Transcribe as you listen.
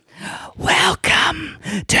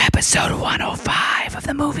Welcome to episode 105 of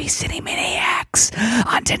the Movie City Maniacs.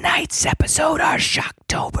 On tonight's episode, our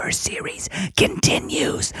Shocktober series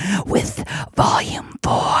continues with Volume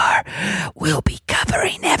 4. We'll be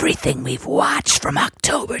covering everything we've watched from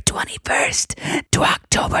October 21st to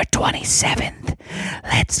October 27th.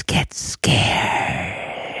 Let's get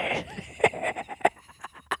scared.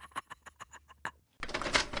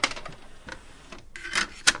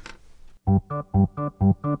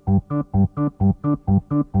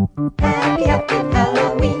 Happy, happy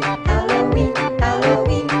Halloween, Halloween,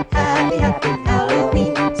 Halloween. Happy, happy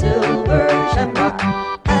Halloween, Silver Shamrock.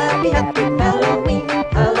 Happy, happy Halloween,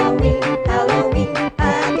 Halloween, Halloween.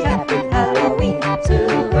 Happy, happy Halloween,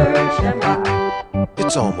 Silver Shamrock.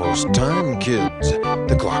 It's almost time, kids.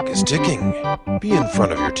 The clock is ticking. Be in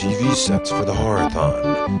front of your TV sets for the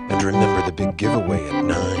Horror-thon. And remember the big giveaway at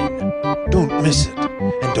 9. Don't miss it.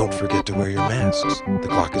 And don't forget to wear your masks. The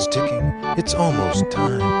clock is ticking. It's almost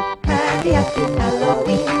time. Happy, happy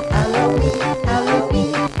Halloween, Halloween,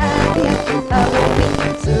 Halloween. Happy, happy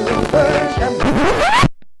Halloween, Silver Shamrock.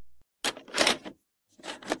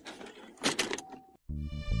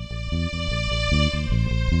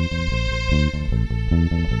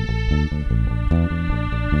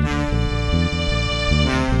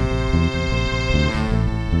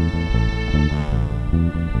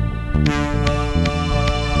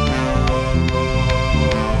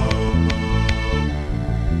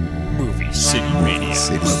 Movie City Maniacs.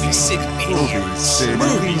 Movie City Maniacs.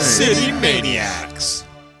 Movie City Maniacs.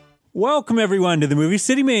 Welcome, everyone, to the Movie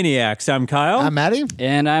City Maniacs. I'm Kyle. I'm Maddie.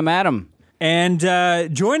 And I'm Adam. And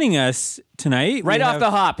joining us tonight... Right we off have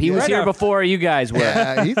the hop. He was Right here off- before you guys were.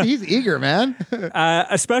 Yeah, he's eager, man.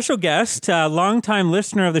 a special guest, a longtime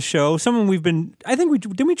listener of the show, someone we've been... Didn't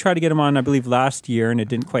we try to get him on, I believe, last year, and it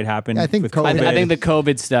didn't quite happen. Yeah, I think with COVID. I think the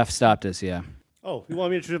COVID stuff stopped us, yeah. Oh, you want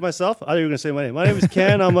me to introduce myself? I thought you were going to say my name. My name is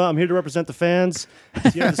Ken. I'm here to represent the fans.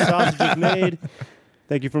 Here the sausage is made.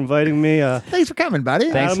 Thank you for inviting me. Thanks for coming, buddy.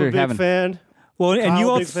 Thanks I'm for a big having- fan. Well, and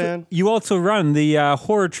Kyle, big fan. you also run the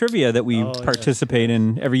horror trivia that we participate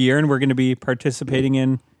in every year, and we're going to be participating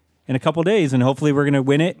in a couple days, and hopefully we're going to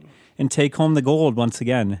win it and take home the gold once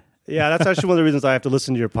again. Yeah, that's actually one of the reasons I have to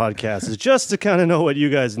listen to your podcast, is just to kind of know what you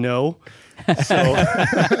guys know. So,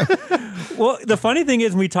 Well, the funny thing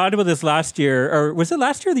is, we talked about this last year, or was it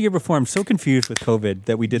last year or the year before? I'm so confused with COVID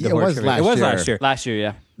that we did the Yeah, it horror was trivia. last It was year. last year. Last year,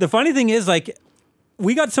 yeah. The funny thing is, like,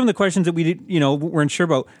 we got some of the questions that we did, weren't sure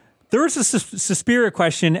about. There was a Suspiria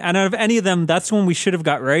question, and out of any of them, that's the one we should have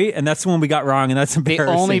got right, and that's the one we got wrong, and that's The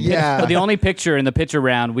embarrassing. the only picture in the picture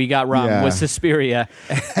round we got wrong Yeah. was Suspiria.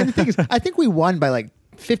 And the thing is, I think we won by like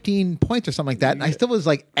 15 points or something like that, and I still was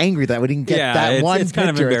like angry that we didn't get Yeah, that it's- one it's kind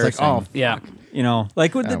of picture. It's like, oh, embarrassing. Yeah.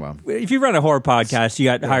 Like well. if you run a horror podcast, you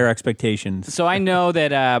got higher expectations. So I know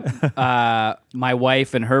that my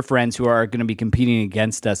wife and her friends who are going to be competing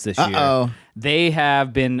against us this year, Uh-oh. they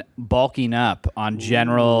have been bulking up on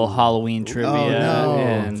general Halloween trivia no.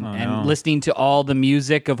 and listening to all the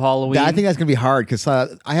music of Halloween. I think that's gonna be hard because I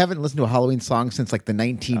haven't listened to a Halloween song since like the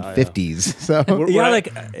 1950s. So, we're- Yeah, we're-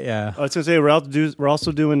 like, yeah. I was going to say, we're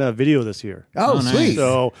also doing a video this year. oh, nice. sweet.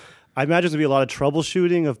 So I imagine there's going to be a lot of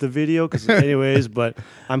troubleshooting of the video, anyways, but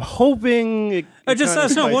I'm hoping... It Just let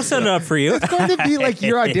us know. We'll set it up for you. It's going to be like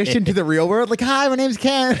your audition to the real world. Like, hi, my name's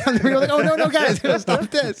Ken. I'm the real. Like, oh no, guys, stop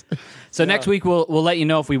this. so next week we'll let you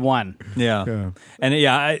know if we won. Yeah. And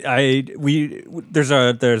there's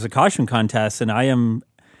a costume contest, and I am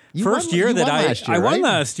first year that I won right?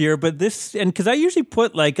 last year, but this, and because I usually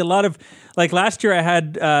put like a lot of, like last year I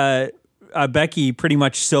had Becky pretty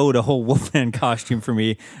much sewed a whole Wolfman costume for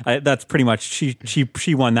me. That's pretty much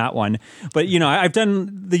she won that one. But I've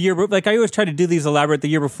done the year, like I always try to do these elaborate. The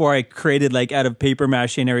year before I created like out of paper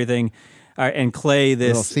mache and everything. And clay,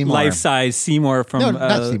 Little this Seymour. life-size Seymour from No,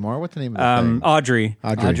 not Seymour. What's the name of the thing? Audrey.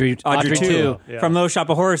 Audrey 2. From Little Shop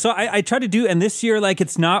of Horrors. So I try to do, and this year, like,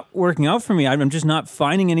 it's not working out for me. I'm just not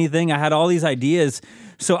finding anything. I had all these ideas.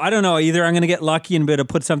 So I don't know. Either I'm going to get lucky and be able to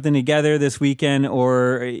put something together this weekend,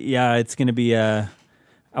 or, it's going to be a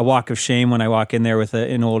walk of shame when I walk in there with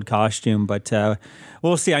an old costume. But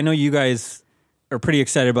we'll see. I know you guys are pretty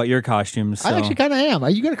excited about your costumes. So. I actually kind of am. Are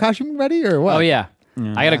you got a costume ready or what? Oh, yeah.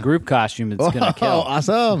 I got a group costume that's going to Oh, kill.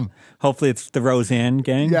 awesome. Hopefully it's the Roseanne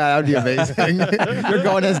gang. Yeah, that would be amazing. You're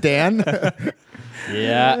going as Dan.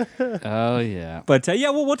 Yeah. Oh, yeah. But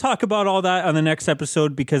we'll talk about all that on the next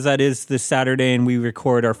episode, because that is this Saturday, and we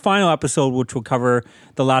record our final episode, which will cover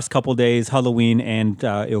the last couple days, Halloween, and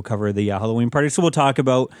it'll cover the Halloween party. So we'll talk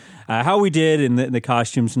about how we did and the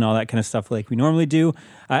costumes and all that kind of stuff like we normally do.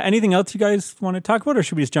 Anything else you guys want to talk about, or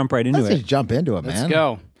should we just jump right into Let's it? just jump into it, man. Let's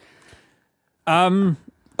go.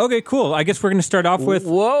 Okay, cool. I guess we're going to start off with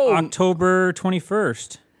Whoa. October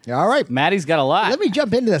 21st. All right. Maddie's got a lot. Let me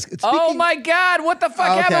jump into this. Oh my God! What the fuck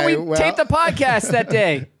Okay, happened? We well- taped the podcast that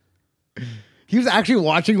day. He was actually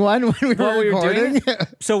watching one when we were While we were doing recording.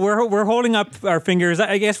 So we're holding up our fingers.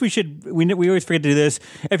 I guess we always forget to do this.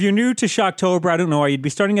 If you're new to Shocktober, I don't know why you'd be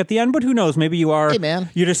starting at the end, but who knows? Maybe you are. Hey, man.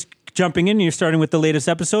 You're just jumping in and you're starting with the latest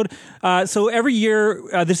episode. So every year,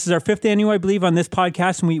 this is our 5th annual, I believe, on this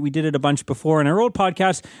podcast, and we did it a bunch before in our old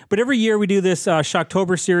podcast. But every year we do this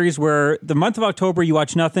Shocktober series where the month of October you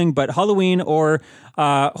watch nothing but Halloween or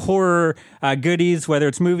horror goodies, whether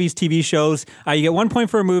it's movies, TV shows. You get 1 point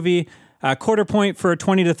for a movie, a quarter point for a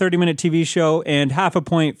 20 to 30 minute TV show, and half a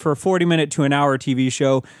point for a 40-minute to an hour TV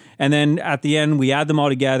show. And then at the end, we add them all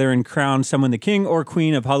together and crown someone the king or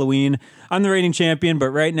queen of Halloween. I'm the reigning champion, but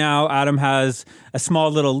right now Adam has a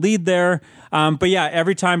small little lead there. But yeah,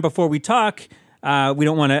 every time before we talk, we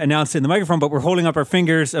don't want to announce it in the microphone, but we're holding up our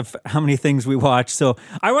fingers of how many things we watch. So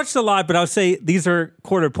I watched a lot, but I'll say these are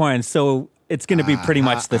quarter points. So it's going to be pretty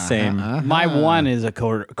much the same. My one is a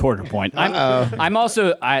quarter point. I'm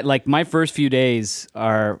also like my first few days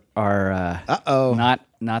are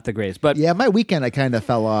not the greatest, but Yeah, my weekend I kind of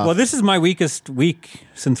fell off. Well, this is my weakest week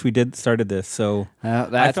since we started this, so I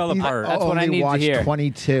that's- fell apart. That's what I only need to watched hear.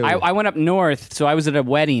 22. I went up north, so I was at a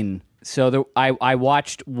wedding. So I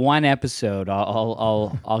watched one episode.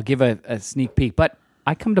 I'll give a sneak peek, but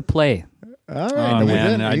I come to play. All right. Oh then he's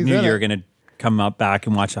man, in. I He's knew in you it. were going to come up back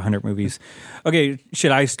and watch 100 movies. Okay,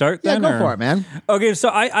 should I start Yeah, then? go or- for it, man. Okay, so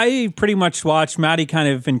I pretty much watched. Maddie kind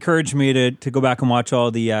of encouraged me to go back and watch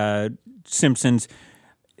all the Simpsons.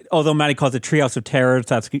 Although Maddie calls it Treehouse of Terror,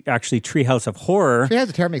 that's actually Treehouse of Horror. Treehouse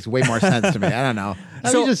of Terror makes way more sense to me. I don't know.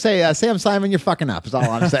 Let So- me just say, Sam Simon, you're fucking up. Is all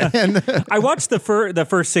I'm saying. I watched the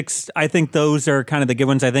first 6. I think those are kind of the good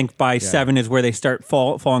ones. I think by 7 is where they start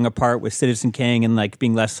falling apart with Citizen Kane and like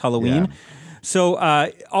being less Halloween. Yeah. So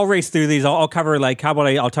I'll race through these. I'll cover like how about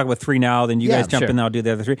I'll talk about 3 now, then you Yeah, guys jump sure. in, then I'll do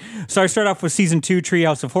the other 3. So I start off with season 2,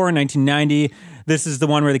 Treehouse of Horror, 1990. This is the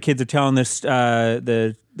one where the kids are telling this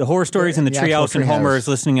the horror stories in the The actual treehouse, and Homer treehouse. is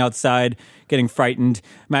listening outside, getting frightened.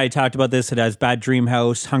 Maddie talked about this. It has Bad Dream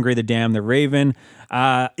House, Hungry the Dam, The Raven.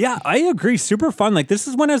 Yeah, I agree. Super fun. Like this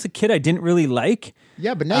is one as a kid I didn't really like.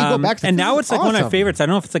 Yeah, but now you go back to and this now is it's like one of my awesome. favorites. I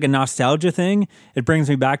don't know if it's like a nostalgia thing. It brings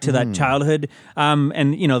me back to that childhood.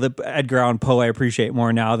 And you know, the Edgar Allan Poe I appreciate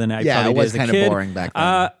more now than I Yeah, probably it was did as a kinda kid. boring back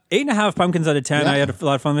then. 8.5 pumpkins out of 10. Yeah. I had a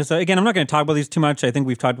lot of fun with this. Again, I'm not going to talk about these too much. I think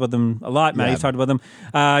we've talked about them a lot. Maddie's talked about them.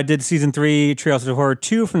 I did season 3, Treehouse of Horror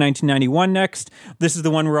 2 from 1991 next. This is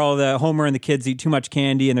the one where all the Homer and the kids eat too much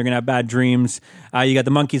candy and they're going to have bad dreams. You got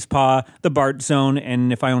the Monkey's Paw, the Bart Zone,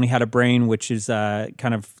 and If I Only Had a Brain, which is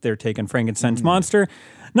kind of their take on Frankenstein's monster.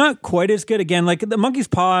 Not quite as good. Again, like the Monkey's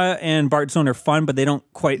Paw and Bart Zone are fun, but they don't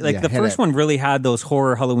quite like Yeah, the hit first it. one really had those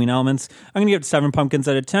horror Halloween elements. I'm gonna give it 7 pumpkins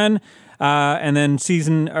out of 10. And then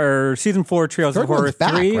season 4, Treehouse of Third Horror one's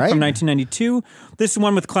back, 3 right? from 1992. This is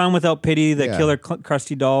one with Clown Without Pity, the Yeah. Killer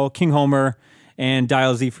Krusty Doll, King Homer, and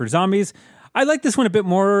Dial Z for Zombies. I like this one a bit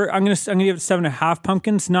more. I'm gonna give it 7.5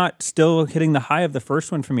 pumpkins. Not still hitting the high of the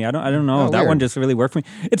first one for me. I don't know. Oh, that weird. one just really worked for me.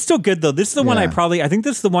 It's still good though. This is the one Yeah. I think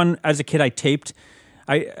this is the one as a kid I taped.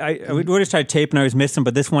 I would always try to tape and I was missing,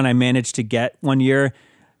 but this one I managed to get one year.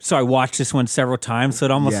 So I watched this one several times. So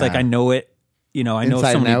it almost Yeah. like I know it. You know, I know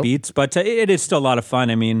Inside so and many out. beats, but it is still a lot of fun.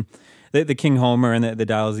 I mean, the King Homer and the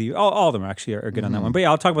Dial Z, all of them actually are good on Mm-hmm. that one. But yeah,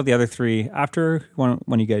 I'll talk about the other 3 after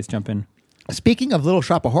when you guys jump in. Speaking of Little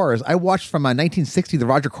Shop of Horrors, I watched from 1960 the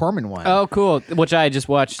Roger Corman one. Oh, cool. Which I just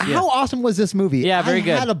watched. Yeah. How awesome was this movie? Yeah, very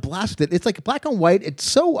good. I had a blast with it. It's like black and white. It's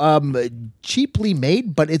so cheaply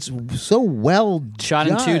made, but it's so well Shot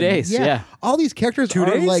in done. 2 days, yeah. All these characters 2 are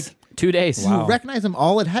days? like 2 days. you recognize them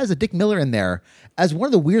all. It has a Dick Miller in there as one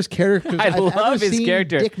of the weirdest characters I I've love ever his seen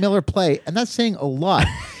character. Dick Miller play, and that's saying a lot.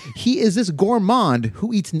 He is this gourmand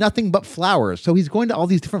who eats nothing but flowers. So he's going to all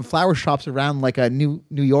these different flower shops around like New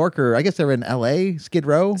York, or I guess they're in L.A., Skid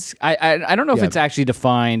Row. I don't know if Yeah. it's actually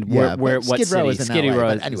defined where but what Skid Row city. is in Skid LA, Row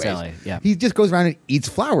but is anyways, LA. Yeah. He just goes around and eats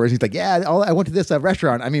flowers. He's like, yeah, I went to this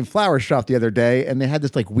flower shop the other day, and they had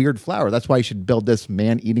this like weird flower. That's why you should build this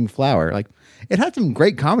man eating flower. Like, it had some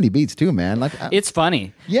great comedy beats too, man. Like, It's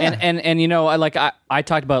funny. Yeah. And you know, I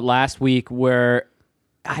talked about last week where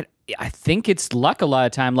I think it's luck a lot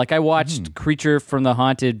of time. Like I watched Creature from the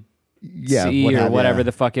Haunted Sea what or have ya. whatever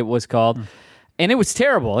the fuck it was called. And it was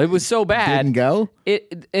terrible. It was so bad. Didn't go?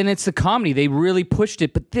 And it's a comedy. They really pushed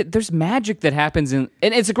it, but there's magic that happens and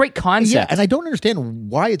it's a great concept. Yeah, and I don't understand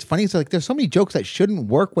why it's funny. So like, there's so many jokes that shouldn't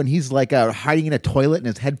work when he's like hiding in a toilet and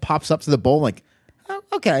his head pops up to the bowl. Like, Oh,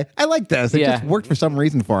 okay, I like this. It Yeah. just worked for some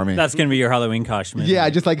reason for me. That's going to be your Halloween costume. yeah,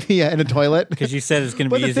 just like in a toilet. Because you said it's going to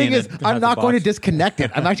But be the easy. thing is, I'm not going to disconnect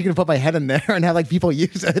it. I'm actually going to put my head in there and have like people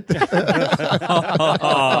use it.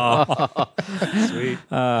 Sweet.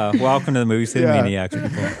 Welcome to the Movie City Yeah. Maniacs,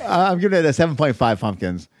 people. I'm giving it a 7.5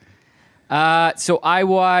 pumpkins. So I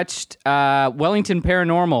watched Wellington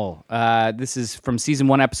Paranormal. This is from season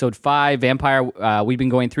 1, episode 5, Vampire. We've been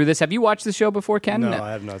going through this. Have you watched the show before, Ken? No,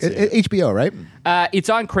 I have not seen it. HBO, right? It's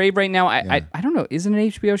on Crave right now. I don't know. Is it an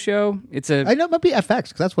HBO show? It's I know it might be FX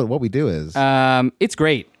because that's what we do is. It's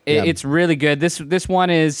great. Yeah. It's really good. This one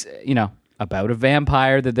is, about a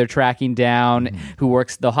vampire that they're tracking down who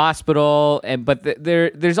works at the hospital, but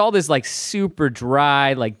there's all this like super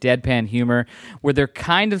dry, like deadpan humor where they're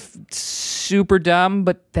kind of super dumb,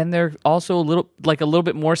 but then they're also a little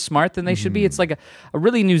bit more smart than they should be. It's like a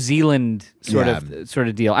really New Zealand sort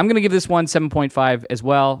of deal. I'm going to give this one 7.5 as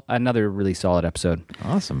well. Another really solid episode.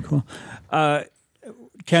 Awesome. Cool.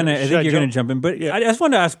 Ken, I Should think I you're going to jump? jump in, but Yeah. I just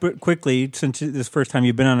wanted to ask quickly, since this is the first time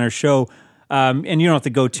you've been on our show, and you don't have to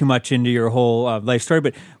go too much into your whole life story,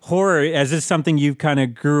 but horror, is this something you kind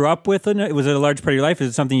of grew up with? Was it a large part of your life? Is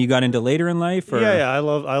it something you got into later in life? Or? Yeah. I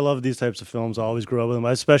love these types of films. I always grew up with them.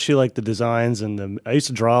 I especially like the designs and I used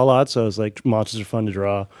to draw a lot, so I was like, monsters are fun to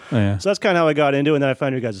draw. Oh, yeah. So that's kind of how I got into it. And then I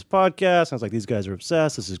found your guys' podcast. I was like, these guys are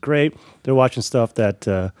obsessed. This is great. They're watching stuff that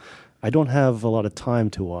I don't have a lot of time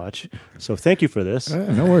to watch. So thank you for this.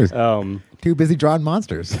 No worries. Too busy drawing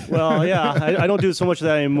monsters. Well, yeah, I don't do so much of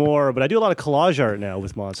that anymore, but I do a lot of collage art now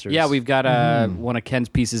with monsters. Yeah, we've got one of Ken's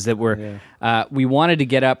pieces that we wanted to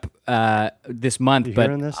get up this month, You but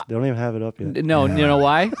hearing this? They don't even have it up yet. no, you know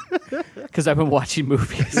why? Because I've been watching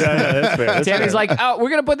movies. Yeah, that's fair. That's Tammy's fair. like, oh, we're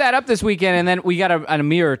gonna put that up this weekend, and then we got a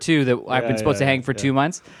mirror too that I've been supposed to hang for 2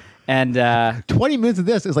 months, and 20 minutes of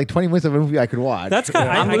this is like 20 minutes of a movie I could watch. That's kind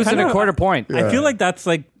of, I'm losing a quarter point. I feel like that's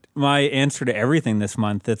like my answer to everything this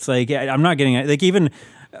month. It's like I'm not getting like even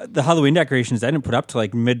the Halloween decorations I didn't put up to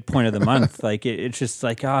like midpoint of the month. Like it's just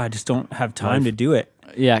like I just don't have time to do it.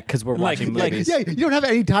 Yeah, because we're watching movies. yeah, you don't have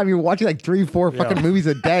any time. You're watching like 3-4 fucking movies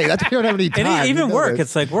a day. That's you don't have any time. And even You know work, this.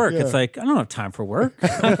 it's like work. It's like I don't have time for work.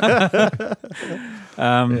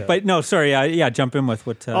 But no, sorry. Jump in with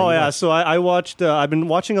what. Oh you yeah, watched. so I watched. I've been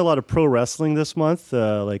watching a lot of pro wrestling this month,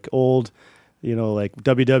 like old, like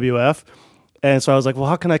WWF, and so I was like, well,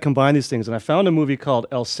 how can I combine these things? And I found a movie called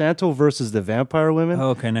El Santo versus the Vampire Women.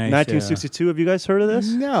 Okay, nice, 1962. Have you guys heard of this?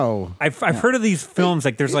 No. I've heard of these films.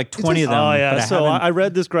 Like there's like 20 of them. Oh yeah, but so haven't- I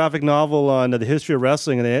read this graphic novel on the history of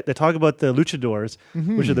wrestling, and they talk about the luchadors,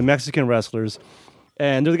 which are the Mexican wrestlers,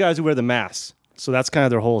 and they're the guys who wear the masks. So that's kind of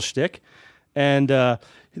their whole shtick. And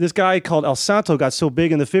this guy called El Santo got so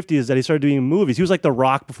big in the 50s that he started doing movies. He was like The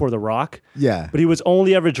Rock before The Rock. Yeah. But he was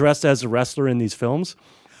only ever dressed as a wrestler in these films.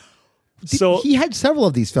 So he had several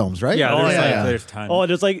of these films, right? yeah, there's yeah. there's tons. Oh,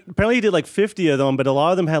 there's like apparently he did like 50 of them, but a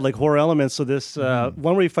lot of them had like horror elements. So this one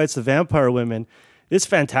where he fights the vampire women, it's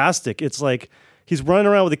fantastic. It's like he's running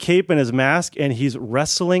around with a cape and his mask, and he's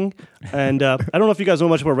wrestling. And I don't know if you guys know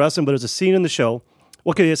much about wrestling, but there's a scene in the show.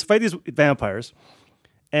 Okay, let's fight these vampires,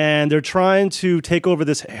 and they're trying to take over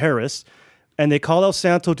this Harris, and they call El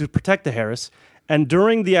Santo to protect the Harris. And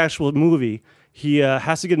during the actual movie, he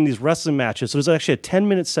has to get in these wrestling matches. So there's actually a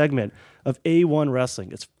 10-minute segment of A1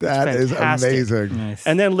 wrestling. It's That is fantastic. amazing. Nice.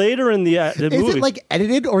 And then later in the Is movie, it like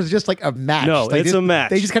edited or is it just like a match? No, Like, it's a match.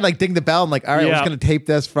 They just kind of like ding the bell and like, all right, we're just Yeah. going to tape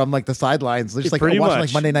this from like the sidelines. They're just like Pretty watching much.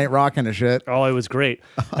 like Monday Night Raw kind of shit. oh, it was great.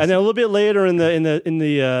 And then a little bit later in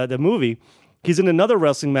the movie, he's in another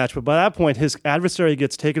wrestling match, but by that point, his adversary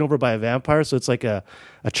gets taken over by a vampire. So it's like a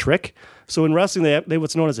trick. So in wrestling, they have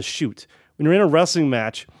what's known as a shoot. When you're in a wrestling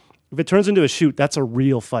match, if it turns into a shoot, that's a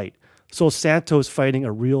real fight. So Santos fighting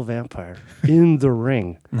a real vampire in the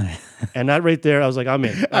ring. And that right there, I was like, I'm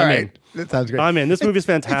in. All I'm right. in. That sounds great. I'm in. This movie is It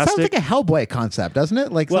sounds fantastic. like a Hellboy concept, doesn't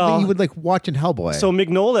it? Like Well, something you would like watch in Hellboy. So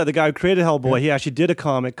Mignola, the guy who created Hellboy, he actually did a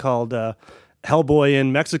comic called Hellboy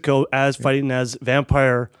in Mexico as fighting as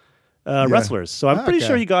vampire wrestlers. So I'm pretty Okay.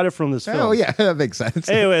 sure he got it from this film. oh yeah, that makes sense.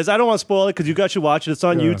 Anyways, I don't want to spoil it because you guys should watch it. It's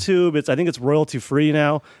on YouTube. I think it's royalty free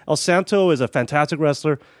now. El Santo is a fantastic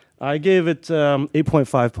wrestler. I gave it 8.5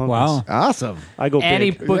 pumpkins. Wow. Awesome. I go And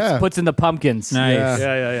he big. puts in the pumpkins. Nice.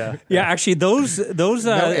 Yeah. Yeah. Yeah, actually, those No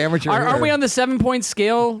amateur. Are here. we on the 7-point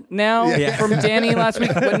scale now from Danny last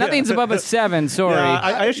week? But nothing's above a 7. Sorry. Yeah,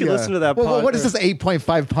 I actually Yeah. listened to that. Well, what is this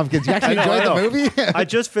 8.5 pumpkins? You actually enjoyed the movie? I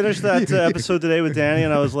just finished that episode today with Danny,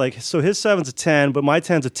 and I was like, so his 7's a 10, but my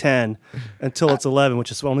 10's a 10 until it's 11,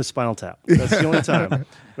 which is only Spinal Tap. That's the only time.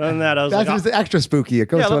 Rather than that, I was That's like, just extra spooky. It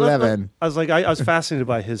goes to 11. I was like, I was fascinated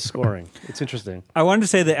by his scoring. It's interesting. I wanted to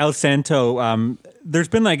say that El Santo, there's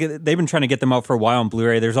been like they've been trying to get them out for a while on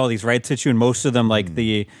Blu-ray. There's all these rights issue, and most of them like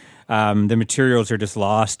the materials are just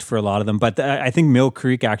lost for a lot of them. But I think Mill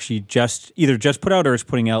Creek actually either just put out or is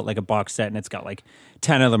putting out like a box set, and it's got like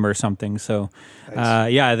 10 of them or something. So,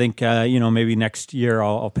 I think maybe next year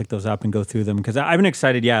I'll pick those up and go through them because I've been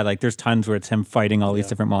excited. Yeah, like there's tons where it's him fighting all these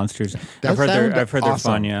different monsters. I've heard they're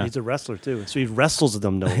fun. Yeah, He's a wrestler too, so he wrestles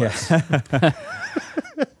them no less.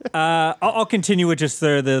 I'll continue with just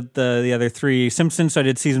the other three. Simpsons. So I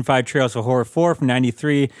did season 5, Trails of Horror 4 from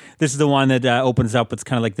 '93. This is the one that opens up. It's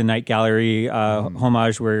kind of like the Night Gallery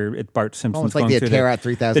homage where Bart Simpson's it's like going the through Terra at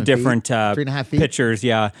 3,000 the different 3.5 feet. pictures.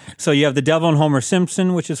 Yeah. So you have the Devil and Homer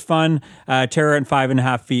Simpson, which is fun. Terror at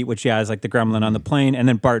 5.5 feet, which is like the gremlin on the plane, and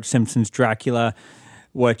then Bart Simpson's Dracula,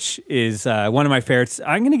 which is one of my favorites.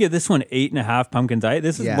 I'm going to give this one 8.5 pumpkins.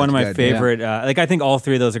 This is one of my good. favorite. I think all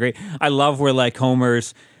three of those are great. I love where like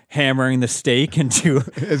Homer's hammering the stake into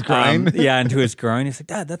his groin. Into his groin. He's like,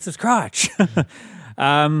 Dad, that's his crotch.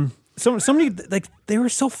 So many like they were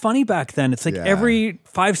so funny back then. It's like every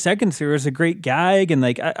 5 seconds there was a great gag, and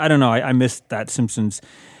like I don't know. I missed that Simpsons.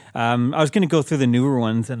 I was going to go through the newer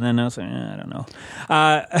ones, and then I was like, I don't know.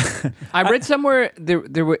 I read somewhere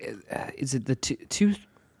there were. Is it the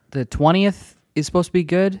 20th is supposed to be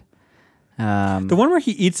good? The one where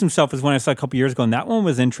he eats himself is one I saw a couple years ago, and that one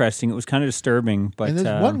was interesting. It was kind of disturbing, but And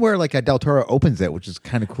there's one where like Del Toro opens it, which is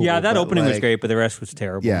kind of cool. yeah, that but, opening was like, great, but the rest was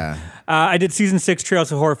terrible. Yeah. I did season 6,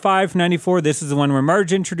 Trails of Horror 5, 94. This is the one where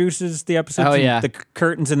Marge introduces the episodes. Oh, and yeah. the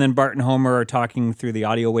curtains, and then Bart and Homer are talking through the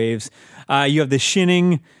audio waves. You have The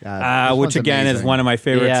Shinning, this which one's again is amazing. one of my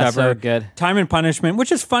favorites Yeah, ever. so good. Time and Punishment,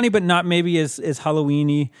 which is funny, but not maybe as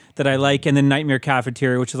Halloween-y that I like. And then Nightmare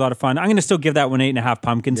Cafeteria, which is a lot of fun. I'm going to still give that one 8.5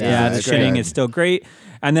 pumpkins. Yeah, The that's Shinning great. is still great.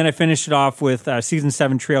 And then I finished it off with season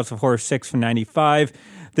 7, Trails of Horror 6 from 95.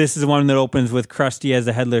 This is the one that opens with Krusty as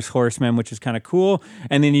the Headless Horseman, which is kind of cool.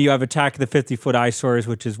 And then you have Attack of the 50-Foot Eyesores,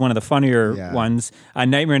 which is one of the funnier ones.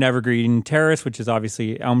 Nightmare on Evergreen Terrace, which is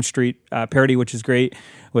obviously Elm Street parody, which is great,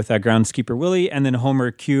 with Groundskeeper Willie. And then Homer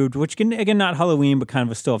Cubed, which, again, not Halloween, but kind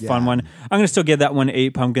of still a fun one. I'm going to still give that one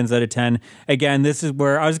 8 pumpkins out of 10. Again, this is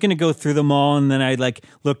where I was going to go through them all, and then I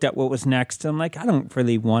looked at what was next. I'm like, I don't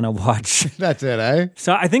really want to watch. That's it, eh?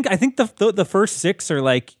 So I think the first 6 are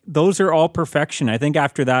like, those are all perfection. I think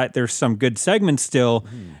after that there's some good segments still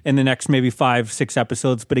in the next maybe 5-6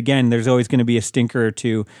 episodes, but again there's always going to be a stinker or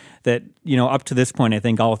two that up to this point I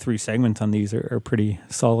think all 3 segments on these are pretty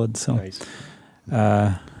solid. So Nice.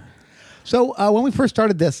 So when we first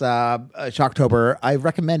started this Shocktober, I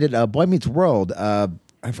recommended Boy Meets World.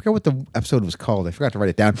 I forget what the episode was called. I forgot to write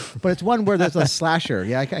it down. But it's one where there's a slasher.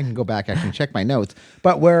 Yeah, I can go back actually and check my notes.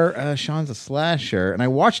 But where Sean's a slasher, and I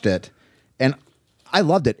watched it, and I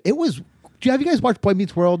loved it. It was. Have you guys watched Boy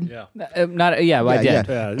Meets World? Yeah. I did.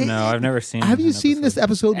 Yeah. no, I've never seen. Have you an seen this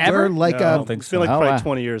episode Ever? where like No, I don't think it's been so. like Oh, probably wow.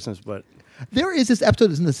 20 years since, but there is this episode.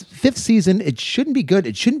 It's in the 5th season. It shouldn't be good.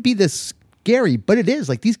 It shouldn't be this scary, but it is.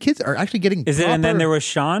 Like these kids are actually getting. Is it? And then proper- there was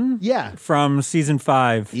Sean. Yeah. from season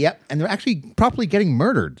 5. Yep, and they're actually properly getting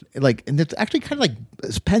murdered. Like, and it's actually kind of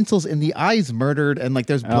like pencils in the eyes murdered, and like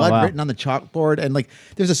there's blood wow. written on the chalkboard, and like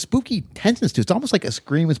there's a spooky tenseness to it. It's almost like a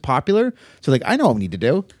Scream is popular. So like, I know what we need to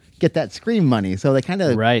do: get that Scream money. So they kind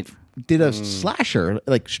of Right. did a slasher,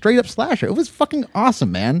 like straight up slasher. It was fucking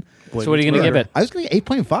awesome, man. So what are you going to give it? I was going to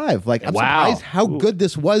 8.5. Like, I'm Wow. surprised how good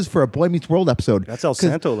this was for a Boy Meets World episode. that's El 'Cause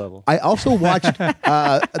Santo level. I also watched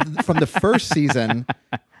from the first season.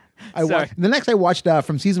 I watched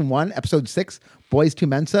from season 1, episode 6, Boys to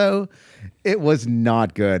Menso. It was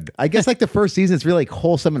not good. I guess like the first season is really like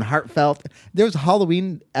wholesome and heartfelt. There's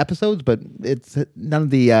Halloween episodes, but it's none of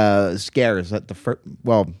the scares that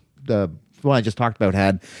the one I just talked about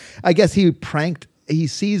had. I guess he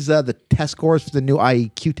sees the test scores for the new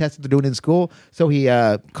IQ test that they're doing in school, so he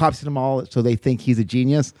copies them all so they think he's a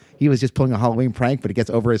genius. He was just pulling a Halloween prank, but it gets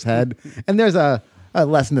over his head. And there's a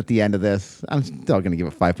lesson at the end of this. I'm still going to give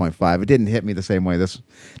it 5.5. It didn't hit me the same way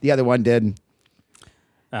the other one did.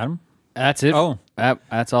 Adam. That's it. Oh.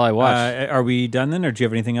 That's all I watched. Are we done then, or do you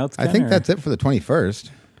have anything else? I Ken, think or- that's it for the 21st.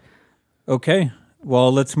 Okay.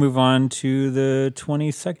 Well, let's move on to the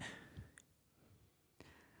 22nd.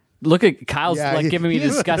 Look at Kyle's giving me a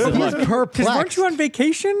he's disgusted look. Because perplexed. weren't you on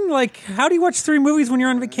vacation? Like, how do you watch 3 movies when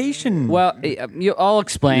you're on vacation? Well, I'll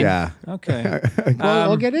explain. Yeah. Okay. Well,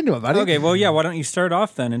 we'll get into it, buddy. Okay, well, yeah, why don't you start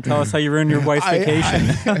off then and tell us how you ruined your wife's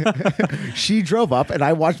vacation? She drove up, and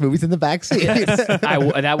I watched movies in the back seat.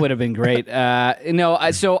 That would have been great.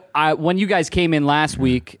 When you guys came in last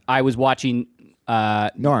week, I was watching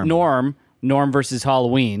Norm versus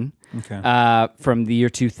Halloween from the year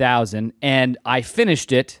 2000, and I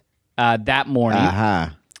finished it that morning. Uh-huh.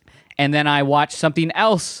 and then I watched something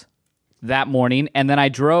else that morning, and then I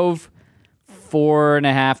drove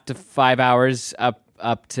 4.5 to 5 hours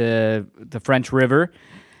up to the French River,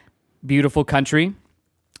 beautiful country,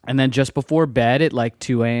 and then just before bed at like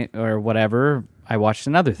 2 a.m. or whatever, I watched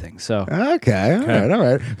another thing. So Okay, all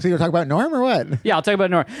right. So you're talking about Norm or what? yeah, I'll talk about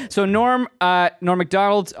Norm. So Norm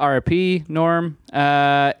Macdonald, RIP, Norm.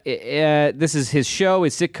 This is his show,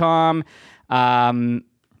 his sitcom.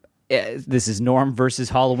 This is Norm versus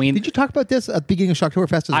Halloween. Did you talk about this at the beginning of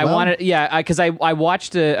Shocktoberfest as well? Because I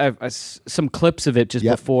watched some clips of it just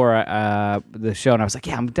Yep. before the show, and I was like,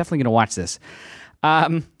 yeah, I'm definitely going to watch this.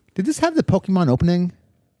 Did this have the Pokemon opening?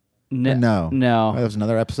 No. No. Oh, that was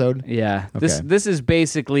another episode? Yeah. Okay. This is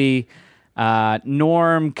basically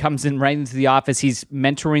Norm comes in right into the office. He's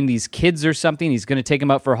mentoring these kids or something. He's going to take them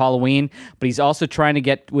out for Halloween, but he's also trying to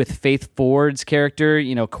get with Faith Ford's character,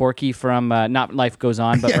 Corky from not Life Goes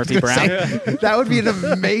On, but Murphy Brown. That would be an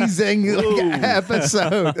amazing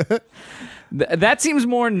episode. That seems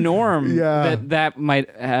more Norm Yeah. that might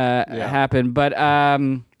happen, but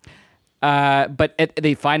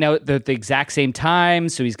they find out at the exact same time,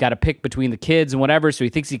 so he's got to pick between the kids and whatever. So he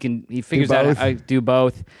thinks he figures out how to do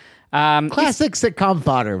both. Classic sitcom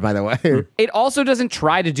fodder, by the way. It also doesn't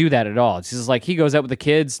try to do that at all. It's just like he goes out with the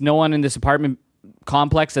kids. No one in this apartment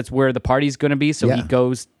complex. That's where the party's going to be. So he Yeah.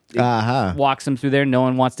 goes, Uh-huh. walks them through there. No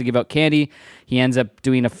one wants to give out candy. He ends up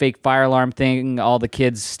doing a fake fire alarm thing. All the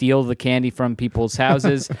kids steal the candy from people's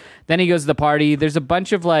houses. Then he goes to the party. There's a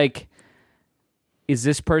bunch of like, is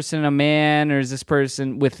this person a man or is this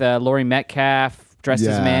person with Laurie Metcalf dressed as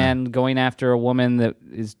a Yeah. man going after a woman that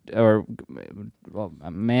is, or well,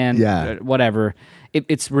 a man, Yeah. whatever.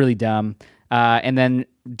 It's really dumb. And then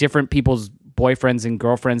different people's boyfriends and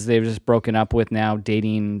girlfriends they've just broken up with now,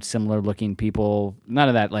 dating similar looking people. None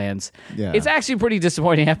of that lands. Yeah. It's actually a pretty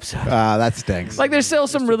disappointing episode. That stinks. Like there's still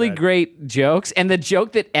some really great jokes, and the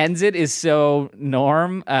joke that ends it is so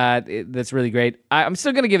Norm. That's really great. I'm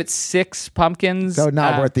still gonna give it 6 pumpkins. so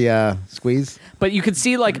not worth the squeeze? But you could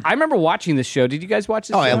see, like, I remember watching this show. Did you guys watch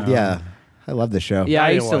this show? Yeah. I love this show. Yeah, I I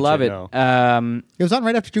used didn't to watch love it, it. no. It was on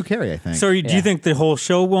right after Drew Carey, I think. So do you think the whole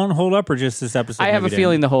show won't hold up, or just this episode? I have a maybe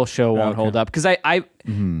feeling didn't? the whole show won't hold up because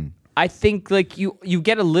I think like you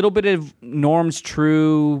get a little bit of Norm's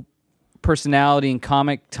true personality and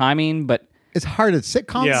comic timing, but It's hard at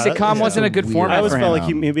sitcom. Yeah. sitcom Yeah. wasn't a good Weird. format I always for felt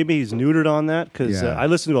him. like maybe he's neutered on that because Yeah. I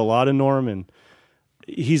listen to a lot of Norm, and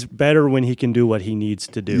he's better when he can do what he needs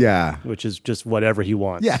to do. Yeah. which is just whatever he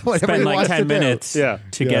wants. Yeah, whatever Spend he like wants 10 to do. minutes Yeah.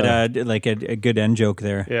 to Yeah. get a good end joke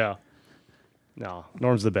there. yeah. No,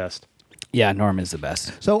 Norm's the best. Yeah, Norm is the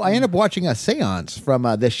best. So I ended up watching a seance from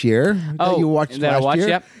this year that you watched that I last watched, year.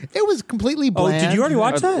 yep. It was completely Oh, bland. did you already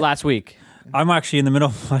watch that? Last week. I'm actually in the middle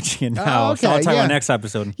of watching it now, so I'll okay, talk yeah. about next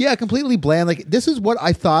episode. Yeah, completely bland. Like this is what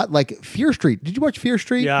I thought. Like Fear Street. Did you watch Fear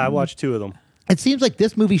Street? Yeah, I watched 2 of them. It seems like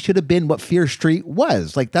this movie should have been what Fear Street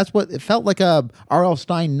was. Like that's what it felt like, a R.L.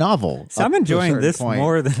 Stein novel. So I'm up to a enjoying certain this point.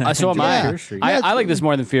 more than I So am enjoyed I. Fear Street. Yeah, I like this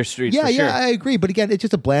more than Fear Street. Yeah, for sure. yeah, I agree. But again, it's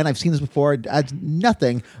just a bland. I've seen this before. It adds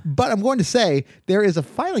nothing. But I'm going to say there is a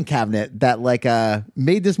filing cabinet that like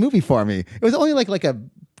made this movie for me. It was only like a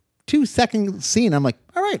 2-second scene. I'm like,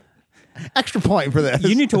 all right, extra point for this.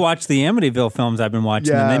 You need to watch the Amityville films I've been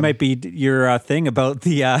watching, and Yeah. they might be your thing about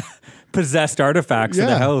the possessed artifacts of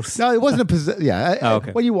the house. No, it wasn't a yeah. Oh,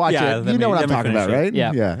 okay. When you watch Yeah, it, let you know me- what let I'm me talking finish about, it. right? Yeah.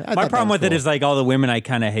 I My thought that problem was with it cool. is like all the women I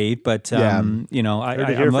kind of hate, but Yeah. you know, Heard it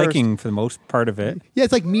here I'm first. liking for the most part of it. Yeah,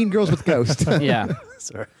 it's like Mean Girls with Ghost. Yeah.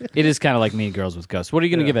 Sorry. It is kind of like Mean Girls with Ghosts. What are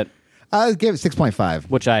you going to give it? I gave it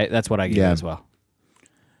 6.5. That's what I give Yeah. it as well.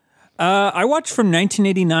 I watched from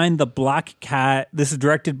 1989 The Black Cat. This is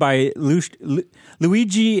directed by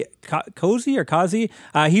Luigi Cozzi.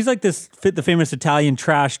 He's like the famous Italian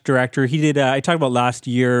trash director. He did, I talked about last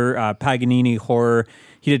year, Paganini horror.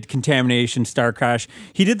 He did Contamination, Star Crash.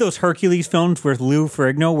 He did those Hercules films with Lou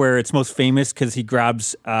Ferrigno, where it's most famous because he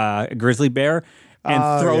grabs a grizzly bear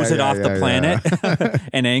and throws yeah, it off yeah, the planet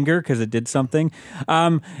in anger because it did something.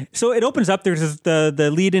 So it opens up. There's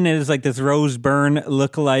the lead in it is like this Rose Byrne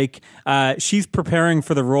lookalike. She's preparing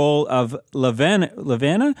for the role of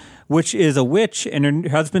Lavanna, which is a witch in her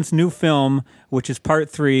husband's new film, which is part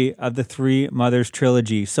 3 of the Three Mothers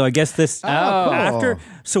trilogy. So I guess this after.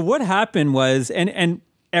 So what happened was, and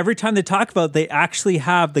every time they talk about it, they actually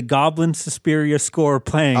have the Goblin Suspiria score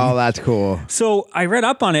playing. Oh, that's cool. So I read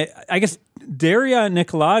up on it. I guess Daria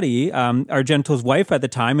Nicolodi, Argento's wife at the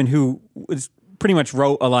time, and who was pretty much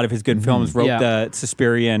wrote a lot of his good films, wrote Yeah. the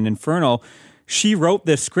Suspiria and Inferno. She wrote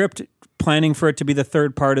this script planning for it to be the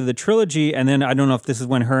third part of the trilogy, and then I don't know if this is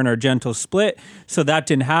when her and Argento split, so that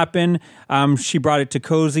didn't happen. She brought it to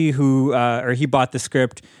Cozy, or he bought the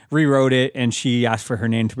script, rewrote it, and she asked for her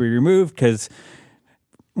name to be removed because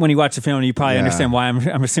when you watch the film, you probably understand why.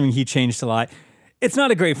 I'm assuming he changed a lot. It's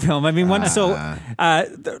not a great film. I mean,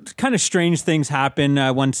 kind of strange things happen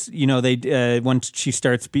once once she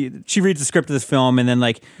starts. She reads the script of this film, and then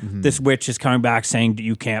this witch is coming back saying,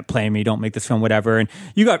 "You can't play me. Don't make this film, whatever." And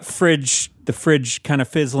you got the fridge kind of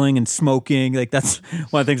fizzling and smoking. Like that's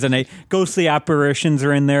one of the things. And ghostly apparitions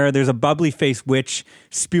are in there. There's a bubbly faced witch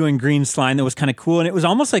spewing green slime that was kind of cool, and it was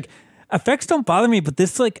almost like effects don't bother me, but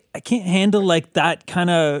this I can't handle that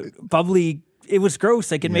kind of bubbly. It was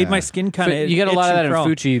gross. It made my skin kind of. You get a lot of that in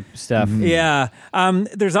Fuji stuff. Yeah.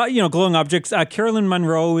 There's glowing objects. Carolyn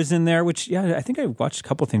Monroe is in there, which I think I've watched a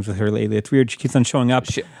couple things with her lately. It's weird. She keeps on showing up.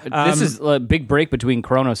 This is a big break between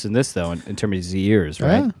Kronos and this though, in terms of years,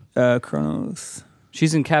 right? Kronos.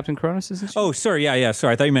 She's in Captain Kronos, isn't she? Oh, sorry. Yeah.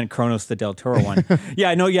 Sorry. I thought you meant Kronos, the Del Toro one.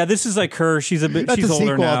 This is her. She's That's she's a older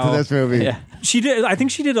sequel now. to this movie. Yeah. I think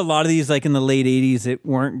she did a lot of these in the late 80s that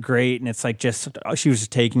weren't great, and it's she was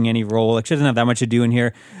just taking any role. She doesn't have that much to do in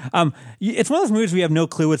here. It's one of those movies we have no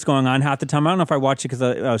clue what's going on half the time. I don't know if I watched it because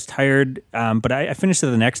I was tired, but I finished it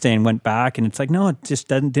the next day and went back, and it's no, it just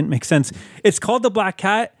didn't make sense. It's called The Black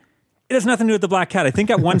Cat. It has nothing to do with the black cat. I think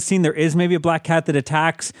at one scene there is maybe a black cat that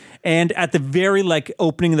attacks, and at the very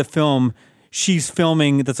opening of the film, she's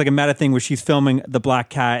filming. That's a meta thing where she's filming the black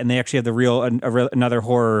cat, and they actually have the another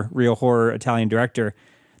real horror Italian director.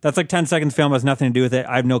 That's 10 seconds film, has nothing to do with it.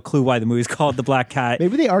 I have no clue why the movie's called The Black Cat.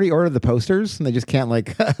 Maybe they already ordered the posters and they just can't let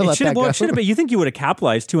that go. It should have been. You think you would have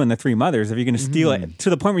capitalized too on the Three Mothers if you're going to steal it to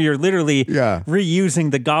the point where you're literally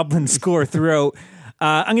reusing the Goblin score throughout.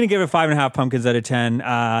 I'm going to give it 5.5 pumpkins out of 10.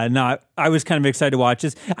 I was kind of excited to watch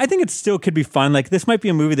this. I think it still could be fun. This might be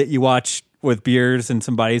a movie that you watch with beers and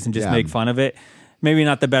some buddies and just make fun of it. Maybe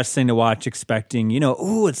not the best thing to watch expecting,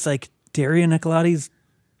 it's Daria Nicolotti's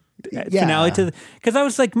finale to because I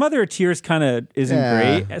was Mother of Tears kind of isn't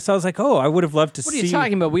great. So I was I would have loved to see. What are you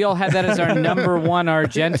talking about? We all had that as our number one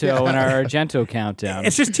Argento in our Argento countdown.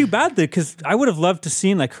 It's just too bad because I would have loved to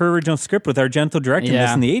seen her original script with Argento directing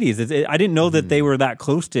this in the 80s. I didn't know that they were that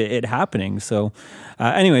close to it happening. So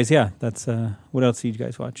anyways, that's what else did you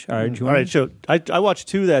guys watch? All right, so I watched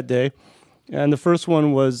two that day. And the first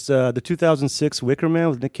one was the 2006 Wicker Man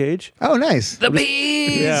with Nick Cage. Oh, nice. The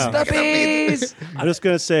bees! Yeah. The bees! I'm just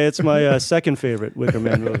going to say it's my second favorite Wicker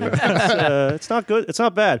Man movie. It's not good. It's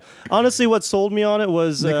not bad. Honestly, what sold me on it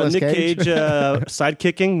was Nick Cage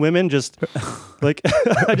sidekicking women. Just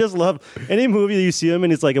I just love any movie that you see him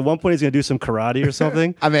in. It's at one point he's going to do some karate or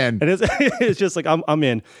something. I'm in. And it's just I'm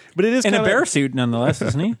in. But it is in a bear suit, nonetheless,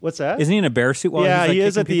 isn't he? What's that? Isn't he in a bear suit? Yeah, he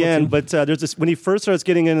is at the end. But there's this when he first starts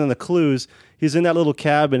getting in on the clues. He's in that little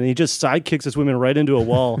cabin and he just sidekicks this woman right into a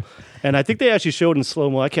wall. And I think they actually showed in slow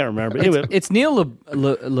mo. I can't remember. Anyway, it's Neil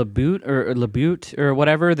LaBute or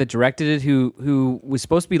whatever that directed it, who was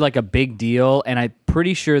supposed to be a big deal, and I'm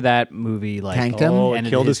pretty sure that movie tanked him and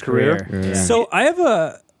killed his career. Yeah. So I have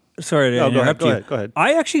a sorry to interrupt you. Go ahead.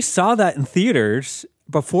 I actually saw that in theaters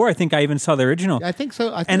before I think I even saw the original. I think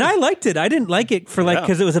so. I liked it. I didn't like it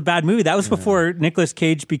because it was a bad movie. That was before Nicolas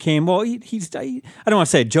Cage became, he's I don't want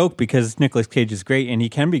to say a joke because Nicolas Cage is great and he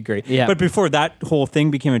can be great. Yeah. But before that whole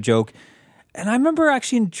thing became a joke. And I remember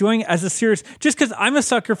actually enjoying it as a serious, just because I'm a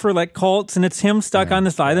sucker for cults and it's him stuck on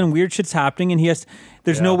this island and weird shit's happening and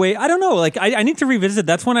there's no way, I don't know, I need to revisit.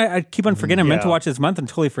 That's one I keep on forgetting. I meant to watch this month and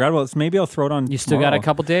totally forgot about it. So maybe I'll throw it on You still tomorrow. got a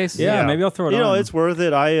couple days? Yeah, maybe I'll throw it on. It's worth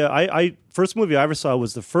it. I first movie I ever saw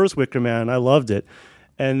was the first Wicker Man. I loved it.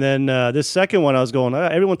 And then this second one I was going,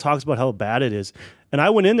 everyone talks about how bad it is. And I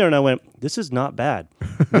went in there and I went, this is not bad.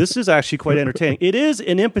 This is actually quite entertaining. It is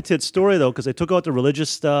an impotent story, though, because they took out the religious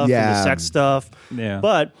stuff and the sex stuff. Yeah.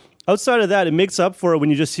 But outside of that, it makes up for it when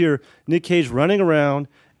you just hear Nick Cage running around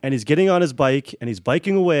and he's getting on his bike and he's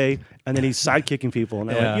biking away and then he's sidekicking people.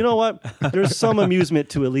 And I'm like, you know what? There's some amusement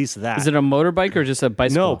to at least that. Is it a motorbike or just a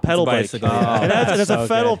bicycle? No, pedal bike. bicycle. And it's a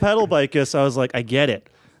pedal bike. So I was like, I get it.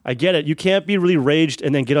 You can't be really raged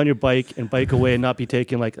and then get on your bike and bike away and not be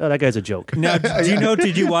taken that guy's a joke. Now,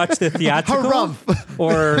 did you watch the theatrical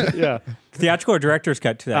or theatrical or director's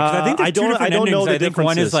cut to that? 'Cause I think there's two different endings. know the I think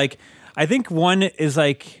one is differences. I think one is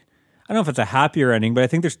I don't know if it's a happier ending, but I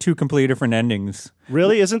think there's two completely different endings.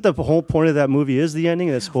 Really? Isn't the whole point of that movie is the ending?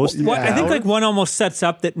 It's supposed to be. Well, I think like one almost sets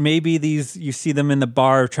up that maybe you see them in the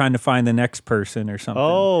bar trying to find the next person or something.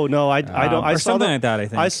 Oh no, I don't. I or saw something the, like that. I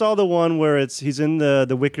think I saw the one where he's in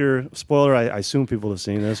the Wicker. Spoiler. I assume people have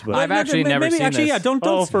seen this, but I've actually never seen actually, this. Yeah, don't.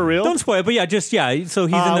 Oh, for real? Don't spoil it. But yeah. So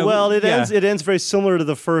he's in the. Well, it yeah. ends. It ends very similar to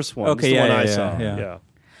the first one. Okay, It's the yeah, one yeah, I yeah, saw. yeah.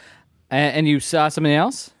 And you saw something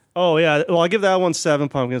else? Oh yeah. Well, I give that one 7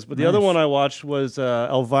 pumpkins, but the other one I watched was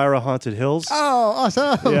Elvira Haunted Hills. Oh,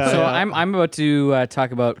 awesome. Yeah. So I'm about to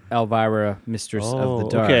talk about Elvira, Mistress of the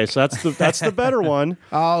Dark. Okay, so that's the better one.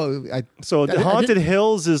 Oh, So the Haunted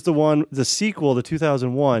Hills is the sequel to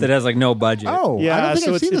 2001. that has like no budget. oh, I Yeah, don't think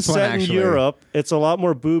so I've seen it's this one set actually. in Europe. It's a lot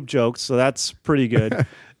more boob jokes, so that's pretty good.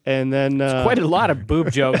 And then Quite a lot of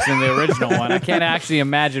boob jokes in the original one. I can't actually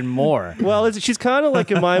imagine more. well, she's kind of like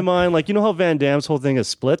in my mind, like you know how Van Damme's whole thing is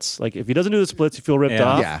splits. Like if he doesn't do the splits, you feel ripped Yeah.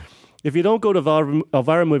 off. Yeah. If you don't go to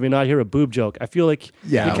Elvira movie and not hear a boob joke, I feel like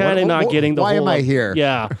Yeah, you're kind of not getting the why whole. am I here?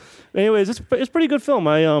 Yeah. Anyways, it's a pretty good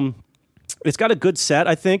film. It's got a good set.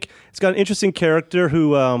 I think it's got an interesting character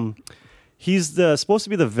who he's supposed to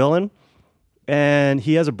be the villain, and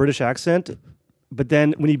he has a British accent. But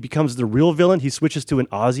then when he becomes the real villain, he switches to an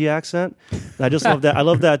Aussie accent. And I just love that. I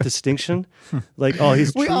love that distinction. Like, oh,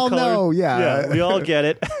 he's We true all colored. know, yeah. We all get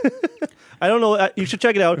it. I don't know. You should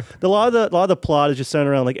check it out. A lot of the plot is just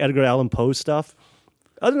centered around like Edgar Allan Poe stuff.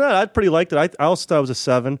 Other than that, I pretty liked it. I also thought it was a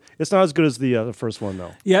 7. It's not as good as the first one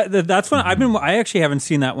though. Yeah, that's one I actually haven't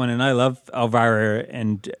seen that one, and I love Elvira,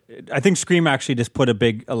 and I think Scream actually just put a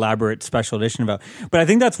big elaborate special edition about. But I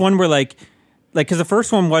think that's one where like because the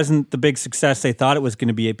first one wasn't the big success they thought it was going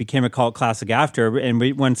to be. It became a cult classic after, and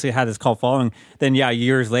once it had this cult following, then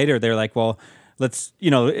years later they're like, well, let's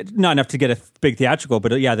not enough to get a big theatrical,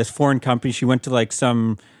 but this foreign company. She went to like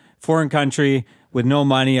some foreign country with no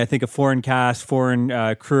money, I think a foreign cast,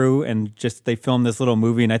 foreign crew, and just they filmed this little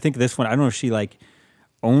movie. And I think this one, I don't know if she like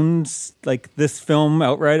owns like this film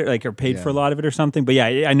outright, like or paid for a lot of it or something. But yeah,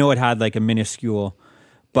 I know it had like a minuscule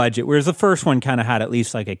budget, whereas the first one kind of had at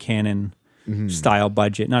least like a Canon style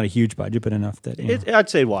budget, not a huge budget, but enough that I'd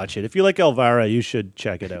say watch it. If you like Elvira, you should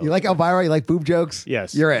check it out. You like Elvira? You like boob jokes?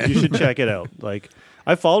 Yes, You're in. You should check it out. Like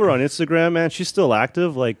I followed her on Instagram, man. She's still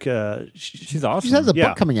active. Like she's awesome. She has a Yeah.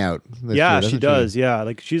 book coming out. This yeah, year, she doesn't does. Yeah,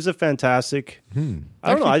 like she's a fantastic. I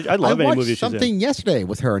don't know. I love I any watched movie she's something in. yesterday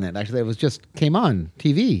with her in it. Actually, it was just came on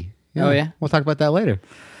TV. Oh, yeah? We'll talk about that later.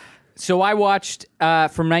 So I watched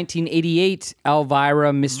from 1988,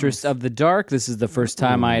 Elvira, Mistress of the Dark. This is the first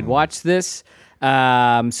time I had watched this.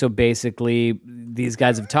 So basically, these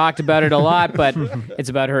guys have talked about it a lot, but it's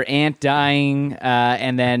about her aunt dying,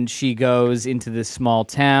 and then she goes into this small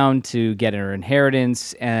town to get her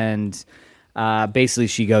inheritance, and basically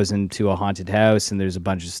she goes into a haunted house, and there's a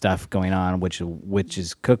bunch of stuff going on, which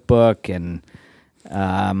is cookbook, and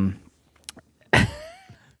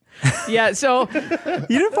yeah. So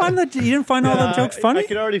You didn't find all the jokes funny? I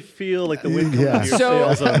can already feel like the wind coming Yeah. to your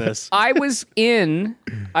So- sails on this. I was in,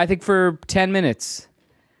 I think, for 10 minutes.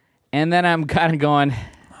 And then I'm kind of going,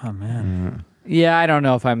 Oh man. yeah, I don't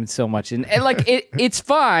know if I'm so much in. And like, it's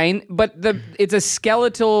fine, but it's a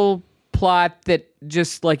skeletal plot that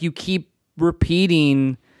just like you keep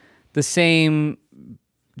repeating the same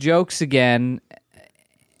jokes again.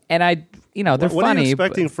 And they're What are funny. you but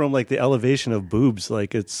expecting from like the elevation of boobs?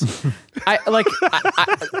 Like it's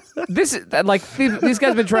this is like these guys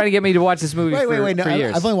have been trying to get me to watch this movie Wait. No, for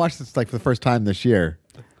years. I've only watched this like for the first time this year.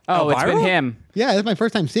 Oh, it's been Elvira? him. Yeah, it's my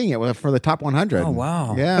first time seeing it for the top 100. Oh,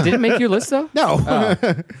 wow. Yeah. Did it make your list though? No,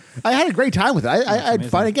 I had a great time with it. I had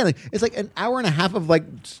fun again. Like, it's like an hour and a half of like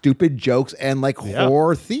stupid jokes and like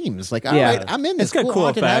horror themes. Like, all Yeah. right, I'm in this. It's got cool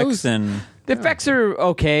haunted effects house. and The effects are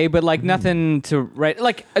okay, but like nothing to write.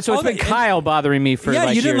 Like, so All it's been the- Kyle bothering me for yeah,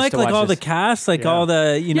 like you didn't years like to like watch all this. the cast, like all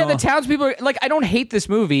the Yeah, the townspeople are like. I don't hate this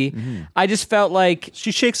movie. I just felt like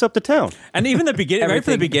she shakes up the town. and even the beginning, right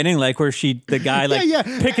from the Everything. beginning, like where the guy like Yeah.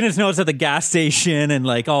 picking his nose at the gas station and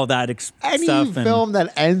like all that Any stuff. film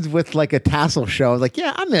that ends with like a tassel show, like,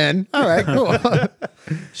 yeah, I'm in. All right, cool.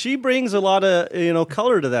 She brings a lot of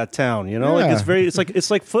color to that town. Like Yeah.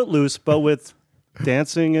 it's like Footloose, but with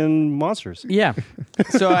dancing and monsters. yeah.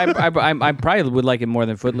 So I probably would like it more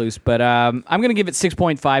than Footloose, but I'm gonna give it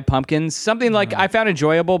 6.5 pumpkins. Something like I found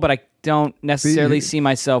enjoyable, but I don't necessarily see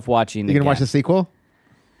myself watching. You gonna watch the sequel?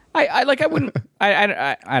 I wouldn't.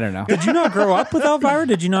 I don't know. Did you not grow up with Elvira?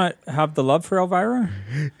 Did you not have the love for Elvira?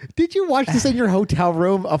 Did you watch this in your hotel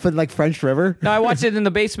room up in like French River? No, I watched it in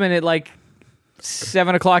the basement at like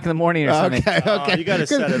 7 o'clock in the morning or something. Okay. You gotta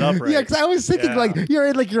set it up right. Yeah, because I was thinking Yeah. like you're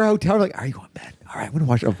in like your hotel, like, are you going to bed? all right, I'm gonna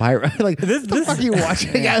watch Elvira. Like, This- what the this- fuck are you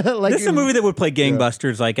watching? Like, This is a movie that would play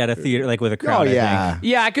gangbusters like at a theater, like with a crowd. Oh yeah.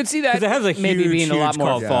 Yeah, I could see that. Because it has a maybe huge, being a lot huge more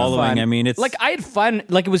cult following. fun. I mean, it's like I had fun.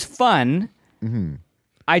 Like it was fun.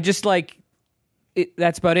 I just like.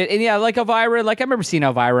 That's about it. And yeah, like Elvira, like I remember seeing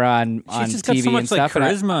Elvira on she's just TV got so much and stuff. and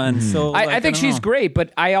I- charisma and so. I, like, I think don't she's know. great,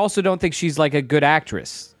 but I also don't think she's like a good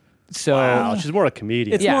actress. So, Wow, she's more a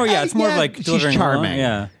comedian. It's Yeah. more, yeah, it's more Yeah, of like she's delivering charming.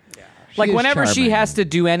 Yeah, like is whenever she charming. has to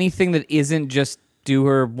do anything that isn't just do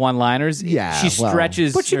her one-liners, Yeah, she well-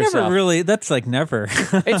 stretches. but she herself. never really. That's like never.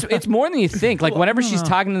 It's more than you think. Like whenever she's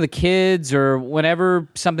talking to the kids, or whenever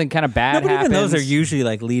something kind of bad No, but happens, even those are usually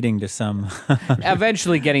like leading to some.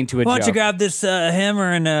 eventually getting to a Why don't you joke. grab this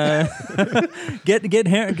hammer and get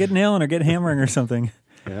nailing or get hammering or something?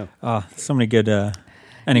 Yeah. Oh, so many good.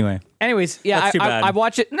 Anyway, Anyways, yeah, That's too bad. I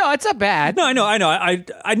watch it. No, it's not bad. no, I know.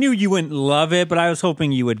 I knew you wouldn't love it, but I was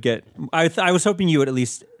hoping you would get. I was hoping you would at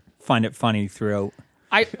least find it funny throughout.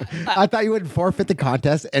 I thought you would forfeit the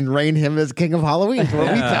contest and reign him as King of Halloween. That's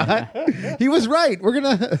what we thought. He was right. We're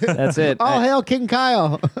gonna. That's it. All hail King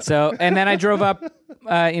Kyle. So, and then I drove up.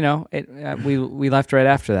 We left right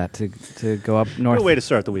after that to go up north. What a way to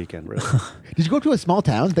start the weekend, really. Did you go to a small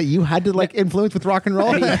town that you had to like influence with rock and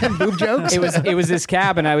roll and boob jokes? It was this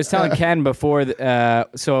cabin. I was telling Ken before.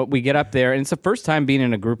 So we get up there, and it's the first time being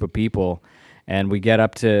in a group of people. And we get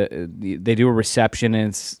up to, they do a reception, and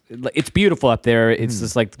it's beautiful up there. It's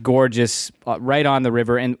just like gorgeous, right on the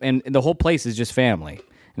river, and the whole place is just family.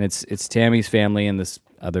 And it's Tammy's family and this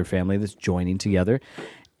other family that's joining together.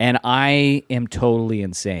 And I am totally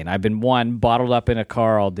insane. I've been, 1, bottled up in a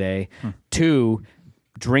car all day. 2,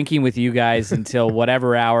 drinking with you guys until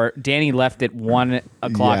whatever hour. Danny left at 1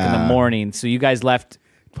 o'clock in the Yeah. morning. So you guys left,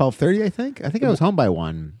 12:30, I think. I think I was home by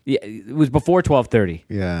 1. yeah, it was before 12:30.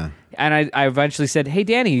 Yeah. And I eventually said, "Hey,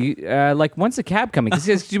 Danny, when's the cab coming?" Because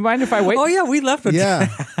he says, "Do you mind if I wait?" Oh yeah, we left. With Yeah.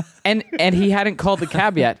 And he hadn't called the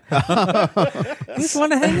cab yet. We just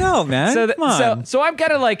want to hang out, man. Come on. So I'm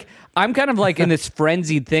kind of like in this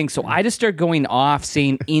frenzied thing. So I just start going off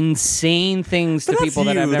saying insane things But to that's people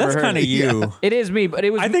that you. I've never That's heard. kind of you. It is me, but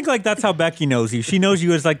it was. I think like that's how Becky knows you. She knows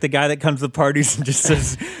you as like the guy that comes to parties and just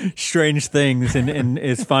says strange things and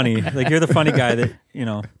is funny. Like you're the funny guy that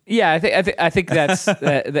Yeah, I think that's.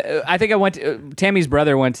 I think I went. Tammy's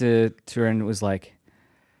brother went to her and was like,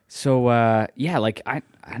 "So yeah, like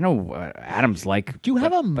I know what Adam's like. Do you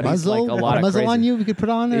have a but he's, muzzle, like, a lot of muzzle crazy. on you we could put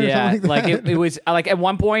on? Or Yeah, something like that? it was like at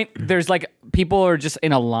one point there's like people are just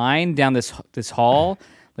in a line down this hall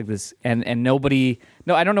like this, and nobody.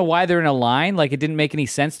 No, I don't know why they're in a line. Like it didn't make any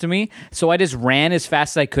sense to me. So I just ran as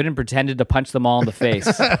fast as I could and pretended to punch them all in the face.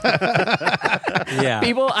 yeah.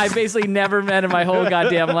 People I basically never met in my whole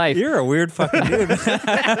goddamn life. You're a weird fucking dude.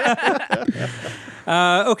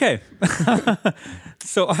 Okay.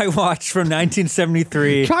 So I watched from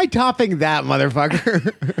 1973 Try topping that,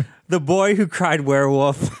 motherfucker. The Boy Who Cried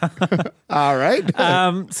Werewolf. All right.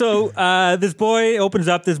 So this boy opens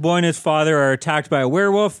up. This boy and his father are attacked by a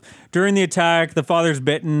werewolf. During the attack, the father's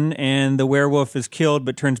bitten and the werewolf is killed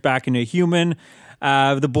but turns back into a human.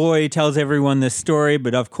 The boy tells everyone this story,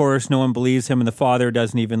 but of course no one believes him, and the father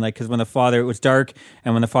doesn't even because when the father, it was dark,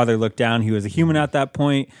 and when the father looked down, he was a human at that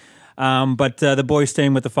point. But the boy's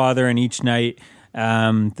staying with the father, and each night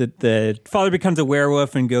the father becomes a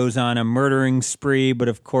werewolf and goes on a murdering spree, but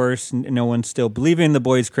of course no one's still believing the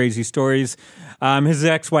boy's crazy stories. His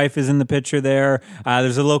ex-wife is in the picture there.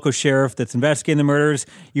 There's a local sheriff that's investigating the murders.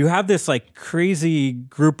 You have this like crazy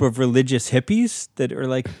group of religious hippies that are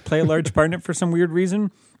like play a large part in it for some weird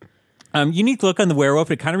reason. Unique look on the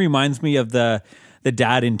werewolf. It kind of reminds me of the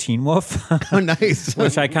dad in Teen Wolf. Oh, nice.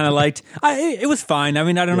 Which I kind of liked. It was fine. I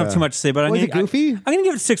mean, I don't have too much to say, but Was it goofy? I'm going to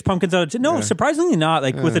give it 6 pumpkins out of 10. No, surprisingly not.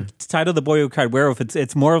 Like with the title "The Boy Who Cried Werewolf,"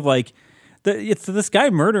 it's more of like it's this guy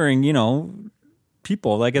murdering,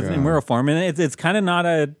 people like it's in werewolf form, and it's kind of not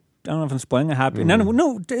a. I don't know if I'm spoiling a happy.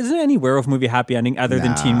 No, isn't any werewolf movie happy ending other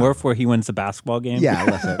than Teen Wolf where he wins the basketball game? Yeah,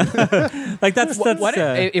 listen. like that's What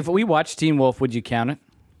if we watched Teen Wolf? Would you count it?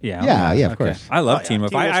 Yeah, Yeah, of course. I love Teen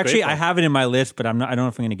Wolf. Teen Wolf's great I fun. have it in my list, but I don't know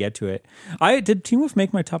if I'm going to get to it. Did Teen Wolf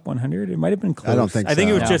make my top 100? It might have been close. I don't think I think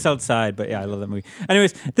it so. was just outside, but yeah, I love that movie.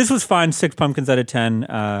 Anyways, this was fun. 6 pumpkins out of 10.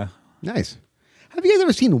 Nice. Have you guys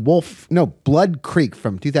ever seen Blood Creek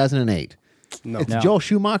from 2008? No. It's Joel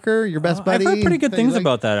Schumacher, your best buddy. I've heard pretty good things Like,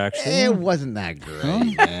 about that, actually. It wasn't that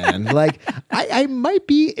great, man. Like, I might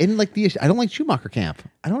be in like I don't like Schumacher camp.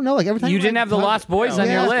 I don't know. Like every time You didn't have the Lost Boys on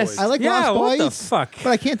your list. I like Yeah, Lost what Boys. the fuck? But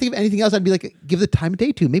I can't think of anything else. I'd be like, give the time of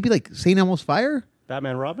day to. Maybe like St. Elmo's Fire.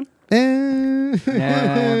 Batman Robin?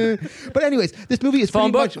 But anyways, this movie is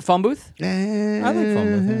Phone pretty much. Phone booth? I like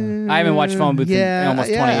Phone Booth. I haven't watched Phone Booth in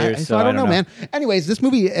almost 20 years, so I don't know, man. Anyways, this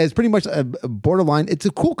movie is pretty much a borderline. It's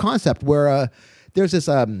a cool concept where there's this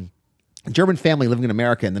German family living in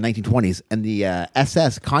America in the 1920s, and the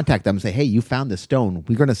SS contact them and say, "Hey, you found this stone.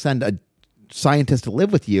 We're going to send a scientist to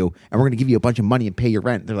live with you, and we're going to give you a bunch of money and pay your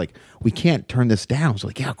rent." They're like, "We can't turn this down." So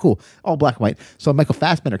like, yeah, cool, all black and white. So Michael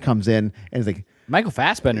Fassbender comes in and he's like, Michael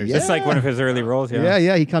Fassbender. Yeah. It's like one of his early roles.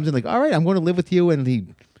 yeah. He comes in like, "All right, I'm going to live with you," and he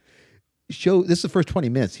show. This is the first 20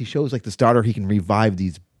 minutes. He shows like this daughter he can revive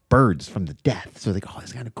these birds from the death. So like, oh,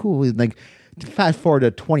 it's kind of cool. And like, fast forward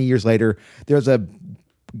to 20 years later, there's a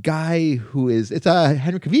guy who is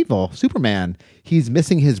Henry Cavill, Superman. He's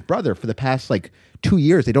missing his brother for the past like 2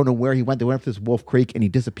 years. They don't know where he went. They went up to this Wolf Creek and he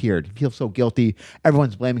disappeared. He feels so guilty.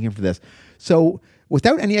 Everyone's blaming him for this. So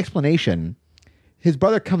without any explanation, his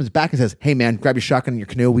brother comes back and says, "Hey man, grab your shotgun and your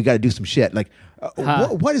canoe. We got to do some shit." Like,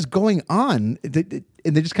 what is going on? And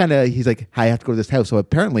they just kind of, he's like, "I have to go to this house." So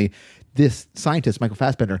apparently this scientist, Michael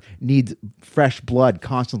Fassbender, needs fresh blood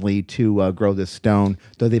constantly to grow this stone,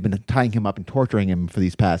 though they've been tying him up and torturing him for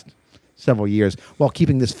these past several years while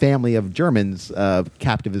keeping this family of Germans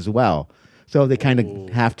captive as well. So they kind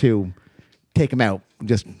of have to take him out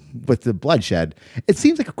just with the bloodshed. It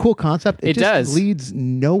seems like a cool concept. It just does. leads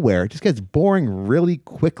nowhere. It just gets boring really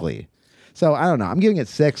quickly. So I don't know. I'm giving it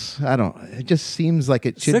 6. It just seems like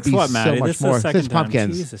it should 6 be what, so Matty? much This is more. the second 6 time.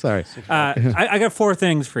 pumpkins. Jesus. Sorry. I got 4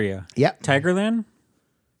 things for you. Yep. Tigerland,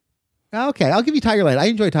 Okay, I'll give you Tigerland. I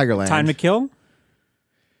enjoy Tigerland. Time to Kill, Is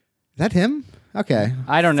that him? Okay.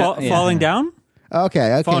 I don't know. Falling Down,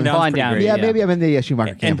 Okay. Falling Down's Falling pretty Down. great. Yeah, maybe I'm in the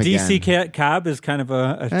Schumacher And camp DC again. Cab is kind of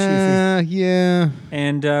a cheesy. Yeah.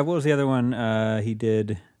 And what was the other one he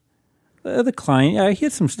did? The Client. Yeah, he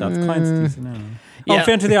had some stuff. The Client's decent. I don't know. Yeah.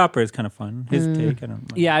 Phantom of the Opera is kind of fun. His take, I don't know.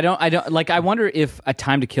 Yeah, I don't like. I wonder if A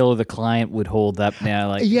Time to Kill the Client would hold up now.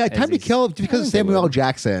 Like, Yeah, as Time to he's- Kill because of Samuel L.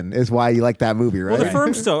 Jackson is why you like that movie, right? Well, The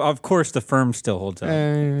Firm still, of course, The Firm still holds up. Who's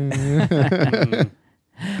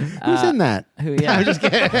in that? Who, yeah. I'm just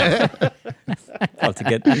kidding. Well, to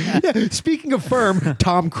get Speaking of Firm,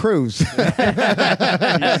 Tom Cruise.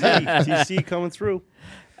 TC coming through.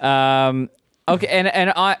 Okay,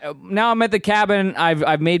 and now I'm at the cabin.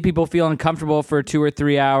 I've made people feel uncomfortable for 2 or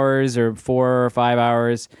 3 hours or 4 or 5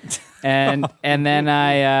 hours, and then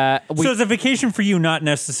so it's a vacation for you, not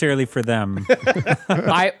necessarily for them.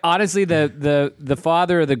 I honestly the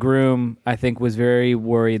father of the groom I think was very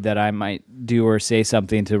worried that I might do or say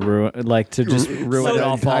something to ruin ruin it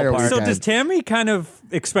all the entire fall apart. So weekend. does Tammy kind of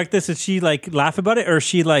expect this? Does she like laugh about it, or is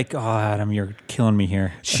she like, "Oh, Adam, you're killing me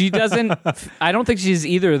here"? She doesn't. I don't think she's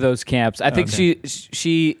either of those camps. I think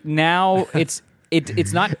she now it's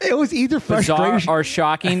not It was either bizarre frustration or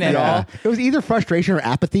shocking at all. It was either frustration or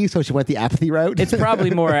apathy, so she went the apathy route. It's probably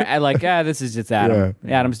more like this is just Adam.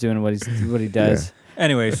 Adam's doing what he does.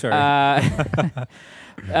 Anyway, sorry.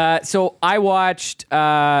 So I watched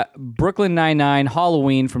Brooklyn Nine-Nine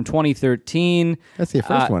Halloween from 2013. That's the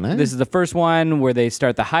first one, eh? This is the first one where they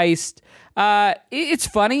start the heist. It's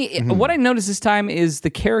funny. Mm-hmm. What I noticed this time is the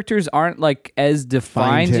characters aren't like as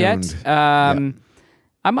defined yet. Fine-tuned.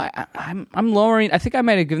 I'm lowering. I think I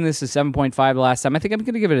might have given this a 7.5 last time. I think I'm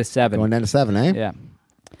going to give it a 7. Going down to 7, eh? Yeah,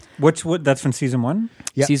 What? That's from season 1.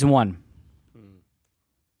 Yep. season 1.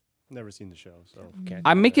 Never seen the show, so can't.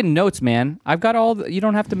 I'm making notes, man. I've got all. You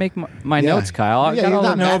don't have to make my Yeah. notes, Kyle. I've Yeah, got you're all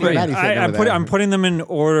not the mad- notes. Maddie's sitting over there. I'm putting them in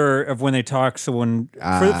order of when they talk. So when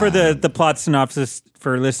for the plot synopsis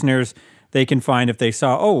for listeners, they can find if they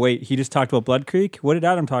saw. Oh wait, he just talked about Blood Creek. What did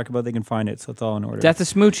Adam talk about? They can find it. So it's all in order. Death of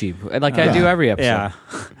Smoochie, like I do every episode.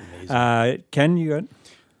 Yeah. Ken, you got?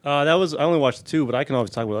 That was I only watched 2, but I can always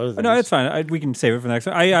talk about other things. No, it's fine. We can save it for the next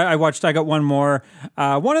one. I got one more.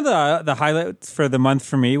 One of the highlights for the month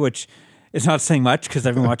for me, which is not saying much because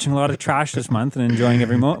I've been watching a lot of trash this month and enjoying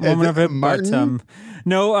every moment of it. Martin? But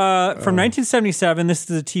no, from 1977, this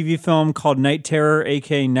is a TV film called Night Terror,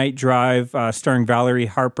 aka Night Drive, starring Valerie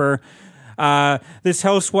Harper. This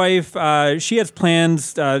housewife, she has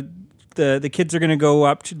plans. The kids are going to go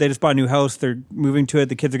up. They just bought a new house. They're moving to it.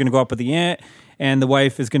 The kids are going to go up with the aunt, and the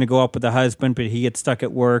wife is going to go up with the husband, but he gets stuck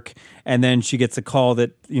at work. And then she gets a call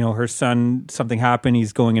that her son, something happened.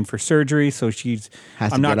 He's going in for surgery, so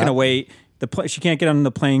I'm not get going to up. wait. She can't get on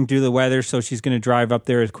the plane due to the weather, so she's going to drive up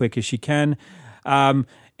there as quick as she can.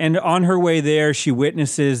 And on her way there, she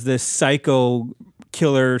witnesses this psycho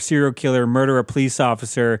killer, serial killer, murder a police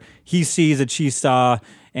officer. He sees that she saw,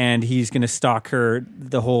 and he's going to stalk her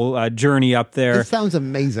the whole journey up there. This sounds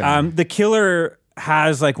amazing. The killer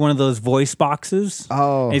has like one of those voice boxes.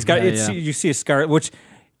 Oh, And he's got yeah. You see a scar, which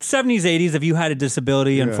 70s, 80s, if you had a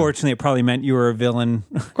disability, unfortunately, it probably meant you were a villain.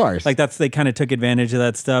 Of course. Like they kind of took advantage of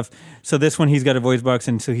that stuff. So this one, he's got a voice box,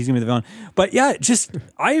 and so he's gonna be the villain. But yeah,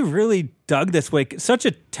 I really dug this. Like such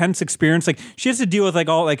a tense experience. Like she has to deal with like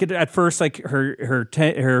all like at first, like her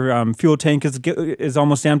fuel tank is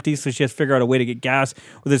almost empty, so she has to figure out a way to get gas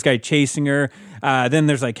with this guy chasing her. Then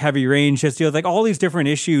there's like heavy rain. She has to deal with like all these different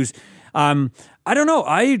issues. I don't know.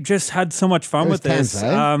 I just had so much fun with tense, this. eh?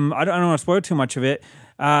 I don't want to spoil too much of it.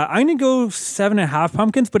 I'm gonna go 7.5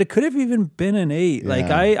 pumpkins, but it could have even been an 8. Like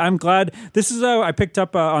I'm glad this is I picked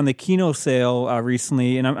up on the Kino sale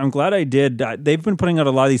recently, and I'm glad I did. They've been putting out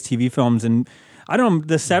a lot of these TV films, and I don't know,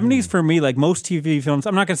 the 70s for me, like most TV films.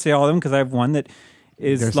 I'm not gonna say all of them because I have one that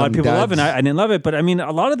is There's a lot of some people love, and duds. I didn't love it. But I mean,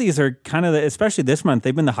 a lot of these are kind of, especially this month,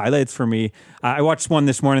 they've been the highlights for me. I watched one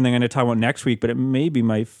this morning that I'm going to talk about next week, but it may be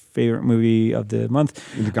my favorite movie of the month.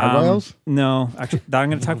 The Gargoyles? No, actually, I'm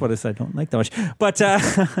going to talk about this. I don't like that much. But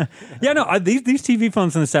these TV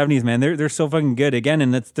films in the 70s, man, they're so fucking good. Again,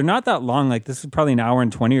 and they're not that long. Like this is probably an hour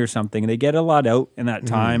and 20 or something. They get a lot out in that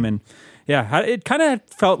time, and yeah, it kind of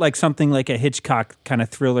felt like something like a Hitchcock kind of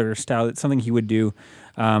thriller style. It's something he would do.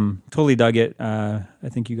 Totally dug it. I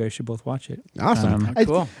think you guys should both watch it. Awesome.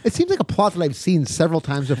 Cool. It seems like a plot that I've seen several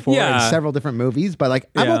times before in several different movies, but like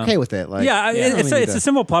I'm Yeah. okay with it. Like, it's a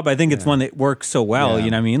simple plot, but I think it's one that works so well. Yeah.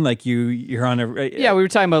 You know what I mean? Like you're on a Yeah, we were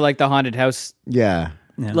talking about like the haunted house. yeah.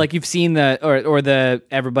 Yeah. Like you've seen or the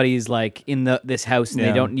everybody's like in this house and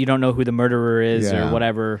Yeah. you don't know who the murderer is Yeah. or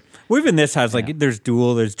whatever. Well, even this has like there's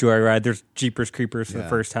Duel, there's Joyride, there's Jeepers Creepers for the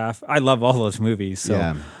first half. I love all those movies. So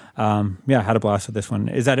had a blast with this one.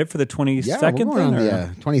 Is that it for the 22nd? Yeah, we're going on or-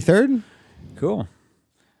 the 23rd. Cool.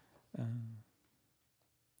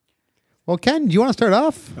 Well, Ken, do you want to start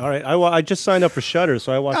off? All right, I just signed up for Shudder,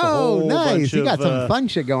 so I watched a whole nice. bunch You got of, some fun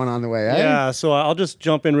shit going on the way, eh? Yeah, so I'll just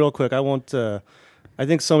jump in real quick. I won't. I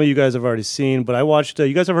think some of you guys have already seen, but I watched.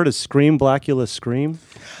 You guys have heard of Scream, Blackula Scream,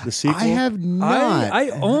 the sequel? I have not. I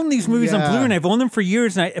own these movies on Yeah. Blu-ray, and I've owned them for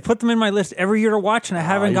years, and I put them in my list every year to watch, and I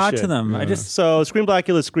haven't you got to should. them. I just So Scream,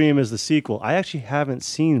 Blackula Scream is the sequel. I actually haven't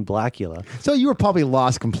seen Blackula. So you were probably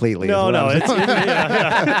lost completely. is No, what no. I'm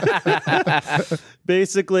saying.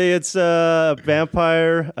 Basically, it's a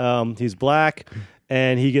vampire. He's black,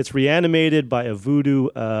 and he gets reanimated by a voodoo.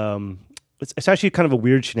 It's actually kind of a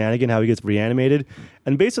weird shenanigan how he gets reanimated.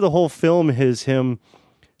 And basically, the whole film is him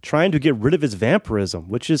trying to get rid of his vampirism,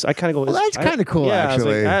 which is, I kind of go, Well, that's kinda cool, yeah, I was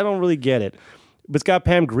actually. like, I don't really get it. But it's got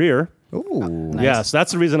Pam Grier. Ooh. Yeah, so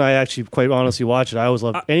that's the reason I actually quite honestly watch it. I always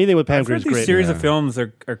love anything with Pam I've Grier heard is these great. series of films are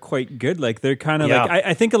quite good. Like they're kind of Yeah. like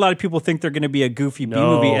I think a lot of people think they're going to be a goofy B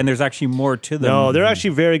No. movie, and there's actually more to them. No, they're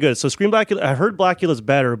actually very good. So Scream Blackula, I heard Blackula's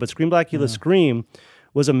better, but Scream Blackula Scream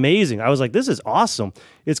was amazing. I was like, this is awesome.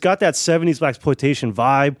 It's got that 70s blaxploitation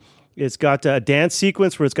vibe. It's got a dance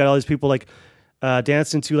sequence where it's got all these people like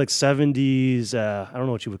dancing to like 70s, I don't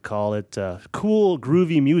know what you would call it, cool,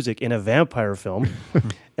 groovy music in a vampire film.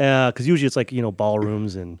 Because usually it's like,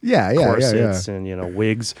 ballrooms and corsets and,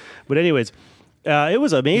 wigs. But anyways, it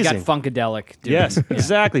was You amazing. got Funkadelic. Dude. Yes,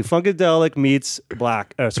 exactly. Funkadelic meets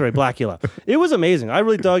Blackula. It was amazing. I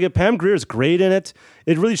really dug it. Pam Grier is great in it.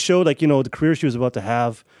 It really showed the career she was about to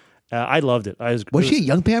have. I loved it. Was she a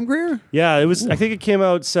young Pam Grier? Yeah, it was. I think it came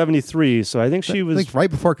out 73, so I think she was. I think right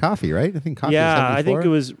before Coffee, right? I think Coffee was yeah, 74. I think it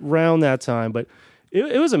was around that time. But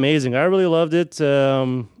it was amazing. I really loved it.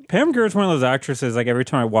 Pam Grier is one of those actresses. Like every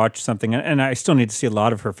time I watch something, and I still need to see a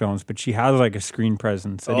lot of her films, but she has like a screen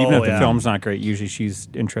presence. And even if the film's not great, usually she's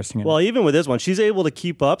interesting. Well, even with this one, she's able to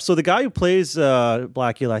keep up. So the guy who plays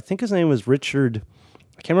Blackula, I think his name was Richard.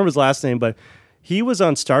 I can't remember his last name, but he was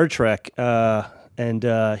on Star Trek. And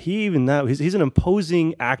he's an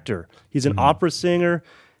imposing actor. He's an opera singer.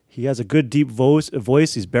 He has a good deep voice.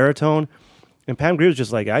 He's baritone. And Pam Grier was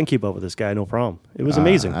just like, I can keep up with this guy, no problem. It was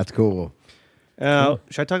amazing. That's cool.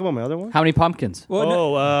 Should I talk about my other one? How many pumpkins?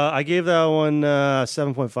 I gave that one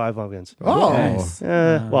 7.5 pumpkins. Oh. Nice.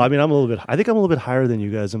 Well, I mean, I think I'm a little bit higher than you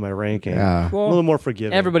guys in my ranking. Yeah. I'm a little more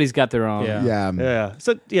forgiving. Everybody's got their own. Yeah. Yeah. Yeah.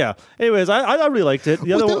 So, yeah. Anyways, I really liked it.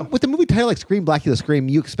 The other one. With the movie title like Scream, Blackula Scream,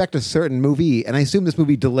 you expect a certain movie, and I assume this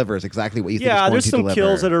movie delivers exactly what you think it's Yeah, going there's to some deliver.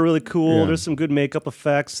 kills that are really cool. Yeah. There's some good makeup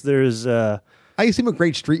effects. There's I assume a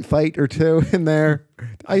great street fight or two in there.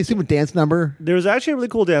 I assume a dance number. there's actually a really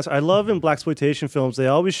cool dance. I love in blaxploitation films. They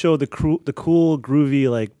always show the cool, groovy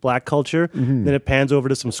like black culture. Mm-hmm. Then it pans over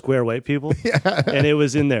to some square white people, and it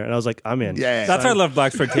was in there. And I was like, I'm in. Yeah. That's why I love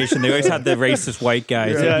blaxploitation. They always have the racist white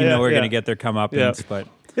guys that you know are going to get their comeuppance. Yeah. But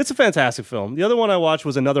It's a fantastic film. The other one I watched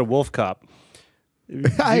was Another Wolf Cop.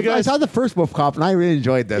 I saw the first Wolf Cop and I really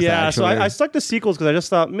enjoyed this. Yeah, so actually. I stuck to sequels because I just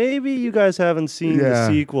thought maybe you guys haven't seen the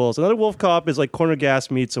sequels. Another Wolf Cop is like Corner Gas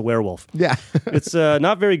meets a werewolf. Yeah. It's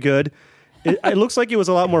not very good. It looks like it was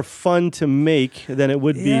a lot more fun to make than it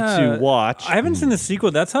would be to watch. I haven't seen the sequel.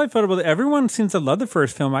 That's how I felt about it. Everyone seems to love the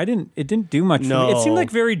first film. It didn't do much for me. It seemed like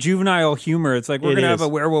very juvenile humor. It's like we're going to have a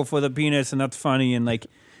werewolf with a penis and that's funny. And like,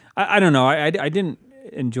 I don't know. I didn't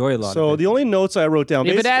enjoy a lot of it. So the only notes I wrote down...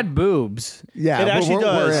 If it had boobs. Yeah, it actually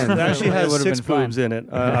does. we're in. It actually has would've 6 been fun. boobs in it.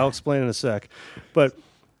 I'll explain in a sec. But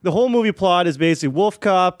the whole movie plot is basically Wolf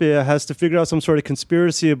Cop has to figure out some sort of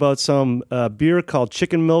conspiracy about some beer called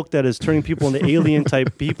Chicken Milk that is turning people into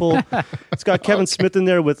alien-type people. It's got Kevin Smith in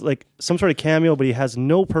there with like some sort of cameo, but he has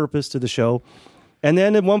no purpose to the show. And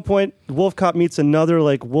then at one point, Wolf Cop meets another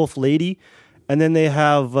like wolf lady, and then they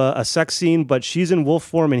have a sex scene, but she's in wolf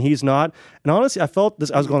form and he's not. And honestly, I felt this.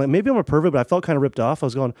 I was going, like, maybe I'm a pervert, but I felt kind of ripped off. I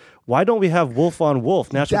was going, why don't we have wolf on wolf?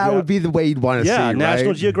 That would be the way you'd want to see it,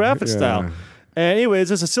 National right? Geographic Yeah. style. Anyways,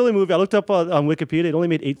 it's a silly movie. I looked up on Wikipedia. It only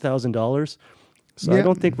made $8,000. So I Yeah.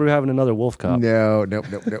 don't think we're having another Wolf Cop. No.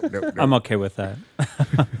 I'm okay with that.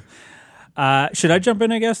 Should I jump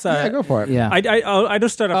in, I guess? Yeah, go for it. Yeah. I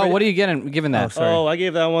just start off. Oh, what are you giving that? sorry. Oh, I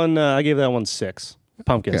gave that one 6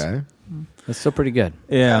 pumpkins. Okay. That's still pretty good.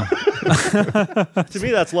 Yeah. To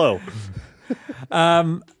me, that's low.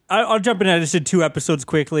 I'll jump in. I just did 2 episodes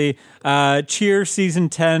quickly. Cheers, season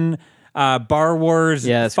 10. Bar Wars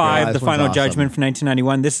Yeah, that's 5, great. The This one's Final awesome. Judgment from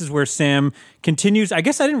 1991. This is where Sam continues. I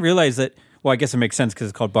guess I didn't realize that. Well, I guess it makes sense because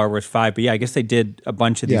it's called Bar Wars 5. But yeah, I guess they did a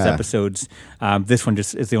bunch of these Yeah. episodes. This one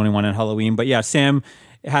just is the only one on Halloween. But yeah, Sam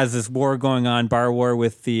has this war going on, bar war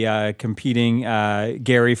with the competing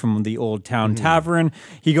Gary from the Old Town Tavern.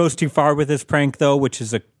 He goes too far with this prank, though, which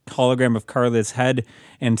is a hologram of Carla's head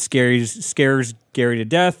and scares Gary to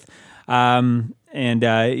death. And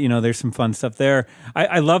there's some fun stuff there.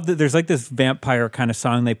 I love that there's like this vampire kind of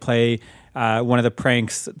song they play one of the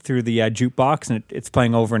pranks through the jukebox, and it's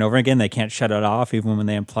playing over and over again. They can't shut it off even when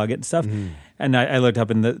they unplug it and stuff. And I looked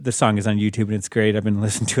up, and the song is on YouTube, and it's great. I've been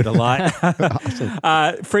listening to it a lot.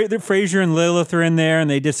 Frasier and Lilith are in there, and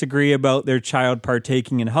they disagree about their child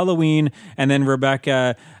partaking in Halloween. And then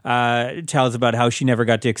Rebecca tells about how she never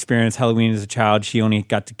got to experience Halloween as a child. She only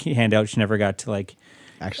got to hand out. She never got to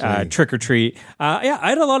Actually, trick or treat. Yeah, I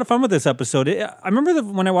had a lot of fun with this episode. I remember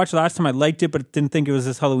when I watched it last time, I liked it, but didn't think it was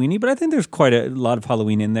this Halloween-y. But I think there's quite a lot of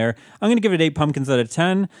Halloween in there. I'm going to give it 8 pumpkins out of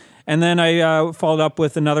 10. And then I followed up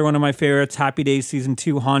with another one of my favorites, Happy Days Season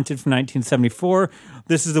 2, Haunted from 1974.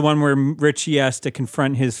 This is the one where Richie has to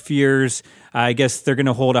confront his fears. I guess they're going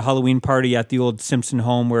to hold a Halloween party at the old Simpson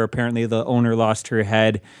home where apparently the owner lost her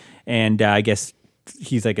head. And I guess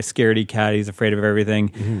he's like a scaredy cat. He's afraid of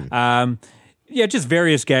everything. Yeah, just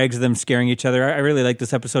various gags of them scaring each other. I really like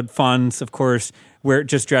this episode. Fonz, of course, where it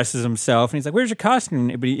just dresses himself. And he's like, where's your costume?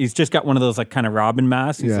 But he's just got one of those like kind of Robin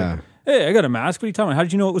masks. He's Yeah. like, hey, I got a mask. What are you telling me? How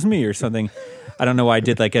did you know it was me or something? I don't know why I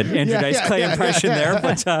did like an Andrew Dice Clay impression there.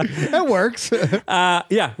 But that works.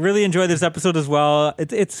 yeah, really enjoyed this episode as well.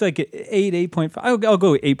 It's like 8.5. I'll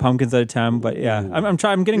go 8 pumpkins out of 10. But yeah,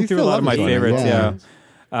 I'm getting You through a still lot of love my this one, favorites.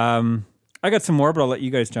 yeah. I got some more, but I'll let you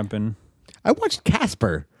guys jump in. I watched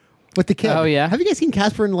Casper with the kid. Oh, yeah? Have you guys seen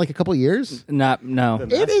Casper in like a couple of years? No.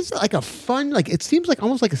 It is like a fun, like it seems like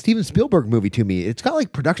almost like a Steven Spielberg movie to me. It's got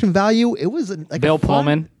like production value. It was like Bill a fun-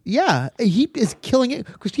 Pullman? Yeah, he is killing it.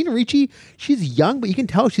 Christina Ricci, she's young, but you can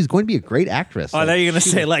tell she's going to be a great actress. Oh, I thought you were going to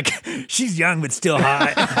say, like, she's young but still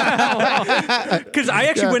hot. Because I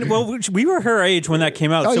actually we were her age when that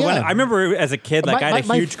came out. Oh, so when yeah. I remember as a kid, like, I had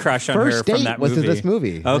a huge crush on her first from date that was movie. to this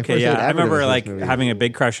movie. My Okay, first yeah. date I ever remember, was like, this movie. having a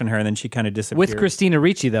big crush on her, and then she kind of disappeared. With Christina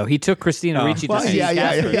Ricci, though. He took Christina Ricci to Well, see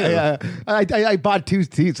Casper. yeah. I bought 2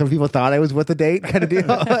 seats. Some people thought I was with a date kind of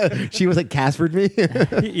deal. She was like Caspered me.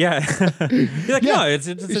 Yeah. You're like, no, it's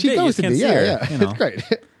a she date. You ghosted can't me. see Yeah, her. yeah. You know. It's great.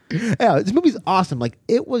 Yeah, this movie's awesome. Like,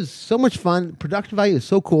 it was so much fun. Production value is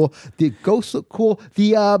so cool. The ghosts look cool.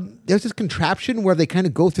 There's this contraption where they kind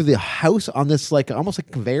of go through the house on this like almost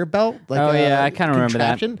like conveyor belt. Like, Oh, yeah, I kinda remember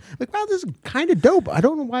that. contraption. Like, wow, this is kind of dope. I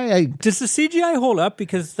don't know why I. Does the CGI hold up?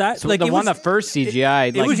 Because that, So like, the it one was, that first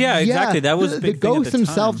CGI. it was, yeah, exactly. That was a the big thing at ghosts the time.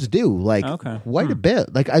 themselves do like Okay. quite a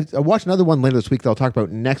bit. Like I watched another one later this week that I'll talk about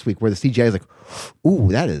next week where the CGI is like, ooh,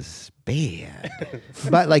 that is bad.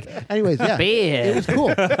 But like, anyways, yeah, Bad. it was cool.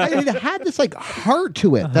 It had this like heart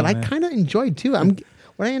to it that I kind of enjoyed too.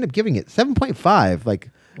 What I end up giving it 7.5. Like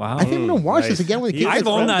Wow. I think I'm gonna watch this again when the kids. I've get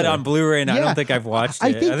owned that older. on Blu-ray, and I Yeah. don't think I've watched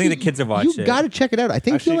it. I think the kids have watched You it. got to check it out. I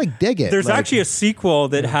think you'll like dig it. There's Like, actually a sequel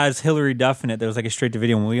that has Hilary Duff in it. That was like a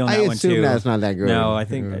straight-to-video one. We own that I one assume too. that's not that good. No, I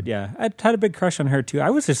think I had a big crush on her too. I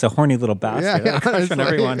was just a horny little bastard. I had a crush on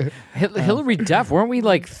honestly. everyone. Hillary Duff, weren't we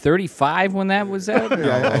like 35 when that was out?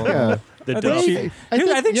 Yeah. The I Duff. think, I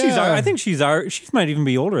think she's she might even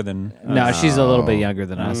be older than. No, she's a little bit younger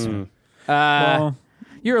than us. Well,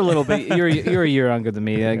 You're a little bit. You're a year younger than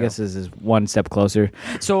me. I guess this is one step closer.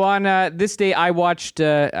 So on this day, I watched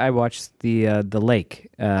the lake.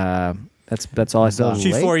 That's all I saw.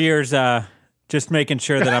 she's 4 years. Just making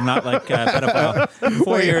sure that I'm not like pedophile.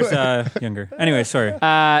 4 years younger. Anyway, sorry.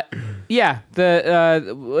 Yeah.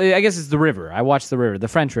 I guess it's the river. I watched the river, the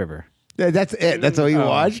French River. That's it. That's all you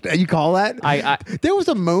watched. You call that? I there was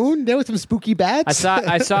a moon. There was some spooky bats.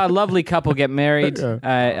 I saw a lovely couple get married. I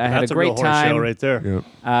had That's a great real horse time. show right there.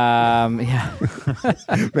 Yeah.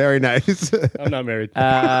 Very nice. I'm not married.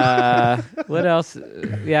 What else?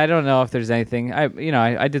 Yeah, I don't know if there's anything.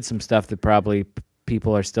 I did some stuff that probably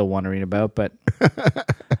people are still wondering about, but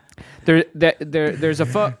there's a there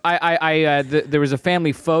was a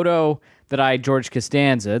family photo that I George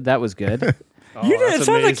Costanza. That was good. You did. that's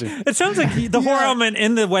amazing. It sounds like the horror element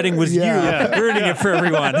in the wedding was you ruining it for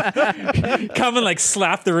everyone. Come and like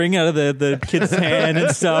slap the ring out of the kid's hand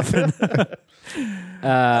and stuff.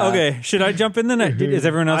 Okay, should I jump in then? Is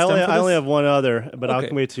everyone else done for I only this? have one other, but Okay. I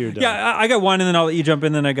can wait till you're done. Yeah, I got one, and then I'll let you jump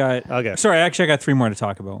in. Then I got. Okay. Sorry, actually, I got three more to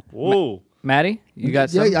talk about. Whoa. Maddie, you got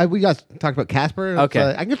some? we got talked about Casper. Okay.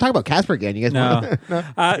 I can talk about Casper again. You guys No.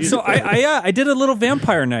 want? So I did a little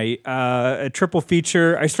vampire night, a triple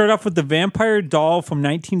feature. I started off with The Vampire Doll from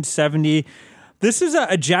 1970. This is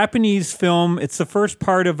a Japanese film. It's the first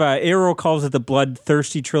part of Arrow calls it the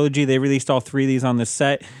Bloodthirsty trilogy. They released all three of these on this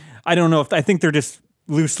set. I don't know I think they're just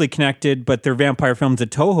loosely connected, but they're vampire films that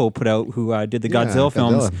Toho put out, who did the Godzilla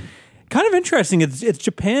films. Godzilla. Kind of interesting. It's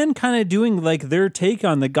Japan kind of doing like their take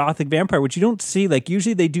on the gothic vampire, which you don't see. Like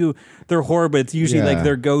usually they do their horror, but it's usually like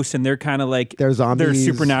their ghosts and they're kind of like They're zombies. They're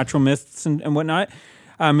supernatural myths and whatnot,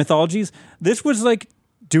 mythologies. This was like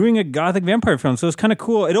doing a gothic vampire film, so it's kind of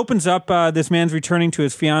cool. It opens up. This man's returning to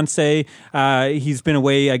his fiance. He's been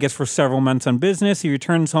away, I guess, for several months on business. He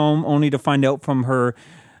returns home only to find out from her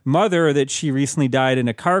mother that she recently died in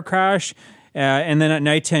a car crash. And then at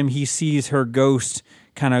nighttime, he sees her ghost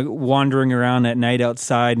kind of wandering around at night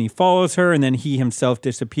outside, and he follows her, and then he himself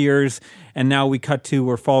disappears. And now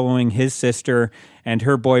we're following his sister and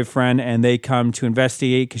her boyfriend, and they come to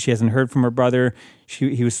investigate because she hasn't heard from her brother.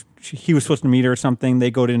 He was supposed to meet her or something.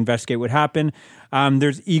 They go to investigate what happened.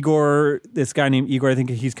 There's Igor, this guy named Igor. I think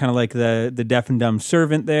he's kind of like the deaf and dumb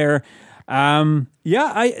servant there. The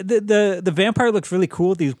vampire looks really cool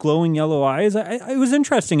with these glowing yellow eyes. It was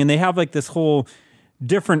interesting, and they have like this whole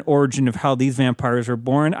different origin of how these vampires were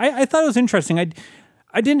born. I thought it was interesting. It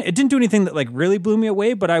didn't do anything that like really blew me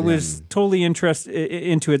away, but I was totally interested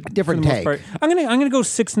into it. Different for the most take. part. I'm gonna go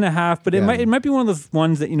 6.5, but it might be one of those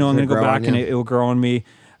ones that I'm gonna go grow back on and you. it will grow on me.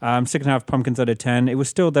 6.5 pumpkins out of 10. It was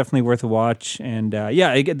still definitely worth a watch, and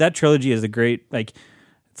that trilogy is a great like.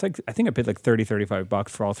 It's like I think I paid like $30-$35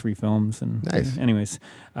 for all three films. And Nice. Anyways,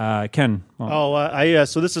 Ken.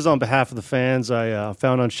 So this is on behalf of the fans. I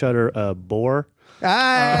found on Shudder Boar.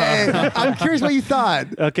 I'm curious what you thought.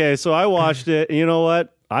 Okay, so I watched it, and you know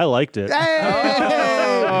what? I liked it.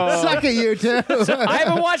 Hey, suck it, you two. I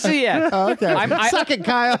haven't watched it yet. Okay, suck it,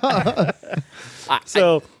 Kyle.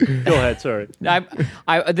 So go ahead. Sorry.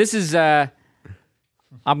 This is.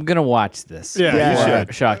 I'm gonna watch this. Yeah, you should.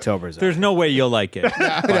 Shocktober's. There's no way you'll like it.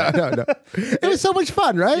 No. It was so much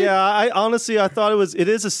fun, right? Yeah, I thought it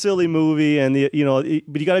is a silly movie, and but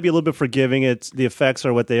you got to be a little bit forgiving. The effects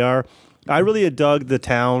are what they are. I really dug the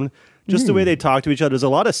town, just the way they talk to each other. There's a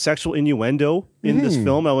lot of sexual innuendo in this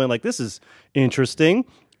film. I went like, this is interesting,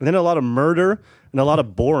 and then a lot of murder and a lot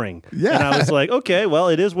of boring. Yeah. And I was like, okay, well,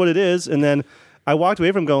 it is what it is. And then I walked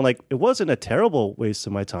away from going like, it wasn't a terrible waste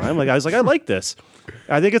of my time. Like I was like, I like this.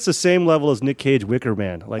 I think it's the same level as Nick Cage Wicker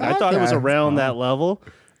Man. Like I thought it was Okay. around that level.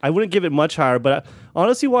 I wouldn't give it much higher, but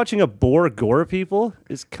honestly, watching a boar gore people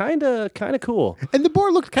is kind of cool. And the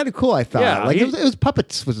board looked kind of cool, I thought. Yeah, it was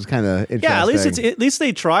puppets, which was kind of interesting. Yeah, at least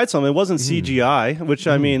they tried something. It wasn't CGI, which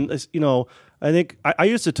I mean, I think I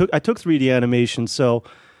took 3D animation, so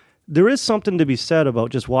there is something to be said about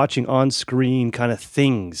just watching on screen kind of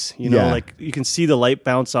things. Like you can see the light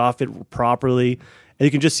bounce off it properly, and you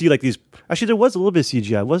can just see like these. Actually, there was a little bit of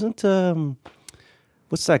CGI. Wasn't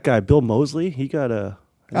what's that guy? Bill Moseley. He got a.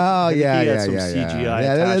 Oh, I think yeah, he had yeah, some yeah. CGI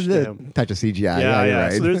yeah, attached to the him. touch of CGI. Yeah. You're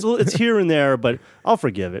right. So it's here and there, but I'll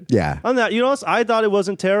forgive it. Yeah. On that, I thought it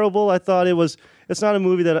wasn't terrible. I thought it was it's not a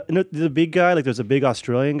movie that the big guy. Like, there's a big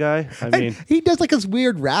Australian guy. I mean, He does like this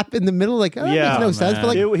weird rap in the middle, like that Yeah. makes no sense. But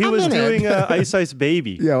like he I'm was in it. doing Ice Ice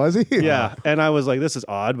Baby. Yeah, was he? Yeah, and I was like, this is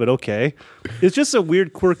odd, but okay. It's just a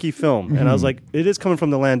weird, quirky film, and I was like, it is coming from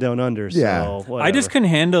the land down under. So Yeah. whatever. I just couldn't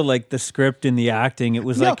handle like the script and the acting. It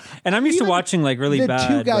was No, like, and I'm used to even watching like really the bad.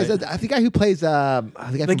 two guys. but- The guy who plays the guy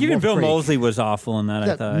like from even Wolf Bill Creek. Moseley was awful in that.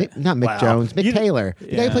 I thought. Not Mick Wow. Jones, Mick You- Taylor. The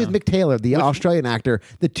guy who Yeah. plays Mick Taylor, the Australian actor.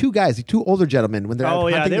 The two guys, the two older gentlemen, when they're Oh,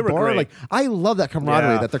 yeah, hunting they the were boar, great. like I love that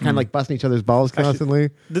camaraderie Yeah. that they're kind of like busting each other's balls constantly.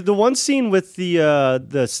 the one scene with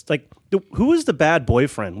who was the bad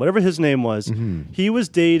boyfriend, whatever his name was. Mm-hmm. He was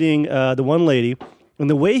dating the one lady, and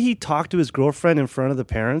the way he talked to his girlfriend in front of the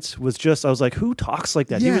parents was just, I was like, who talks like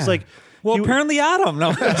that? He Yeah. was like, Well, he- apparently Adam. No,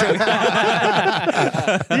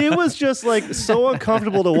 it was just like so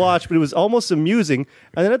uncomfortable to watch, but it was almost amusing.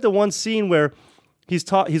 And then at the one scene where he's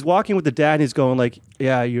walking with the dad, and he's going like,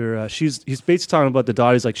 "Yeah, he's basically talking about the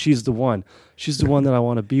daughter. He's like, she's the one that I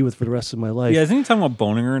want to be with for the rest of my life." yeah, isn't he talking about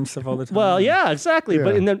boning her and stuff all the time? Well, yeah, exactly.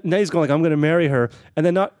 But and then now he's going like, "I'm going to marry her," and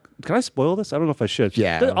then not. Can I spoil this? I don't know if I should.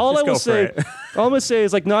 Yeah, All just I will go for say, it. all I'm going to say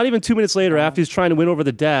is like, not even 2 minutes later, after he's trying to win over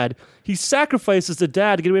the dad, he sacrifices the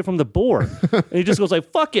dad to get away from the boar, and he just goes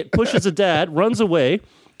like, "Fuck it," pushes the dad, runs away,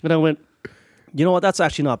 and I went, you know what? That's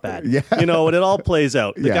actually not bad. Yeah. You know, and it all plays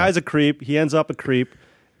out. The Yeah. guy's a creep. He ends up a creep,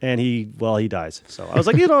 and he dies. So I was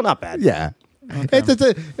like, not bad. Yeah.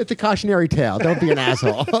 It's a cautionary tale. Don't be an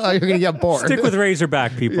asshole. You're gonna get bored. Stick with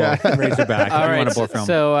Razorback, people. Yeah. Razorback. All If you right. want a boar film.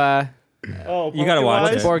 So Oh, You gotta watch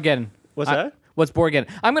what's it. Borgen? What's that? What's Borgen?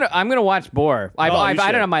 I'm gonna watch Boar. I've you I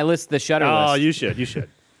should. don't on my list the Shutter Oh, list. you should.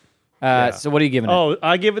 So what are you giving it? Oh,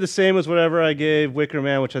 I give it the same as whatever I gave Wicker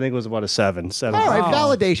Man, which I think was about a 7. All right,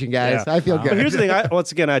 validation, guys. Yeah. I feel good. But here's the thing.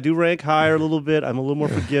 Once again, I do rank higher a little bit. I'm a little more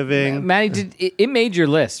forgiving. Manny, it made your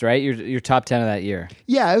list, right? Your top 10 of that year.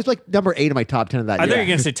 Yeah, it was like number 8 of my top 10 of that I year. thought you were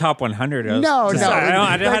going to say top 100. No.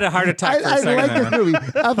 I had a heart attack for a I second. like this there. movie.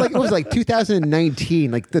 I was like, it was like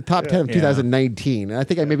 2019, like the top 10 of Yeah. 2019. And I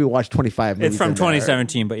think I maybe watched 25 movies. It's from in there.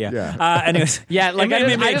 2017, but yeah. Yeah. Anyways, Yeah, like it I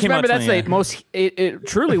came just out remember that's 20, the most. It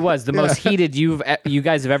truly was the most heated you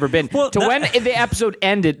guys have ever been. Well, to that- when the episode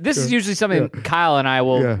ended, this is usually something Kyle and I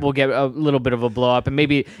will get a little bit of a blow up, and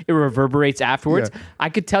maybe it reverberates afterwards. Yeah. I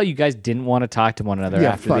could tell you guys didn't want to talk to one another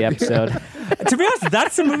Yeah, after fuck. the episode. To be honest,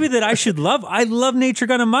 that's a movie that I should love. I love Nature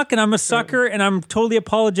Gun Amok, and I'm a sucker, and I'm totally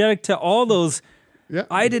apologetic to all those. Yeah.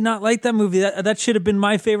 I did not like that movie. That should have been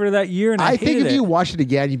my favorite of that year, and I I think hated if it. you watched it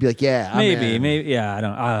again, you'd be like, yeah, I'm Maybe, in. yeah.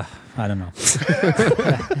 I don't know.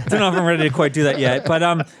 Don't know if I'm ready to quite do that yet.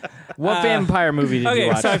 But What vampire movie did you okay,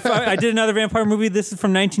 watch? so I did another vampire movie. This is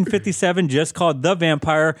from 1957, just called The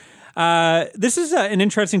Vampire. This is an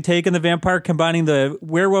interesting take on the vampire, combining the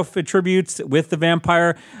werewolf attributes with the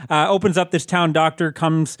vampire. Opens up this town doctor,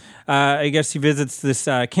 comes, I guess he visits this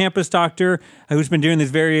campus doctor who's been doing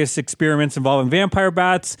these various experiments involving vampire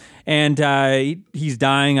bats, and he's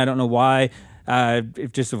dying. I don't know why.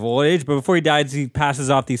 If just of old age, but before he dies, he passes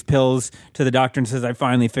off these pills to the doctor and says, "I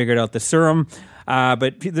finally figured out the serum."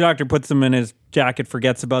 But the doctor puts them in his jacket,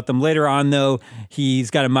 forgets about them. Later on, though, he's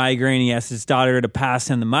got a migraine. He asks his daughter to pass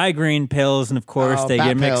him the migraine pills, and of course, they bat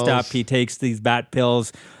get mixed pills. up. He takes these bat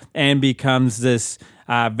pills and becomes this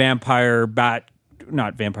vampire bat.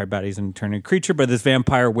 Not vampire bat, he's an eternal creature, but this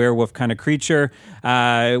vampire werewolf kind of creature,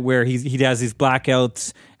 where he has these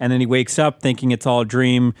blackouts, and then he wakes up thinking it's all a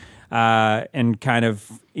dream. And kind of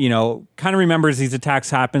remembers these attacks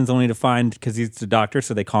happens only to find, because he's the doctor,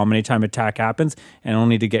 so they call him anytime attack happens, and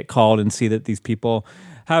only to get called and see that these people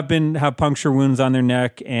have puncture wounds on their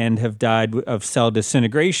neck and have died of cell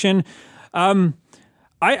disintegration.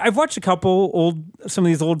 I've watched some of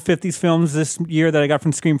these old 50s films this year that I got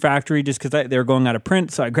from Scream Factory just because they were going out of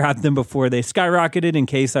print. So I grabbed them before they skyrocketed in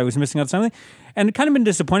case I was missing out something, and kind of been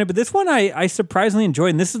disappointed. But this one I surprisingly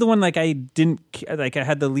enjoyed, and this is the one I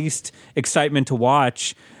had the least excitement to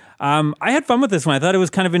watch. I had fun with this one. I thought it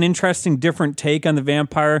was kind of an interesting, different take on the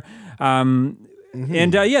vampire.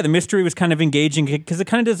 And the mystery was kind of engaging because it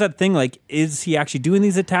kind of does that thing like, is he actually doing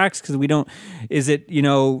these attacks? Because is it,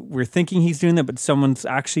 we're thinking he's doing that, but someone's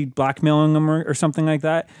actually blackmailing him or something like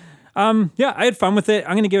that. I had fun with it.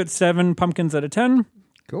 I'm going to give it 7 pumpkins out of 10.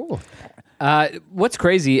 Cool. What's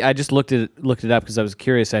crazy? I just looked it up because I was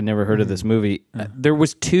curious. I'd never heard of this movie. There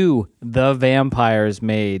was 2 The Vampires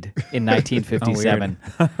made in 1957,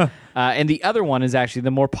 and the other one is actually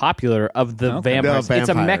the more popular of the vampires. The It's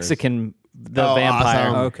a Vampires. Mexican The Oh, Vampire.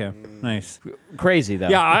 awesome. Okay, nice. Crazy though.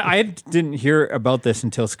 Yeah, I didn't hear about this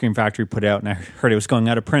until Scream Factory put it out, and I heard it was going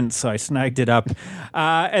out of print, so I snagged it up.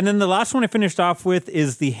 And then the last one I finished off with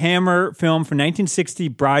is the Hammer film from 1960,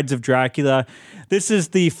 Brides of Dracula. This is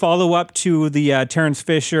the follow-up to the Terrence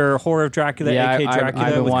Fisher Horror of Dracula, Yeah, a.k.a. Dracula.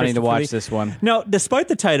 I've been with wanting to Christopher watch Lee. this one. Now, despite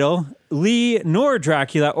the title, Lee nor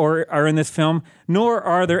Dracula are in this film, nor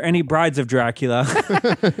are there any brides of Dracula.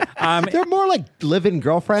 They're more like live-in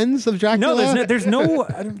girlfriends of Dracula. No, there's no.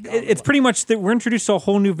 It's pretty much that we're introduced to a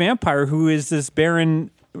whole new vampire who is this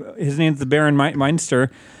Baron. His name's the Baron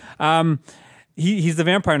Meinster. He's the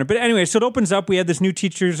vampire. But anyway, so it opens up. We had this new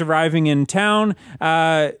teacher's arriving in town.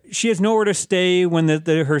 She has nowhere to stay when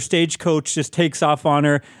her stagecoach just takes off on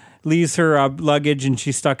her, leaves her luggage, and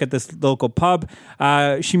she's stuck at this local pub.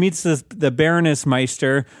 She meets the Baroness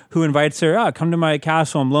Meister, who invites her, come to my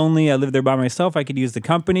castle. I'm lonely. I live there by myself. I could use the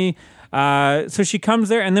company. So she comes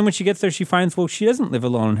there, and then when she gets there, she finds, well, she doesn't live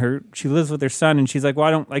alone. She lives with her son, and she's like, well,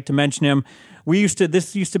 I don't like to mention him.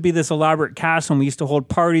 This used to be this elaborate castle, and we used to hold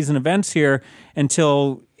parties and events here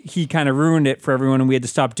until he kind of ruined it for everyone, and we had to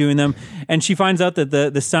stop doing them. And she finds out that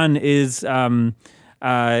the son is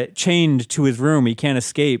chained to his room. He can't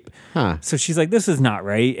escape. Huh. So she's like, this is not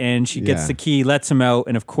right. And she gets Yeah. the key, lets him out.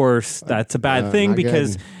 And of course, that's a bad thing not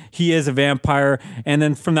because good. he is a vampire. And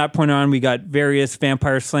then from that point on, we got various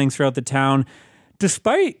vampire slayings throughout the town.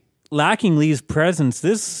 Despite lacking Lee's presence,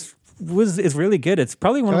 this is really good. It's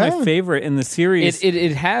probably one of my favorite in the series.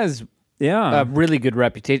 It has yeah. a really good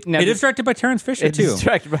reputation. Now, It is directed by Terrence Fisher It too. is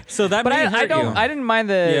directed by- So that but may I hurt don't. you. I didn't mind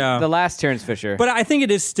the last Terrence Fisher. But I think it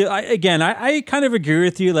is still. I kind of agree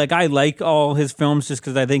with you. Like I like all his films just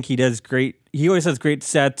because I think he does great. He always has great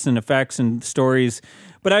sets and effects and stories.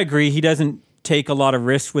 But I agree, he doesn't take a lot of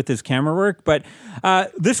risks with his camera work. But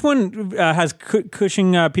this one has Peter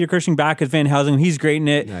Cushing back as Van Helsing. He's great in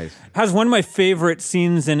it. Nice. Has one of my favorite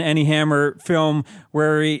scenes in any Hammer film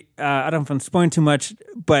where he, I don't know if I'm spoiling too much,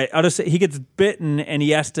 but I'll just say he gets bitten and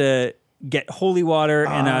he has to get holy water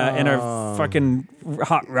and a fucking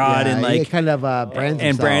hot rod and he like kind of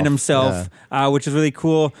brand himself, which is really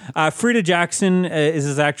cool. Frida Jackson is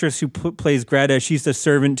his actress who plays Greta. She's the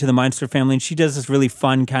servant to the Meinster family, and she does this really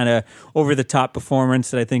fun kind of over-the-top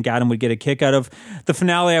performance that I think Adam would get a kick out of. The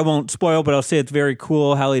finale I won't spoil, but I'll say it's very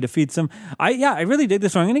cool how he defeats him. I really dig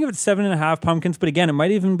this one. I'm going to give it 7.5 pumpkins, but again, it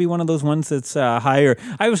might even be one of those ones that's higher.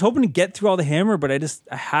 I was hoping to get through all the Hammer, but I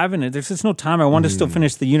haven't. There's just no time. I wanted to still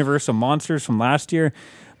finish the Universal Monsters from last year.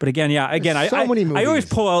 But again, so many I always movies.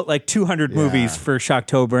 pull out like 200 movies for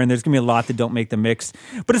Shocktober, and there's gonna be a lot that don't make the mix.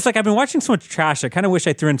 But it's like I've been watching so much trash. I kind of wish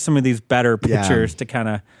I threw in some of these better pictures to kind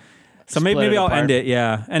of. So maybe it I'll apart. end it.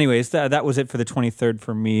 Yeah. Anyways, that was it for the 23rd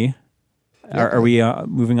for me. Are we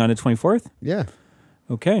moving on to 24th? Yeah.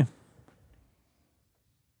 Okay.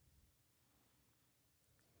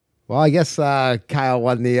 Well, I guess Kyle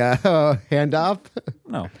won the handoff.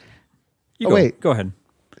 No. Wait. Go ahead.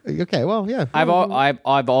 Okay. Well, yeah.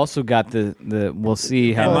 I've also got the we'll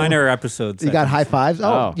see how And mine are episodes. You got high fives.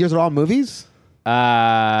 Oh. Yours are all movies.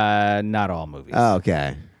 not all movies. Oh,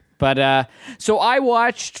 okay. But so I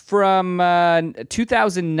watched from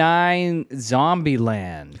 2009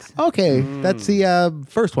 Zombieland. Okay, that's the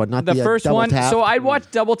first one, not the, The first Double one. Tap. So I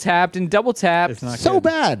watched Double Tapped, and Double Tapped, It's not so good.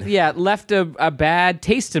 bad. yeah, it left a bad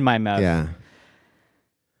taste in my mouth. Yeah.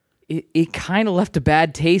 It kind of left a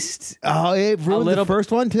bad taste. Oh, it ruined little the first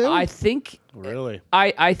one too. I think Really?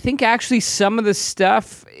 I think actually some of the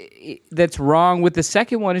stuff that's wrong with the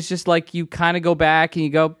second one is just like you kind of go back and you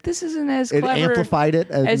go, this isn't as it clever amplified it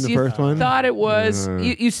as in the you first one. thought it was.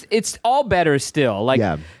 It's all better still. Like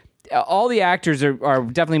Yeah. all the actors are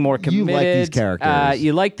definitely more You committed. like these characters.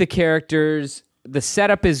 You like the characters. The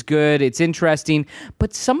setup is good. It's interesting,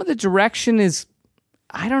 but some of the direction is,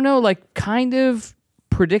 I don't know, like kind of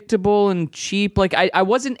predictable and cheap. Like I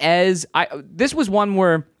wasn't as this was one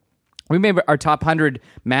where we made our top 100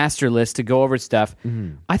 master list to go over stuff.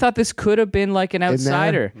 I thought this could have been like an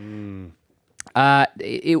outsider.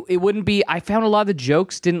 It wouldn't be. I found a lot of the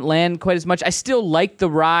jokes didn't land quite as much. I still like the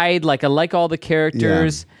ride. Like I like all the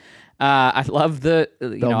characters. I love the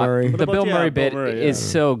Murray. the Bill Murray bit is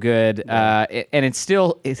so good, and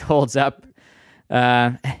it holds up.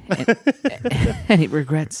 Any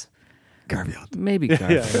regrets? Garfield. Maybe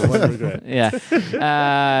Garfield. One regret. Yeah.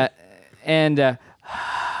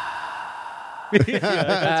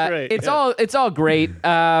 That's great. It's all great.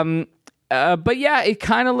 But yeah, it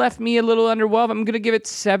kind of left me a little underwhelmed. I'm gonna give it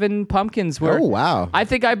 7 pumpkins. Where Oh, wow. I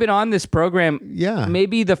think I've been on this program. Yeah.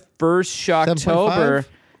 maybe the first Shocktober, 7.5?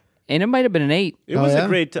 and it might have been an 8. It was yeah? a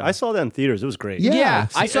great. I saw that in theaters. It was great. Yeah.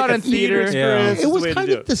 I saw it in theater. experience is It the was way to kind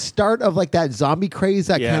do of it. the start of like that zombie craze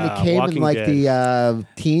that kind of Yeah, came in Walking like Dead. the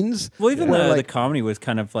teens. Well, even where, the like, comedy was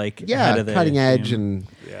kind of like yeah, ahead of the cutting edge game. and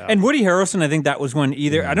And Woody Harrelson, I think that was when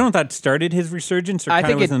either I don't know if that started his resurgence or I kind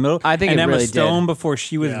think of was in the middle. I think and it Emma really Stone did. before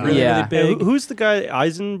she was Yeah. really Yeah. big. Who's the guy?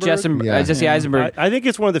 Eisenberg. Jesse Eisenberg. I think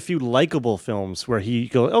it's one of the few likable films where he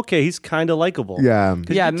goes, okay, he's kind of likable. Yeah.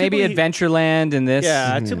 Yeah, maybe typically- Adventureland and this.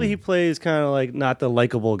 Yeah, typically he plays kind of like not the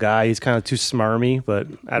likable guy. He's kind of too smarmy, but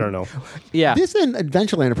I don't know. Yeah. This and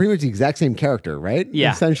Adventureland are pretty much the exact same character, right?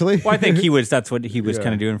 Yeah. Essentially. Well, I think that's what he was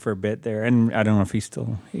kind of doing for a bit there, and I don't know if he's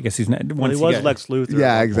still. I guess he's not. Well, Once he was got- Lex Luthor.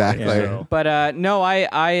 Yeah, at one exactly. point, so. But no,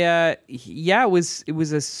 it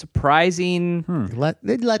was a surprising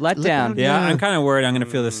letdown. Yeah, I'm kind of worried I'm going to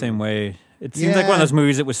feel the same way. It seems like one of those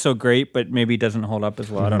movies that was so great, but maybe doesn't hold up as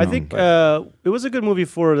well. I don't know. I think but- it was a good movie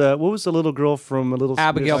for the. What was the little girl from a little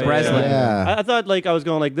Abigail Miss- Breslin. Yeah. I thought like I was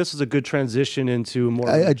going like this is a good transition into more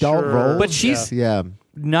Adult mature- role. But she's Yeah.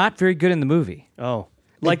 not very good in the movie. Oh,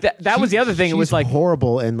 Like that was the other thing. It was She's like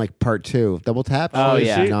horrible in like part 2. Double Tap. Oh, She's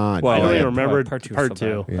yeah. not. Well, I don't yeah, even remember part two part was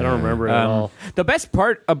so two. bad. I don't remember it at all. the best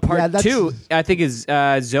part of Yeah, part that's- 2, I think, is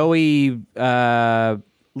Zoe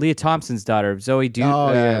Leah Thompson's daughter, Zoe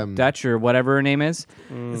Dutch or whatever her name is.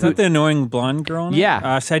 is that the annoying blonde girl? in it?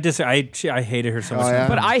 Yeah. So I hated her so much. yeah?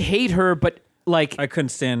 But I hate her. But like I couldn't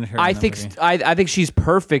stand her. I in that think movie. I think she's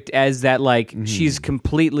perfect as that. Like she's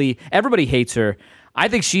completely. Everybody hates her. I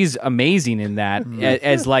think she's amazing in that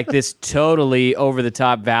as like this totally over the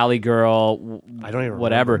top Valley girl. I don't even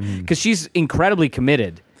whatever because she's incredibly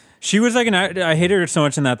committed. She was like I hated her so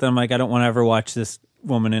much in that I'm like I don't want to ever watch this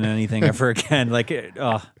woman in anything ever again. Like,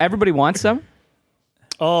 Everybody wants them.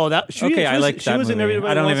 Oh, that she, okay, she I was, like she that was movie. in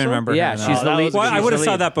Everybody I don't Wants even Some? remember. Yeah, her. she's No. the lead. Well, I she's would have the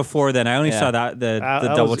saw lead. that before then. I only Yeah. saw that the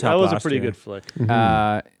That double was, tap. that was a last pretty year. good flick.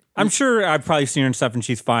 I'm sure I've probably seen her and stuff, and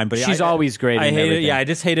she's fine. But She's always great I in hated. everything. Yeah, I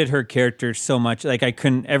just hated her character so much. Like I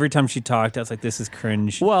couldn't. Every time she talked, I was like, "This is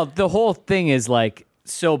cringe." Well, the whole thing is like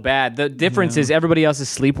so bad. The difference is everybody else is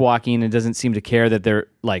sleepwalking and doesn't seem to care that they're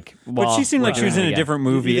like. Well, But she seemed like she was in a again. different You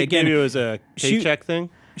movie. think Again, maybe it was a she- paycheck thing.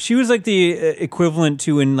 she was like the equivalent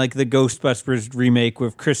to in like the Ghostbusters remake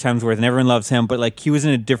with Chris Hemsworth, and everyone loves him, but like he was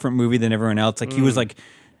in a different movie than everyone else. Like he was like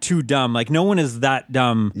too dumb. Like no one is that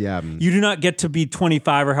dumb. Yeah. You do not get to be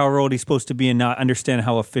 25 or however old he's supposed to be and not understand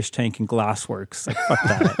how a fish tank and glass works. Like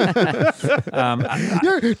fuck that.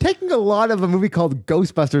 You're taking a lot of a movie called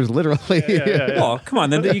Ghostbusters literally. Well, come on,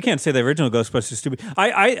 then you can't say the original Ghostbusters is stupid.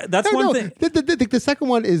 That's No, one no, thing. The second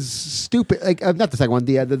one is stupid. Like not the second one.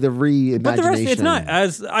 The reimagination. But the rest, it's not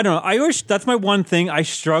as I don't know. I wish that's my one thing. I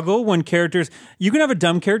struggle when characters. You can have a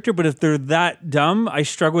dumb character, but if they're that dumb, I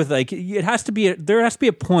struggle with like it has to be. There has to be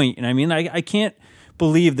a point. And I mean, I can't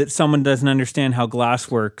believe that someone doesn't understand how glass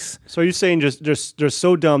works. So are you saying just they're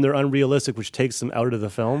so dumb they're unrealistic, which takes them out of the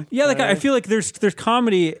film? Yeah, like I feel like there's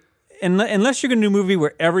comedy, unless you're going to do a movie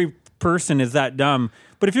where every person is that dumb.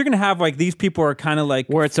 But if you're going to have like these people are kind of like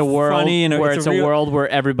Where it's a world, funny and where it's a real- world where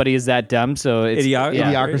everybody is that dumb. So it's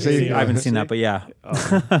Idiocracy. I haven't seen that, but yeah,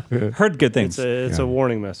 heard good things. It's a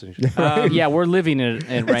warning message. Yeah, we're living it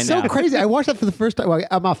right It's now. so crazy. I watched that for the first time. Well,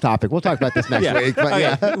 I'm off topic. We'll talk about this next week. But Okay.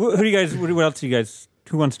 yeah. Who do you guys? What else do you guys?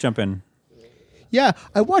 Who wants to jump in? Yeah,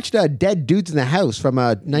 I watched Dead Dudes in the House from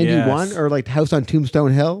 91 Yes. or like House on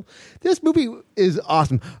Tombstone Hill. This movie is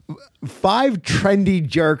awesome. 5 trendy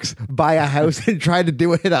jerks buy a house and try to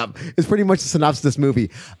do it up. It's pretty much the synopsis of this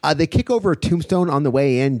movie. They kick over a tombstone on the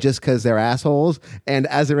way in just because they're assholes. And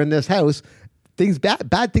as they're in this house,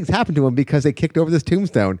 bad things happen to them because they kicked over this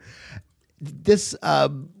tombstone. This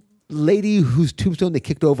lady whose tombstone they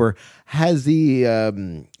kicked over has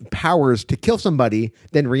the powers to kill somebody,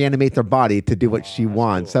 then reanimate their body to do what she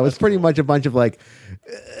wants. So it's pretty much a bunch of like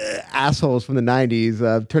assholes from the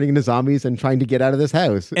 90s turning into zombies and trying to get out of this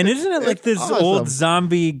house. And isn't it like It's this awesome. old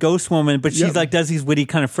zombie ghost woman? But she's Yep. like does these witty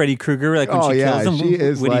kind of Freddy Krueger like when Oh, she yeah, kills him. she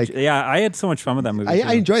is witty, like- yeah. I had so much fun with that movie. I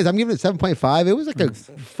too. enjoy this. I'm giving it 7.5. It was like a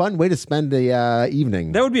fun way to spend the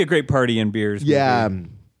evening. That would be a great party and beers. yeah. movie.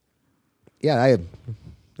 Yeah,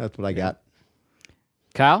 that's what I got.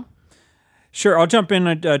 Kyle? Sure. I'll jump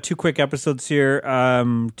in 2 quick episodes here.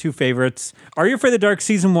 2 favorites. Are You Afraid of the Dark?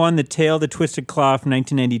 Season 1, The Tale, The Twisted Claw from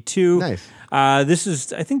 1992. Nice. This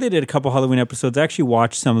is, I think they did a couple Halloween episodes. I actually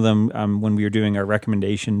watched some of them when we were doing our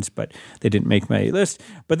recommendations, but they didn't make my list.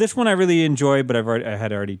 But this one I really enjoy, but I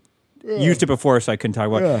had already used it before, so I couldn't talk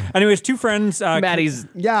about it. Anyways, 2 friends. Maddie's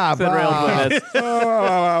Yeah, thrilled with this.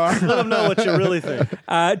 Let them know what you really think.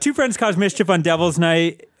 2 friends cause mischief on Devil's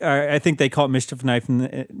Night. I think they call it Mischief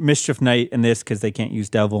Night in this because they can't use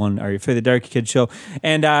devil and Are You Afraid of the Dark Kids show.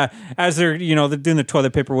 And as they're doing the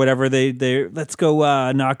toilet paper or whatever, they let's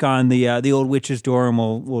go knock on the old witch's door and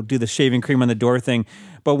we'll do the shaving cream on the door thing.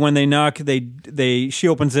 But when they knock, she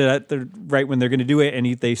opens it at right when they're going to do it, and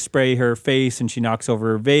they spray her face and she knocks over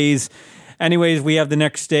her vase. Anyways, we have the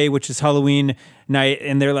next day, which is Halloween night,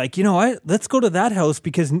 and they're like, you know what? Let's go to that house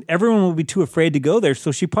because everyone will be too afraid to go there.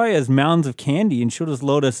 So she probably has mounds of candy, and she'll just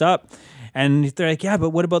load us up. And they're like, yeah, but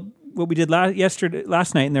what about what we did last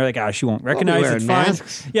night? And they're like, she won't recognize. wearing It's fine.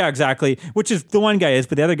 masks. Yeah, exactly. Which is the one guy is,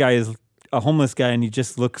 but the other guy is a homeless guy, and he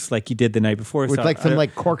just looks like he did the night before. With So like some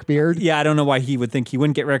like cork beard. yeah, I don't know why he would think he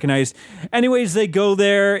wouldn't get recognized. Anyways, they go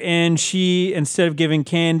there, and she, instead of giving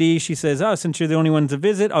candy, she says, since you're the only one to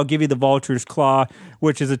visit, I'll give you the vulture's claw,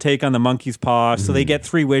 which is a take on the monkey's paw. So they get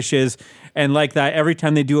 3 wishes, and like that, every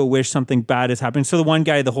time they do a wish, something bad is happening. So the one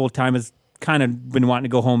guy the whole time has kind of been wanting to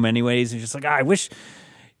go home anyways. He's just like, I wish...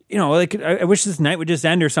 I wish this night would just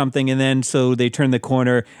end or something. And then so they turn the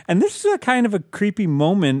corner. And this is a kind of a creepy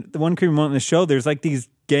moment. The one creepy moment in the show, there's like these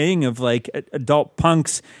gang of like adult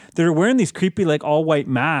punks that are wearing these creepy like all white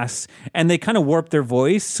masks, and they kind of warp their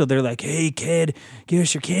voice. So they're like, hey kid, give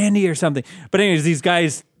us your candy or something. But anyways, these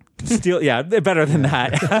guys steal. Yeah, they're better than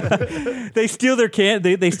that. They steal their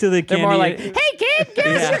they steal the candy. They're more like, hey kid, give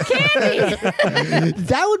us your candy.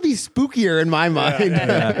 That would be spookier in my mind.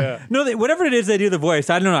 No, whatever it is, they do the voice.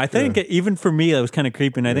 I don't know. I think even for me, it was kind of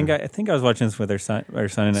creepy. And I think I was watching this with our son. And I So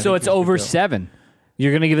think it's it was over a deal. 7.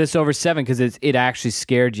 You're going to give this over 7 because it actually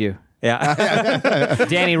scared you. Yeah.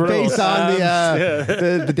 Danny rules. Based on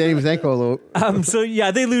the Dave Zanko. So yeah,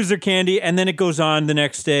 they lose their candy, and then it goes on the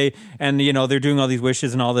next day, and they're doing all these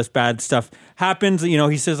wishes, and all this bad stuff happens.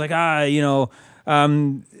 He says like,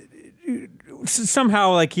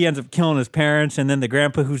 somehow like he ends up killing his parents, and then the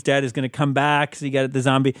grandpa who's dead is going to come back because he got the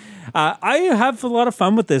zombie. I have a lot of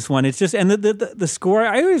fun with this one. It's just, and the score,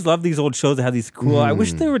 I always love these old shows that have these cool, I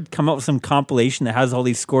wish they would come up with some compilation that has all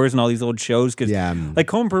these scores and all these old shows, because like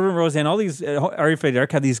Home Improvement, Roseanne, all these Are You Afraid of the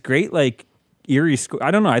Dark have these great like eerie score.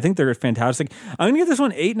 I don't know. I think they're fantastic. I'm gonna give this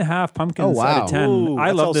one 8.5 pumpkins out of 10. Ooh, I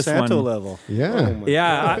that's love El this Santo one. level. Yeah.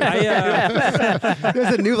 Yeah,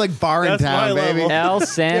 There's a new like bar in That's town, my baby. level. El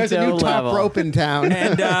There's a Santo new top level. rope in town.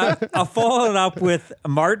 and I'll follow it up with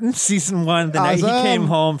Martin season 1, the night he Awesome. came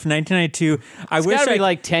home from 1992. I It's wish got to I be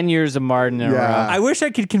like 10 years of Martin in a Yeah. row. I wish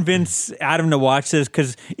I could convince Adam to watch this,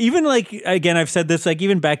 because even like, again, I've said this, like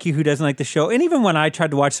even Becky, who doesn't like the show, and even when I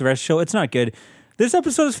tried to watch the rest of the show, it's not good. This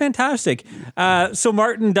episode is fantastic. So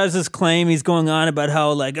Martin does his claim. He's going on about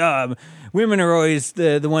how like women are always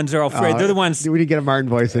the ones that are all afraid. They're the ones. We did get a Martin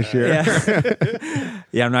voice this year. Yeah,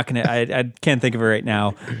 yeah. I'm not gonna. I can't think of it right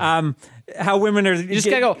now. How women are. You just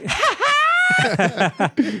got to go,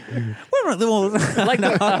 Women are the ones. like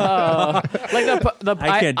I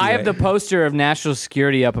can't do I have that. the poster of National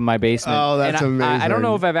Security up in my basement. Oh, that's and I don't know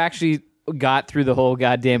amazing. if I've actually got through the whole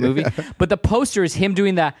goddamn movie, but the poster is him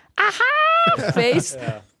doing the aha face.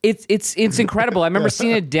 It's incredible. I remember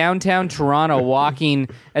seeing it downtown Toronto, walking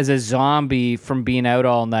as a zombie from being out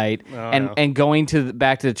all night, and going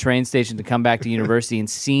back to the train station to come back to university, and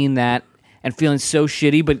seeing that and feeling so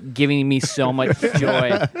shitty, but giving me so much joy.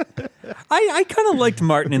 I kind of liked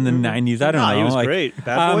Martin in the 90s. I don't know. He was like, great.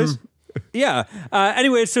 Bad Boys. Yeah.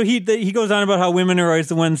 Anyway, so he goes on about how women are always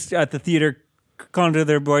the ones at the theater calling to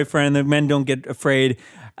their boyfriend. The men don't get afraid.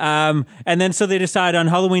 And then so they decide on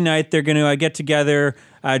Halloween night they're going to get together,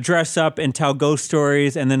 dress up, and tell ghost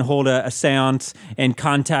stories, and then hold a seance and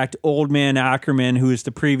contact Old Man Ackerman, who is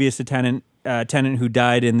the previous tenant who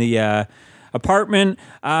died in the apartment.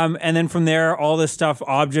 And then from there, all this stuff,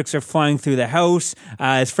 objects are flying through the house.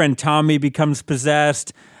 His friend Tommy becomes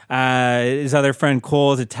possessed. His other friend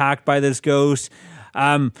Cole is attacked by this ghost.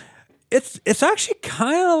 It's actually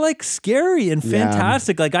kind of like scary and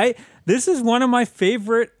fantastic. Like this is one of my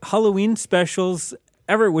favorite Halloween specials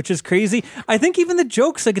ever, which is crazy. I think even the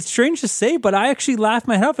jokes, like it's strange to say, but I actually laughed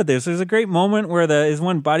my head off at this. There's a great moment where his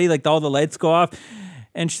one buddy, like all the lights go off,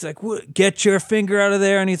 and she's like, "Get your finger out of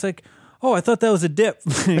there," and he's like, "Oh, I thought that was a dip."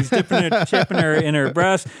 He's chipping her in her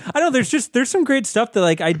breast. I don't know. There's some great stuff that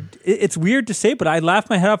like it's weird to say, but I laughed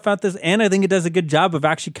my head off at this, and I think it does a good job of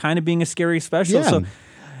actually kind of being a scary special. Yeah. So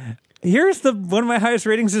here's one of my highest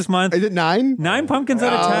ratings this month. Is it 9? 9 pumpkins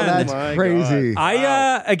out of 10. That's my crazy.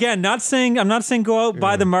 Again, I'm not saying go out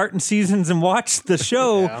buy the Martin seasons and watch the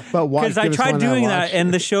show, But watch- because I give us tried one doing watch. that,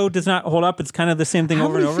 and the show does not hold up. It's kind of the same thing How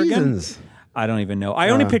over many and over again. seasons? I don't even know. I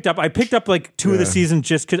only picked up like 2 of the seasons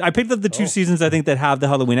just because I picked up the 2 seasons I think that have the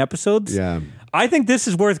Halloween episodes. Yeah. I think this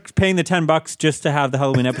is worth paying the $10 just to have the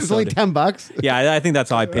Halloween episode. It's only $10. Yeah, I think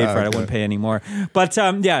that's all I paid for it. I wouldn't pay any more. But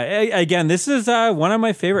again, this is one of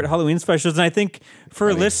my favorite Halloween specials, and I think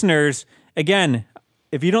for listeners, again,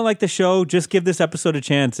 if you don't like the show, just give this episode a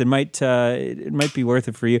chance. It might be worth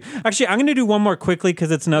it for you. Actually, I'm going to do one more quickly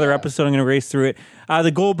because it's another episode. I'm going to race through it.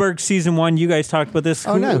 The Goldberg season 1. You guys talked about this.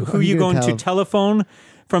 Oh, no. Who you You going to tell. telephone?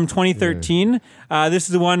 from 2013. This is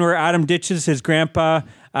the one where Adam ditches his grandpa,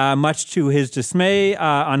 much to his dismay,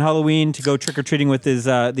 on Halloween to go trick-or-treating with his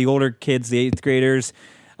the older kids, the 8th graders.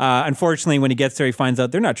 Unfortunately, when he gets there, he finds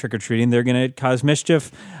out they're not trick-or-treating. They're going to cause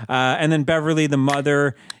mischief. And then Beverly, the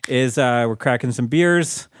mother, is... we're cracking some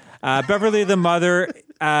beers. Beverly, the mother,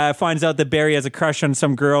 finds out that Barry has a crush on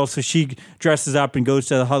some girl, so she dresses up and goes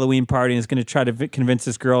to the Halloween party and is going to try to convince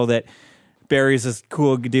this girl that Barry's this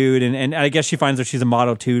cool dude. And I guess she finds out she's a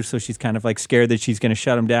model, too, so she's kind of like scared that she's going to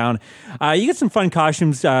shut him down. You get some fun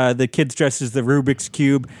costumes. The kids dressed as the Rubik's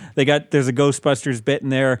Cube. There's a Ghostbusters bit in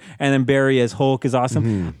there, and then Barry as Hulk is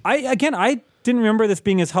awesome. I didn't remember this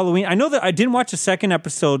being as Halloween. I know that I didn't watch the second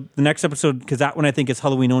episode, the next episode, because that one I think is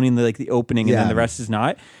Halloween only in the opening, and then the rest is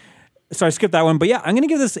not. So I skipped that one. But yeah, I'm going to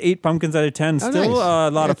give this 8 pumpkins out of 10. Still nice.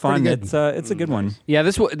 A lot of fun. Pretty good. It's a good one. Yeah,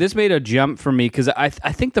 this made a jump for me because I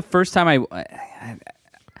think the first time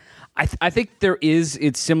I think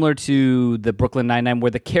it's similar to the Brooklyn Nine-Nine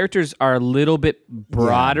where the characters are a little bit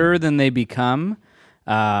broader than they become.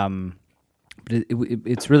 But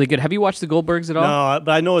it's really good. Have you watched the Goldbergs at all? No,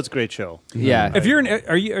 but I know it's a great show. Yeah. If you're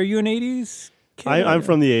are you an 80s kid? I'm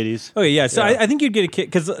from the 80s. Okay, yeah. So I think you'd get a kick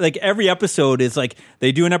because every episode is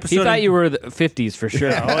they do an episode. He thought you were the 50s for sure.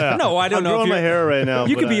 Oh, yeah. No, I don't I'm know. growing my hair right now.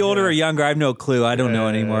 You but could be older or younger. I have no clue. I don't know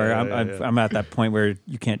anymore. yeah. I'm at that point where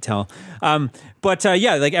you can't tell. But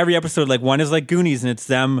every episode, one is like Goonies, and it's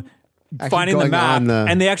them finding the going map, on the-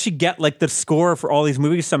 and they actually get the score for all these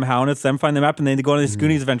movies somehow, and it's them find the map, and then they go on this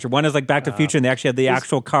Goonies adventure. One is Back to the Future, and they actually have the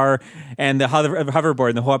actual car and the hoverboard,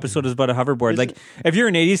 and the whole episode is about a hoverboard. If you're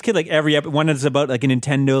an 80s kid, every one is about a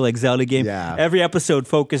Nintendo Zelda game. Yeah. Every episode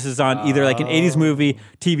focuses on either an 80s movie,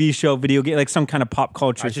 TV show, video game, some kind of pop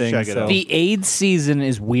culture I should thing. check it out. The AIDS season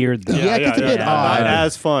is weird though. Yeah, it gets a bit odd. Not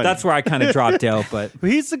as fun. That's where I kind of dropped out, but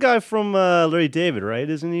He's the guy from Larry David, right?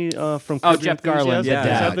 Isn't he from Curb Your Jeff Garland, Enthusiasm?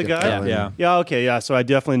 yeah. Is that the Jeff guy? Garland. yeah. Yeah, okay, yeah. So I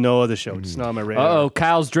definitely know of the show. It's not on my radar. Uh-oh,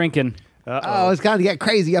 Kyle's drinking. Oh, it's got to get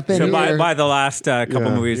crazy up in So here. by the last couple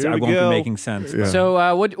movies, Here I we won't go. be making sense. Yeah.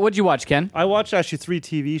 So what'd you watch, Ken? I watched actually 3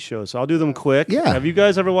 TV shows, so I'll do them quick. Yeah. Have you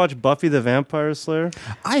guys ever watched Buffy the Vampire Slayer?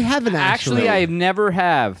 I haven't Actually, I never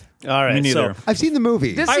have. All right. Me neither. So, I've seen the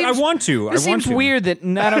movie. This I seems- want to. This seems weird that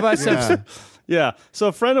none of us have. yeah. So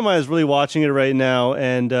a friend of mine is really watching it right now,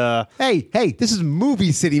 and Hey, this is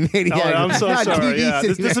Movie City Maniac. oh, I'm so not sorry. TV Yeah,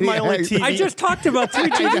 City this is my only Maniac. TV. I just talked about 3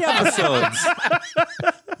 TV episodes.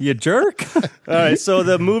 You jerk. All right, so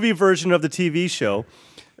the movie version of the TV show,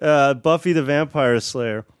 Buffy the Vampire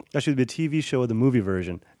Slayer, actually the TV show of the movie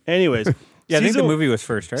version. Anyways, Yeah, I think the movie was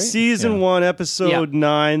first, right? Season 1, episode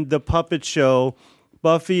 9, the puppet show.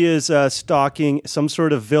 Buffy is stalking some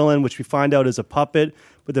sort of villain, which we find out is a puppet,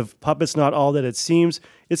 but the puppet's not all that it seems.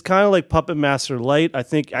 It's kind of like Puppet Master Light. I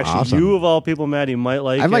think actually Awesome. you of all people, Matt, you might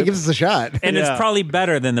like I might it. give this a shot. And it's Yeah. probably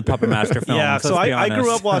better than the Puppet Master film. Yeah, so let's be I grew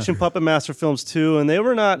honest. up watching Puppet Master films too, and they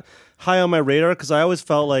were not high on my radar because I always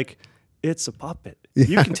felt like it's a puppet.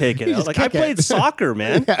 You can take it You out. just Like I kick it. played soccer,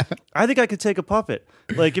 man. I think I could take a puppet.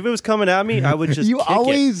 Like if it was coming at me, I would just kick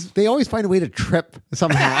it. They always find a way to trip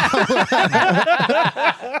somehow.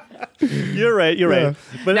 You're right.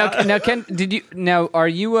 But Now, Ken, are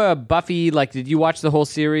you a Buffy? Did you watch the whole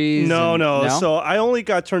series? No, and- no. So I only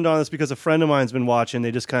got turned on this because a friend of mine's been watching.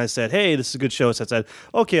 They just kind of said, "Hey, this is a good show." So I said,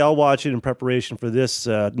 "Okay, I'll watch it in preparation for this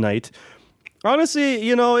night." Honestly,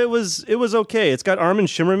 it was okay. It's got Armin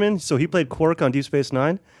Shimmerman, so he played Quark on Deep Space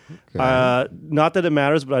Nine. Not that it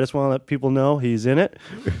matters, but I just want to let people know he's in it.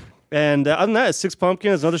 And other than that, 6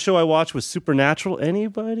 Pumpkins. Another show I watched was Supernatural.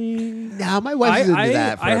 Anybody? No, my wife's into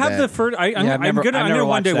that. For I a have bit. the first. I'm never gonna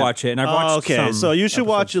one day watched that. watch it, and I've watched Okay, some so you should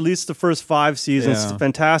watch at least the first 5 seasons. Yeah. It's a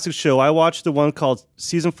fantastic show. I watched the one called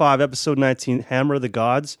Season 5, Episode 19, Hammer of the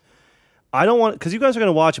Gods. I don't want, because you guys are going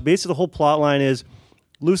to watch it. Basically, the whole plot line is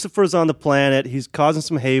Lucifer's on the planet. He's causing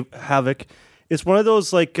some havoc. It's one of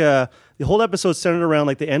those, the whole episode's centered around,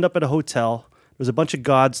 they end up at a hotel. There's a bunch of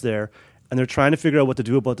gods there, and they're trying to figure out what to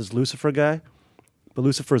do about this Lucifer guy. But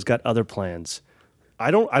Lucifer's got other plans.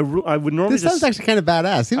 I would normally This sounds actually kind of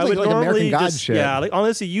badass. Seems I like would American normally God shit. Yeah,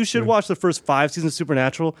 honestly, you should watch the first 5 seasons of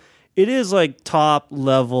Supernatural. It is top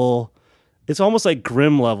level. It's almost like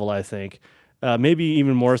Grimm level, I think. Maybe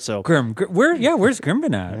even more so. Grim. Where's Grim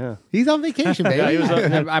been at? Yeah. He's on vacation, baby. he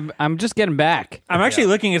was I'm just getting back. I'm actually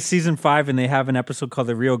looking at season 5, and they have an episode called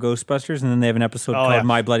The Real Ghostbusters, and then they have an episode called yeah.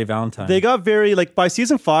 My Bloody Valentine. They got very by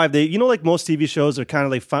season 5. They most TV shows are kind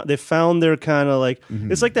of they found their kind of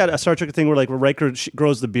it's like that a Star Trek thing where Riker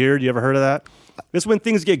grows the beard. You ever heard of that? It's when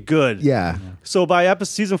things get good. Yeah. So by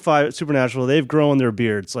season 5 Supernatural, they've grown their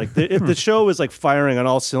beards. If the show is firing on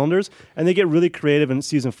all cylinders, and they get really creative in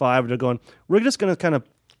season 5, they're going, we're just going to kind of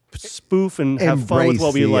spoof and have fun with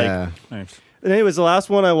what we like. Nice. And anyways, the last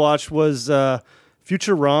one I watched was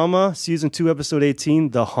Futurama season 2, episode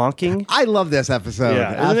 18, The Honking. I love this episode.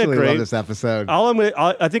 Yeah, isn't it Absolutely great? love this episode.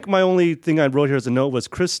 I think my only thing I wrote here as a note was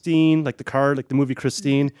Christine, like the card, like the movie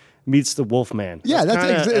Christine meets the Wolfman. Yeah,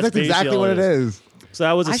 that's basically exactly all what it is. So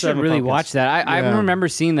that was a I should 7 really pumpkins. watch that. I Yeah. remember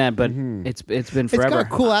seeing that, but it's been It's forever. got a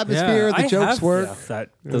cool atmosphere. The I jokes have work.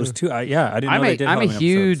 those two. I didn't know they did I'm a Halloween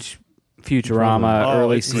huge Futurama Oh,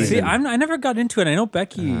 early it's great. season. See, I never got into it. I know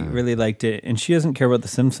Becky really liked it, and she doesn't care about The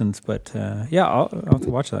Simpsons. But I'll have to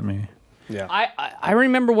watch that maybe. Yeah. I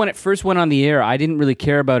remember when it first went on the air, I didn't really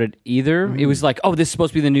care about it either. It was like, oh, this is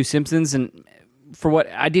supposed to be the new Simpsons, and for what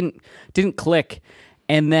I didn't click.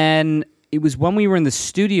 And then it was when we were in the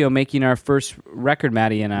studio making our first record,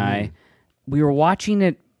 Maddie and I, we were watching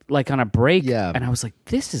it like on a break, and I was like,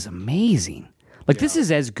 this is amazing. Like this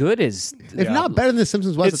is as good as, If not better than The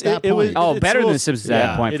Simpsons was at that point. Oh, it's better a than little- The Simpsons at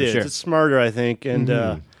that point, it for is. sure. It's smarter, I think, and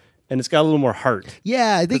it's got a little more heart.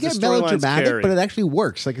 Yeah, they Because get the storyline's melodramatic, scary. but it actually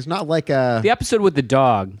works. Like it's not like a. The episode with the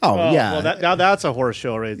dog. Oh yeah. Well, now that's a horror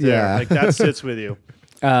show right there. Yeah. Like that sits with you.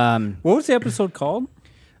 What was the episode called?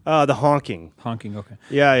 The Honking. Honking. Okay.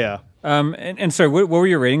 Yeah. And sorry, what were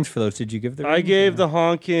your ratings for those? Did you give the? I ratings, gave or- The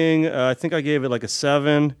Honking, I think I gave it like a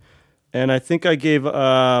 7. And I think I gave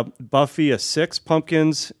Buffy a 6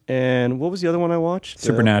 pumpkins. And what was the other one I watched?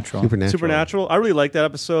 Supernatural. Supernatural. I really liked that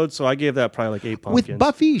episode, so I gave that probably like 8 pumpkins. With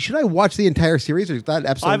Buffy, should I watch the entire series or is that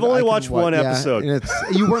episode? I've only I can watched one yeah, episode. and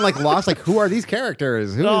you weren't like lost. Like, who are these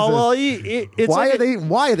characters? Who No, is well, this? it's Why like are they?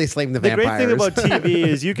 Why are they slaying the The vampires? great thing about TV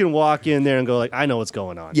is you can walk in there and go like, I know what's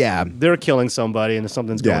going on. Yeah. They're killing somebody and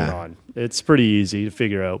something's going Yeah. on. It's pretty easy to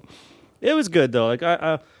figure out. It was good though. Like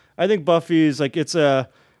I think Buffy's like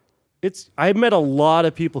I met a lot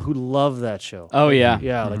of people who love that show. Oh, yeah.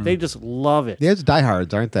 Yeah, like they just love it. There's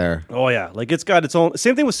diehards, aren't there? Oh yeah, like it's got its own.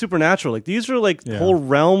 Same thing with Supernatural. Like these are like whole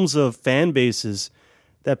realms of fan bases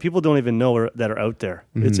that people don't even know that are out there.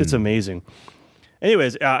 It's amazing.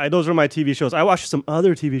 Anyways, those are my TV shows. I watched some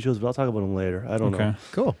other TV shows, but I'll talk about them later. I don't know.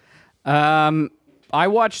 Cool. I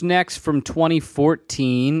watched next from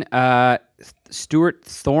 2014, Stuart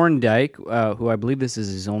Thorndike, who I believe this is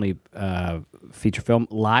his only feature film.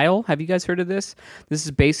 Lyle, have you guys heard of this? This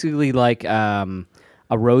is basically like a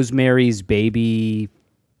Rosemary's Baby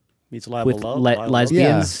Meets Lyle with Love.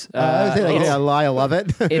 lesbians. I would say like, it's- I love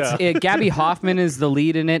it. Gabby Hoffman is the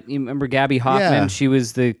lead in it. You remember Gabby Hoffman? Yeah. She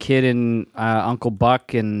was the kid in Uncle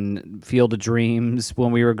Buck and Field of Dreams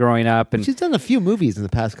when we were growing up. And She's done a few movies in the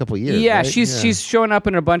past couple of years. yeah, right? she's showing up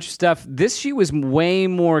in a bunch of stuff. She was way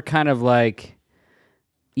more kind of like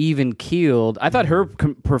even keeled. I thought her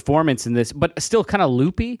performance in this, but still kind of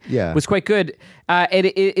loopy, Yeah. was quite good. And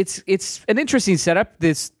it's an interesting setup.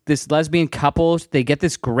 This lesbian couple, they get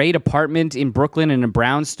this great apartment in Brooklyn in a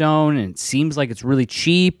brownstone, and it seems like it's really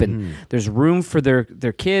cheap, and there's room for their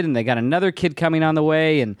kid, and they got another kid coming on the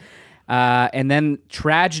way, and then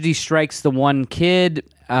tragedy strikes the one kid,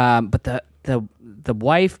 but the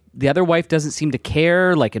wife, the other wife, doesn't seem to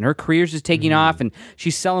care. Like, and her career's just taking off, and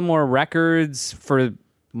she's selling more records for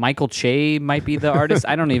Michael Che might be the artist.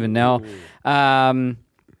 I don't even know.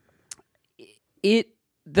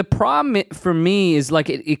 The problem for me is like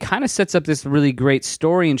it kind of sets up this really great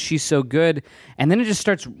story, and she's so good, and then it just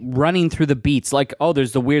starts running through the beats. Like, oh,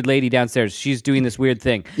 there's the weird lady downstairs. She's doing this weird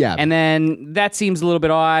thing. Yeah. And then that seems a little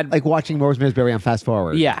bit odd. like watching Rosemary's Baby on fast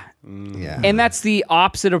forward. Yeah. Yeah. And that's the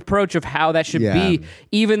opposite approach of how that should Yeah. be,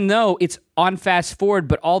 even though it's on fast forward,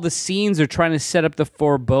 but all the scenes are trying to set up the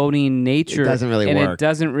foreboding nature. It doesn't really and work. it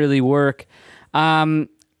doesn't really work.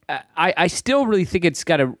 I still really think it's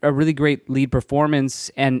got a really great lead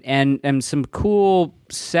performance and some cool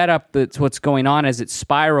setup that's what's going on as it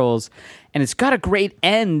spirals. And it's got a great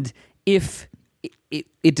end if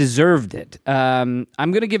it deserved it. I'm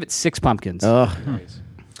going to give it 6 pumpkins.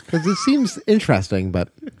 Because it seems interesting, but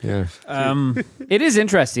yeah. It is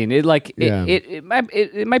interesting. Yeah. It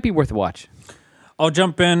might be worth a watch. I'll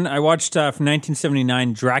jump in. I watched from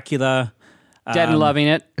 1979 Dracula. Dead and loving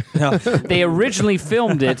it. They originally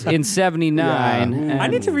filmed it in '79. I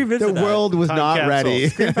need to revisit The that. world was Time not capsule. ready.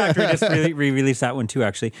 Screen Factory just re-released that one too,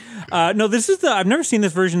 actually. No, this is I've never seen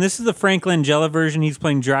this version. This is the Frank Langella version. He's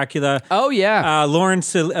playing Dracula. Oh yeah.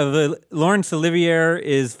 Laurence Olivier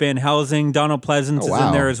is Van Helsing. Donald Pleasance is wow.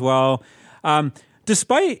 in there as well.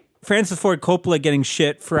 Despite Francis Ford Coppola getting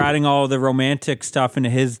shit for adding all the romantic stuff into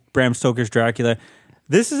his Bram Stoker's Dracula,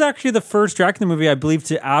 this is actually the first Dracula movie, I believe,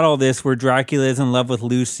 to add all this, where Dracula is in love with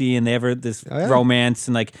Lucy and they have this romance,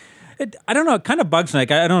 and like, I don't know, it kind of bugs me.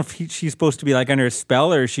 Like, I don't know if she's supposed to be like under a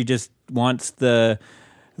spell, or she just wants the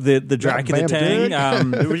the Dracula Bam,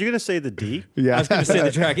 tang. Were you going to say the D? Yeah. I was going to say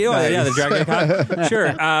the Dracula. Oh, yeah, the Dracula cock.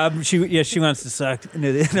 Sure. She wants to suck.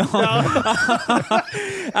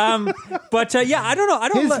 But I don't know. I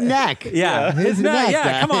don't. His neck. Yeah, His neck,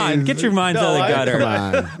 Yeah, come on, guys. get your minds out of the gutter.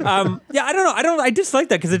 Come on. I don't know. I dislike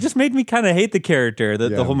that because it just made me kind of hate the character,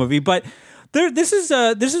 the whole movie. But this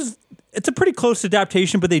is it's a pretty close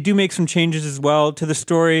adaptation, but they do make some changes as well to the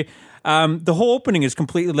story. The whole opening is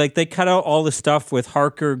completely like they cut out all the stuff with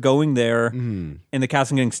Harker going there and the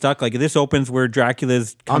castle getting stuck. Like this opens where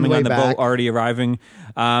Dracula's coming on the boat, already arriving.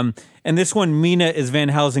 And this one, Mina is Van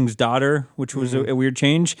Helsing's daughter, which was a weird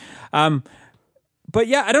change. But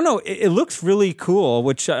yeah, I don't know. It looks really cool,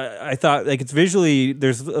 which I thought like it's visually.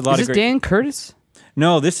 There's a lot Is of this Dan Curtis?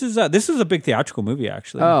 No, this is a big theatrical movie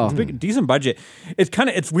actually. Oh. It's a big, decent budget.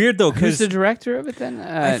 It's weird though Who's because the director of it then?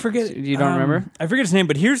 I forget. You don't remember? I forget his name,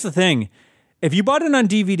 but here's the thing: if you bought it on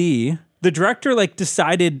DVD, the director like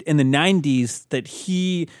decided in the '90s that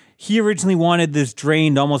he originally wanted this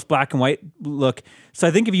drained, almost black and white look. So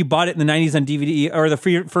I think if you bought it in the '90s on DVD or the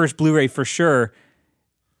first Blu-ray for sure,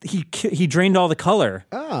 he drained all the color.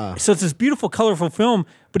 So it's this beautiful, colorful film,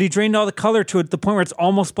 but he drained all the color to the point where it's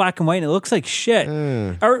almost black and white and it looks like shit.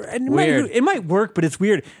 Weird. It might work, but it's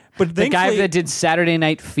weird. But The guy that did Saturday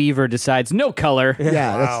Night Fever decides no color.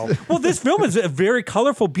 Yeah. That's, well, this film is a very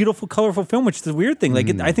colorful, beautiful, colorful film, which is a weird thing. Like,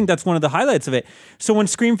 I think that's one of the highlights of it. So when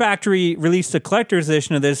Scream Factory released a collector's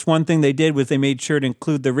edition of this, one thing they did was they made sure to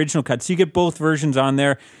include the original cut. So you get both versions on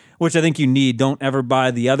there, which I think you need. Don't ever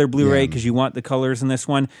buy the other Blu-ray because you want the colors in this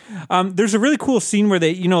one. There's a really cool scene where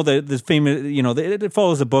they, the famous, it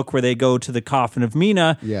follows a book where they go to the coffin of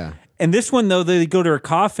Mina. Yeah. And this one, though, they go to her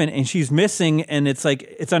coffin and she's missing and it's like,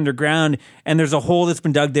 it's underground and there's a hole that's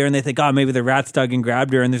been dug there and they think, oh, maybe the rats dug and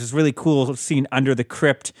grabbed her. And there's this really cool scene under the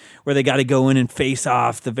crypt where they got to go in and face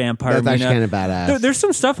off the vampire. That's actually kind of badass. There's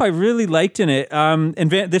some stuff I really liked in it.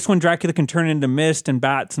 This one, Dracula can turn into mist and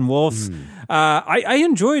bats and wolves. I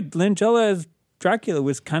enjoyed Langella as Dracula,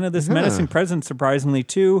 was kind of this menacing presence, surprisingly,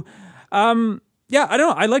 too. Yeah, I don't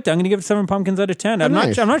know. I liked it. I'm going to give it 7 pumpkins out of 10. I'm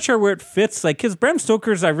not sure where it fits. Like, because Bram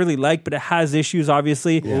Stoker's I really like, but it has issues,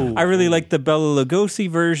 obviously. Yeah. I really like the Bela Lugosi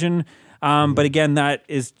version. But again, that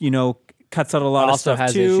is, cuts out a lot of stuff,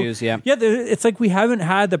 has too. issues, yeah. Yeah, it's like we haven't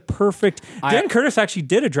had the perfect... Dan Curtis actually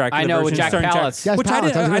did a Dracula version. with Jack Palance. Yes, Which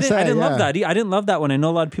Palance, I didn't love yeah. that. I didn't love that one. I know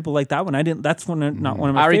a lot of people like that one. That's not one of my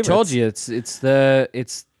favorites. I already told you it's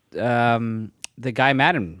the Guy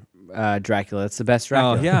Madden Dracula. It's the best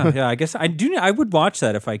Dracula. Oh, yeah. I guess I do. I would watch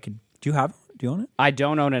that if I could. Do you have it? Do you own it? I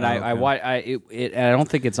don't own it. I don't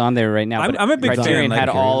think it's on there right now. But I'm a big fan. Criterion Like, had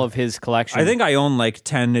all of his collection. I think I own like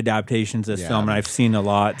 10 adaptations of this film, and I've seen a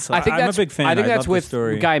lot. So I think I'm that's a big fan. I think that's love the with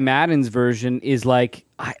story. Guy Madden's version is like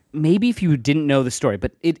maybe if you didn't know the story,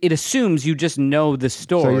 but it assumes you just know the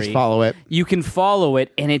story. So you just follow it. You can follow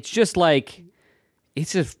it, and it's just like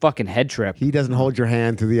it's a fucking head trip. He doesn't hold your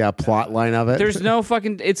hand to the plot line of it. There's no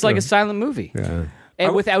fucking. It's like a silent movie. Yeah.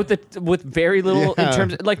 And with very little in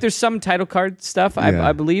terms of, like there's some title card stuff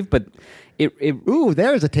I believe, but it Ooh,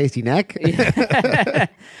 there's a tasty neck.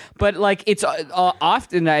 but like it's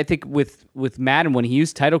often I think with Madden when he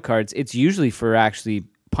used title cards, it's usually for actually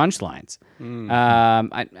punchlines.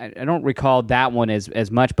 I don't recall that one as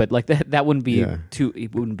much, but like that wouldn't be too.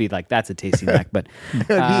 It wouldn't be like that's a tasty neck, but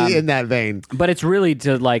It'd be in that vein. But it's really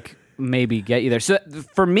to like maybe get you there. So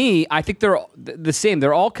for me, I think they're the same.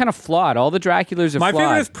 They're all kind of flawed. All the Draculas are My flawed.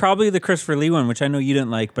 favorite is probably the Christopher Lee one, which I know you didn't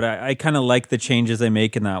like, but I kind of like the changes they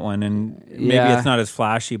make in that one. And maybe it's not as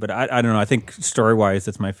flashy, but I don't know. I think story-wise,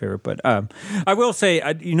 it's my favorite. But I will say,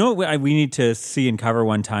 what we need to see and cover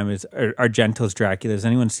one time is Argento's Dracula. Has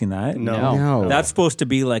anyone seen that? No. That's supposed to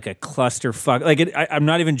be like a clusterfuck. Like I'm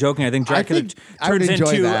not even joking. I think Dracula I would turns enjoy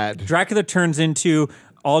into that. Dracula turns into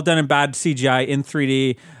all done in bad CGI in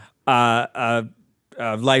 3D.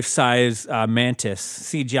 Life-size mantis,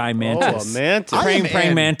 CGI mantis. Oh, a mantis.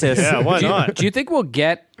 Praying mantis. Yeah, why not? Do you think we'll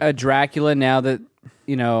get a Dracula now that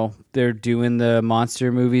they're doing the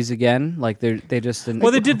monster movies again? Like they just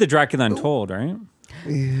Well, they did the Dracula Untold, right?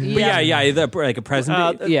 yeah, But like a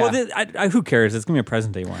present day. yeah. Well, who cares? It's gonna be a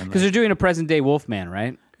present day one. because they're doing a present day Wolfman,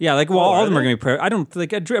 right? Yeah, like all of them are gonna be. I don't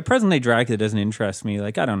like a present day Dracula doesn't interest me.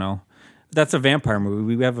 Like I don't know. That's a vampire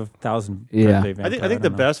movie. We have 1,000 present day vampire. I think the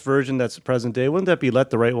best version that's present day, wouldn't that be Let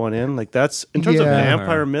the Right One In? Like that's in terms of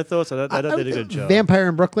vampire mythos, I thought they did a good job. Vampire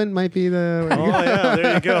in Brooklyn might be the. Oh yeah,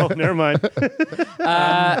 there you go. Never mind.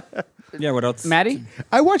 Yeah, what else? Maddie?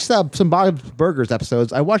 I watched some Bob's Burgers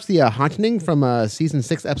episodes. I watched the Haunting from season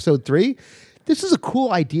 6, episode 3. this is a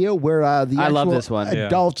cool idea where the I love actual this one. Yeah.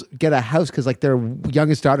 adults get a house because like their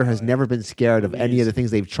youngest daughter has never been scared of any of the things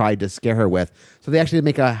they've tried to scare her with. So they actually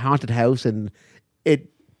make a haunted house, and it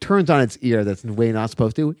turns on its ear. That's the way not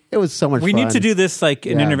supposed to. It was so much We fun. need to do this like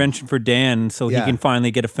an Yeah. intervention for Dan, so he Yeah. can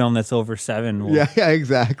finally get a film that's over 7. We'll Yeah,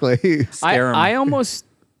 exactly. scare him. I almost.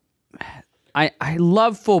 I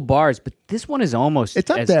love full bars, but this one is almost. It's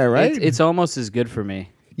up there, right? It's almost as good for me.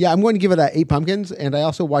 Yeah, I'm going to give it 8 pumpkins, and I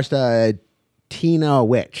also watched Tina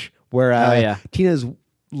Witch, where yeah. Tina's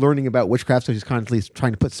learning about witchcraft, so she's constantly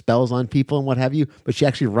trying to put spells on people and what have you. But she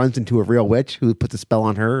actually runs into a real witch who puts a spell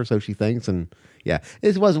on her, so she thinks. And yeah,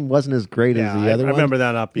 it wasn't as great as the other I one. remember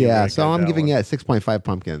that not being Yeah, very so good, I'm that giving one. it 6.5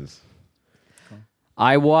 pumpkins.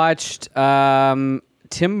 I watched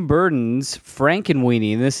Tim Burton's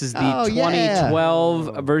Frankenweenie. This is the Oh, yeah.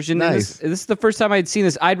 2012 version. And Nice. This is the first time I'd seen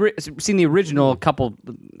this. I'd seen the original a couple,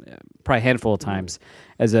 probably a handful of times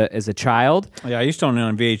as a child. Yeah, I used to own it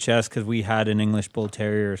on VHS because we had an English Bull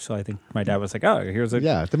Terrier. So I think my dad was like, "Oh, here's a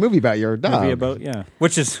Yeah, it's a movie about your dog. movie about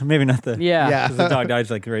which is maybe not the Yeah. Yeah. 'cause the dog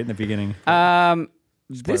dies like right in the beginning.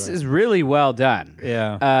 This is really well done.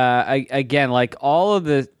 Yeah. Again, like all of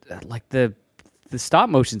the stop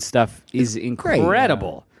motion stuff is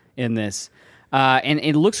incredible in this. And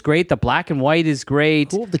it looks great. The black and white is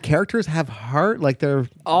great. Cool. The characters have heart, like they're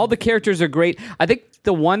All the characters are great. I think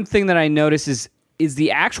the one thing that I notice is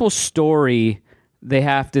the actual story they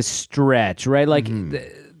have to stretch, right? Like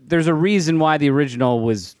there's a reason why the original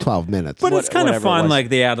was 12 minutes. But it's kind of whatever it fun. was. Like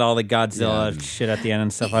they add all the Godzilla shit at the end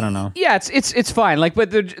and stuff. I don't know. yeah, it's fine. Like,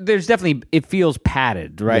 but there's definitely it feels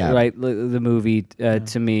padded, right? Yeah. Right, the movie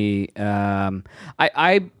to me.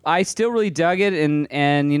 I still really dug it,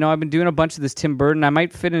 and you know I've been doing a bunch of this Tim Burton. I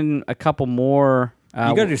might fit in a couple more. You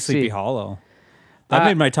got to do we'll Sleepy see. Hollow. That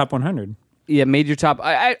made my top 100. Yeah, made your top.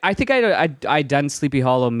 I think I done Sleepy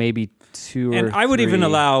Hollow maybe 2 or And I would even 3.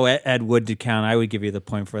 allow Ed Wood to count. I would give you the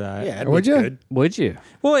point for that. Yeah, Would you? good. Would you?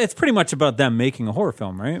 Well, it's pretty much about them making a horror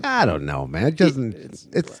film, right? I don't know, man. It doesn't.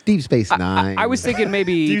 It's Deep Space Nine. I was thinking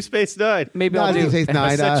maybe Deep Space Nine. maybe No, I'll Deep do. Space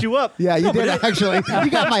Nine. set you up. Yeah, you did actually. You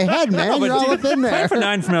got my head, man. You're all up in there. Plan for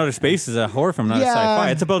 9 from Outer Space is a horror film, not Yeah. a sci-fi.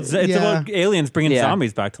 It's about aliens bringing Yeah.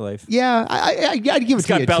 zombies back to life. Yeah, I'd give it It's to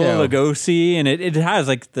got you Bela too. Lugosi, and it has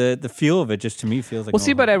like the feel of it. Just to me, feels like. We'll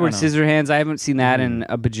see about I Edward don't know. Scissorhands. I haven't seen that in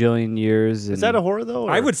a bajillion years. Is that a horror though?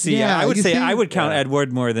 I would see. Yeah, I would you say see? I would count Ed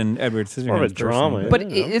Wood more than Edward Scissorhands. more of a drama, personally.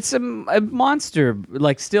 But it's a monster,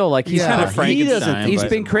 like still, like he's Yeah. kind He of Frankenstein. He's but-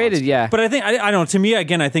 been created, yeah. But I think I don't know. To me,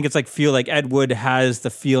 again, I think it's like feel like Ed Wood has the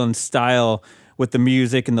feel and style with the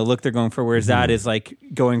music and the look they're going for, whereas that is like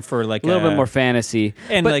going for like a little bit more fantasy,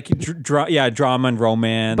 and but, like drama and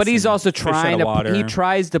romance. but he's and also fish out trying of to. water. He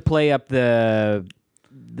tries to play up the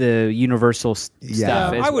Universal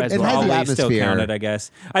stuff. I would as It has well. the probably still atmosphere. count it, I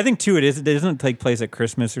guess. I think too, it doesn't take place at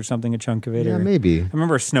Christmas or something. A chunk of it, Yeah, or, maybe. I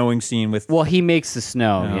remember a snowing scene with. Well, he makes the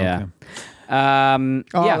snow. Oh, yeah. okay.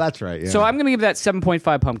 Oh, yeah. that's right. Yeah. So I'm going to give that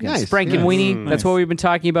 7.5 pumpkins. Nice, Frank and nice. Weenie. That's what we've been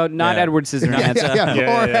talking about. Not Yeah. Edward Scissorhands.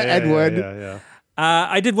 or Ed Wood. Yeah.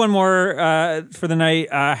 I did one more for the night.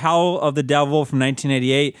 Howl of the Devil from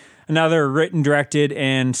 1988. Another written, directed,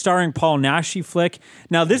 and starring Paul Naschy flick.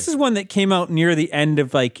 Now, this is one that came out near the end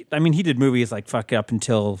of he did movies like fuck up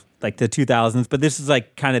until like the 2000s, but this is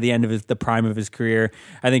like kind of the end of the prime of his career.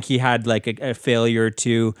 I think he had like a failure or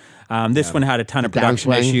two. This one had a ton of production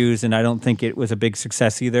downswing. issues, and I don't think it was a big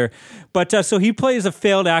success either. But so he plays a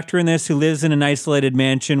failed actor in this who lives in an isolated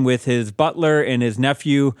mansion with his butler and his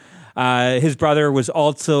nephew. His brother was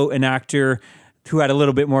also an actor who had a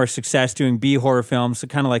little bit more success doing B horror films, so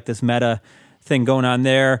kind of like this meta thing going on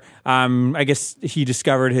there. I guess he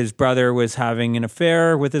discovered his brother was having an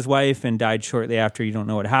affair with his wife and died shortly after. You don't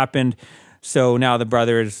know what happened. So now the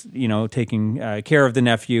brother is, taking care of the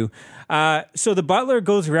nephew. So the butler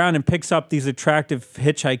goes around and picks up these attractive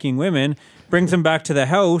hitchhiking women, brings them back to the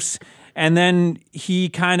house, and then he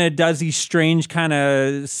kind of does these strange kind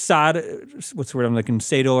of what's the word I'm looking,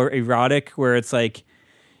 erotic, where it's like,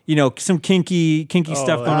 some kinky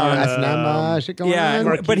stuff going on. S&M shit going Yeah, on.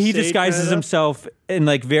 Marquis but he Sade disguises kinda? himself in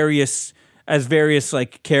like various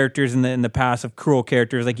like characters in the past of cruel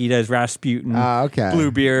characters, like he does Rasputin, Okay.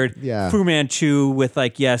 Bluebeard, Yeah. Fu Manchu with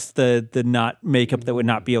like the not makeup that would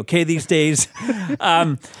not be okay these days.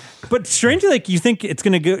 But strangely, like you think it's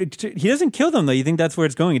gonna go. He doesn't kill them though. You think that's where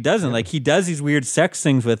it's going. It doesn't. Like he does these weird sex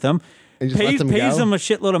things with them. And just lets them Pays go? them a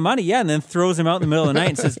shitload of money, and then throws him out in the middle of the night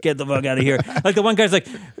and says, "Get the fuck out of here!" Like the one guy's like,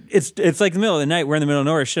 "It's like the middle of the night. We're in the middle of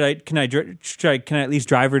nowhere. Can I at least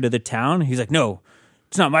drive her to the town?" He's like, "No,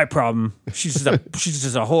 it's not my problem. She's just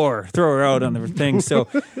a whore. Throw her out on the thing. So,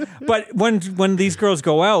 but when these girls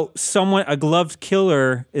go out, a gloved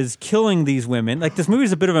killer is killing these women. Like, this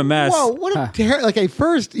movie's a bit of a mess. Whoa, what a like at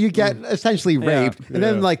first you get essentially raped, and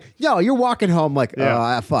then like, yo, you're walking home like,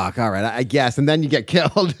 oh fuck, all right, I guess, and then you get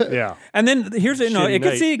killed. Yeah. And then it gets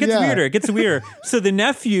weirder. It gets weirder. So the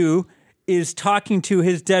nephew is talking to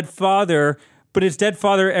his dead father, but his dead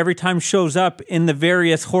father every time shows up in the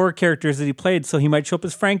various horror characters that he played. So he might show up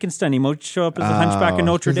as Frankenstein. He might show up as the Hunchback of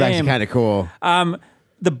Notre Dame. That's kind of cool.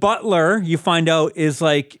 The butler, you find out, is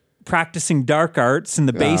like practicing dark arts in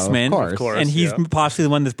the basement. Of course, and he's possibly the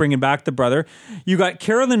one that's bringing back the brother. You got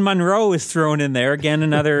Carolyn Monroe is thrown in there. Again,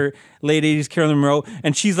 another late 80s Carolyn Monroe.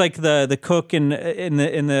 And she's like the cook in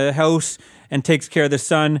the house and takes care of the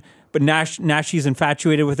son. But Naschy's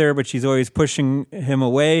infatuated with her, but she's always pushing him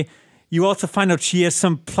away. You also find out she has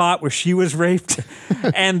some plot where she was raped,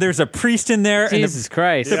 and there's a priest in there. Jesus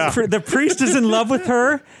Christ. The priest is in love with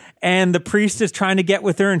her, and the priest is trying to get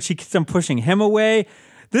with her, and she keeps on pushing him away.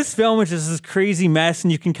 This film is just this crazy mess,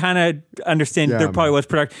 and you can kind of understand there probably was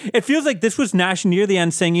production. It feels like this was Nash near the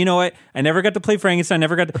end saying, you know what, I never got to play Frankenstein,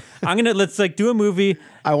 let's like do a movie.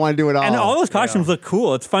 I want to do it all. And all those costumes look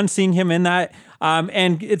cool. It's fun seeing him in that.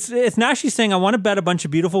 And it's Naschy saying, I want to bet a bunch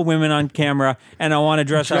of beautiful women on camera, and I want to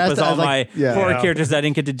dress up as all my horror characters that I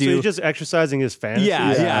didn't get to do. So he's just exercising his fantasy.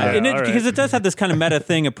 Yeah. And because it does have this kind of meta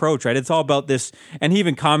thing approach, right? It's all about this. And he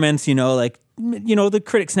even comments, the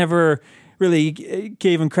critics never really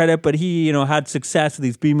gave him credit, but he, had success with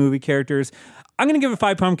these B-movie characters. I'm going to give it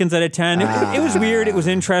 5 pumpkins out of 10. It was weird. It was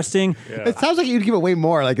interesting. Yeah. It sounds like you'd give it way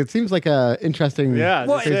more. Like, it seems like a interesting. Yeah.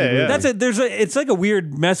 Well, that's it. It's like a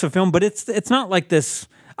weird mess of film, but it's not like this.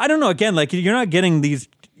 I don't know. Again, like, you're not getting these.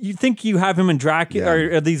 You think you have him in Dracula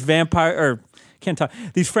or these vampire or can't talk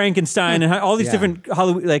these Frankenstein and all these different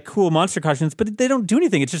Halloween, like, cool monster costumes, but they don't do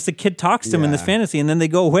anything. It's just the kid talks to him in this fantasy, and then they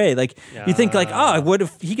go away. Like, you think like, what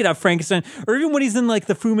if he could have Frankenstein? Or even when he's in like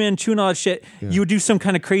the Fu Manchu and all that shit, you would do some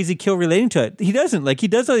kind of crazy kill relating to it. He doesn't. Like, he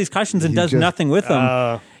does all these costumes and does nothing with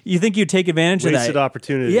them. You think you'd take advantage of that? Wasted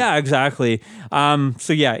opportunity. Yeah, exactly. So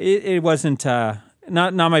yeah, it wasn't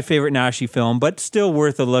not my favorite Naschy film, but still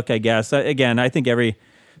worth a look, I guess. Again, I think every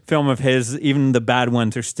film of his, even the bad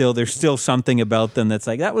ones, there's still something about them that's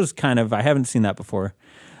like, that was kind of, I haven't seen that before.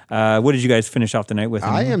 What did you guys finish off the night with?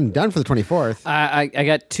 I am done for the 24th. I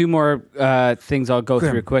got 2 more things I'll go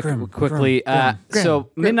through quickly. So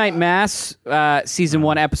Midnight Mass, season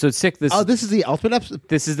 1, episode 6. This is the ultimate episode?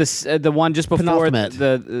 This is the one just before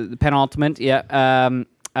the penultimate.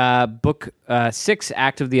 Yeah. Book 6,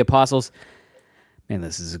 Act of the Apostles. Man,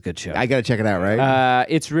 this is a good show. I got to check it out, right?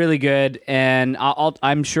 It's really good, and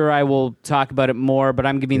I'm sure I will talk about it more, but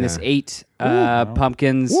I'm giving this 8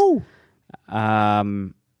 pumpkins. Woo!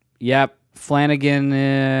 Yep,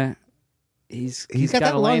 Flanagan, he's got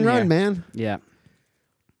that long run, here. man. Yeah.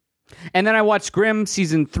 And then I watched Grimm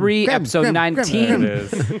season 3, episode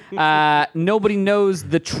 19. Nobody knows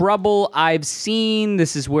the trouble I've seen.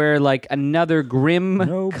 This is where like another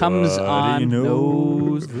Grimm comes on.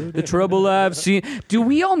 Knows the trouble I've seen. Do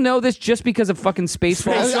we all know this just because of fucking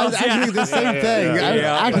Spaceballs? I was actually the same thing. I was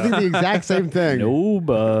actually thinking the exact same thing.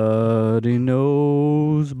 Nobody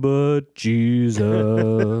knows but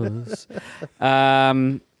Jesus.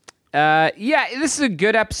 This is a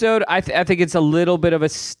good episode. I think it's a little bit of a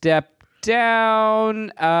step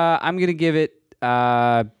down. I'm gonna give it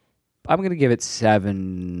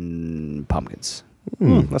 7 pumpkins.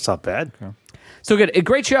 That's not bad. So good. A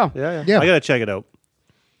great show. Yeah. I gotta check it out.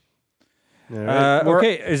 Right.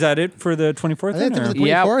 Okay, is that it for the 24th? I think it's the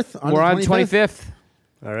 24th. We're on 25th.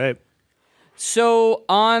 All right. So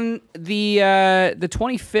on the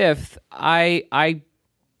 25th, I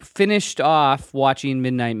finished off watching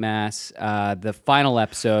Midnight Mass, the final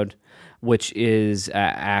episode, which is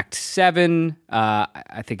Act 7.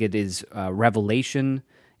 I think it is Revelation.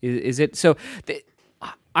 Is it? So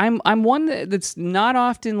I'm one that's not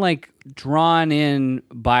often like drawn in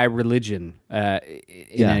by religion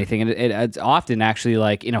in anything, and it's often actually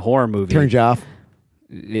like in a horror movie. Turns you off.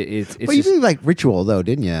 It's but you do like Ritual though,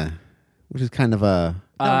 didn't you? Which is kind of a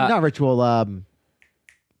not Ritual.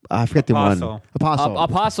 I forget the one.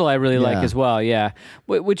 Apostle. I really like as well. Yeah,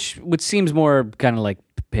 which seems more kind of like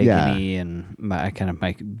pagan-y, and I kind of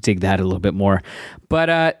might dig that a little bit more.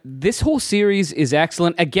 But this whole series is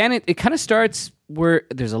excellent. Again, it kind of starts where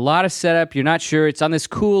there's a lot of setup. You're not sure. It's on this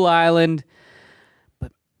cool island,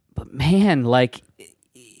 but man, like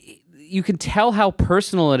you can tell how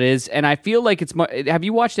personal it is, and I feel like it's. Have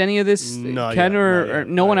you watched any of this, Ken, or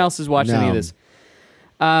no one else has watched any of this?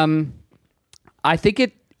 I think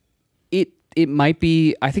it might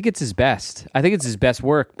be. I think it's his best. I think it's his best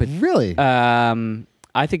work. But Really?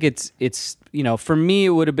 I think it's for me it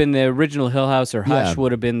would have been the original Hill House or Hush Yeah.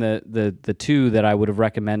 would have been the two that I would have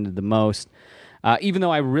recommended the most. Even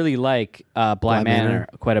though I really like Bly Manor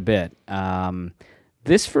quite a bit.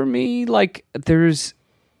 This for me, like there's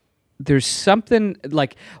something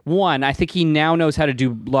like one. I think he now knows how to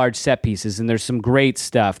do large set pieces, and there's some great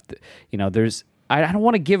stuff. There's. I don't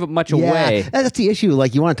want to give much away. That's the issue.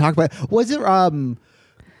 Like you want to talk about. Was it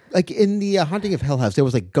like in the Haunting of Hill House? There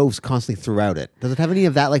was like ghosts constantly throughout it. Does it have any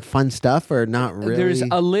of that like fun stuff or not really? There's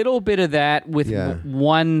a little bit of that with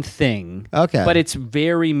one thing. Okay. But it's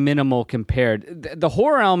very minimal compared. The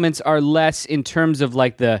horror elements are less in terms of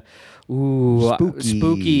like the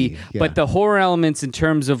spooky. Yeah. But the horror elements in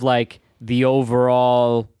terms of like the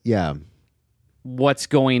overall what's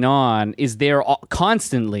going on is there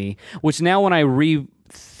constantly, which now when I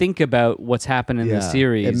think about what's happened in the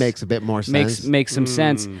series, it makes a bit more sense. Makes some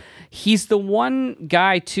sense. He's the one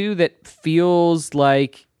guy too that feels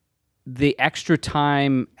like the extra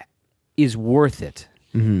time is worth it.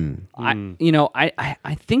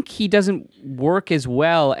 I think he doesn't work as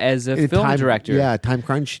well as a film director. Yeah, time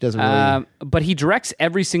crunch doesn't really. But he directs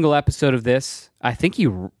every single episode of this. I think he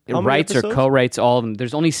writes or episodes? co-writes all of them.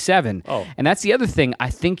 There's only 7. Oh. And that's the other thing. I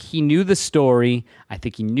think he knew the story. I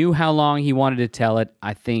think he knew how long he wanted to tell it.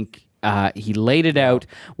 I think he laid it out.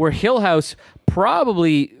 Where Hill House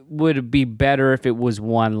probably would be better if it was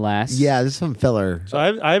one less. Yeah, there's some filler. So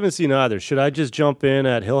I haven't seen either. Should I just jump in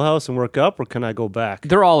at Hill House and work up, or can I go back?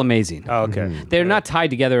 They're all amazing. Oh, okay. They're not tied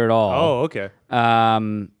together at all. Oh, okay.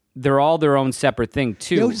 They're all their own separate thing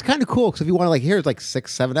too. Yeah, which is kind of cool because if you want to like, here's like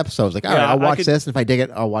 6-7 episodes. Like, all right, Yeah, I'll I watch could- this, and if I dig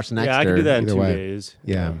it, I'll watch the next. Yeah, I can or do that in either 2 way. days.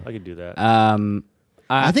 Yeah. I could do that.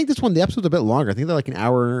 I think this one, the episode's a bit longer. I think they're like an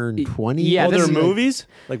hour and 20. Yeah, oh, this they're is- movies?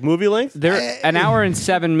 Like movie length? They're an hour and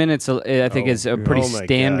 7 minutes. I think is a pretty Oh my God.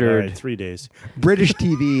 standard. All right, 3 days. British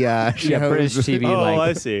TV shows. Yeah, British TV. Oh, like,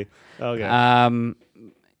 I see. Okay.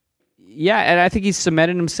 yeah, and I think he's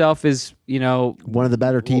cemented himself as One of the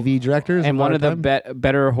better TV directors. and one of the time.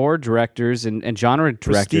 better horror directors and genre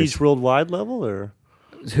directors. Prestige worldwide level, or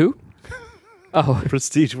Who? Oh,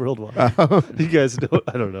 Prestige worldwide? You guys know?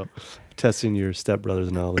 I don't know. Testing your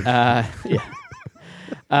stepbrother's knowledge. yeah.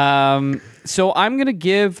 So I'm gonna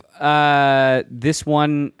give this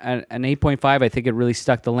one an 8.5. I think it really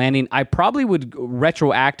stuck the landing. I probably would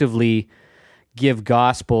retroactively give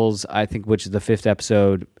Gospels, I think, which is the 5th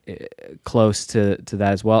episode, close to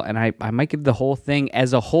that as well. And I might give the whole thing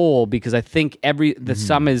as a whole because I think the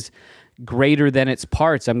sum is greater than its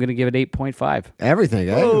parts. I'm going to give it 8.5. Everything.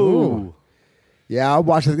 Eh? Ooh. Yeah, I'll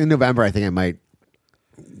watch it in November. I think I might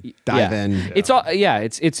dive in. It's all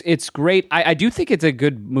it's great. I do think it's a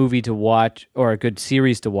good movie to watch or a good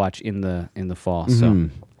series to watch in the fall. So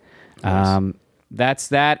that's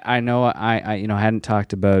that. I know I hadn't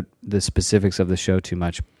talked about the specifics of the show too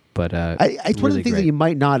much, but It's one of the things that you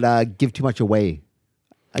might not give too much away.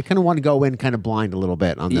 I kind of want to go in kind of blind a little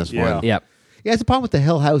bit on this one. Yep. Yeah, it's a problem with the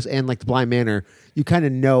Hill House and like the Bly Manor. You kind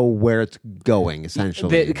of know where it's going,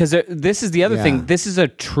 essentially. Because this is the other Yeah. thing. This is a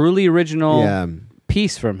truly original Yeah.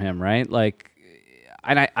 piece from him, right? Like,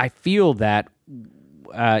 and I feel that,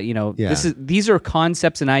 these are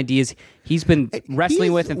concepts and ideas he's been wrestling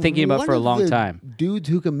He's with and thinking about one for a of long the time. Dudes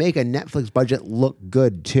who can make a Netflix budget look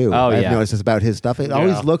good too. Oh, I've yeah. noticed this about his stuff. It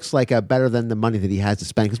always looks like better than the money that he has to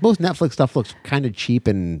spend because most Netflix stuff looks kind of cheap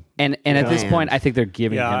and And at this Bland. point, I think they're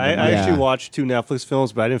giving yeah, him. I the money. actually Yeah. watched 2 Netflix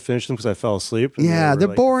films, but I didn't finish them because I fell asleep. and yeah, were, they're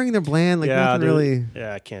like- boring, they're bland, like Yeah, nothing they're- really.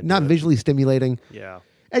 Yeah, I can't. Not do it. visually stimulating. Yeah.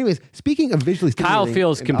 Anyways, speaking of visually Kyle stimulating,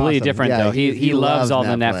 feels and completely awesome. different Yeah, though. He loves all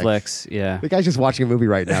the Netflix. Yeah. The guy's just watching a movie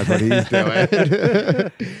right now. Is what he's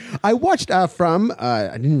doing. I watched from. I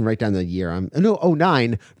didn't even write down the year.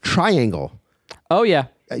 09 Triangle. Oh yeah.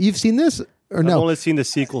 You've seen this or I've no? only seen the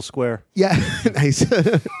sequel, Square. Yeah, nice.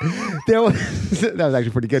 There was that was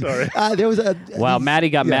actually pretty good. Sorry. There was a Wow, Maddie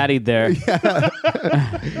got Maddie'd there.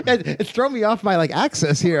 it's thrown me off my like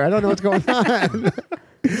axis here. I don't know what's going on.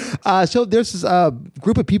 So there's this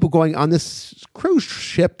group of people going on this cruise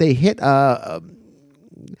ship. They hit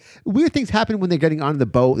weird things happen when they're getting on the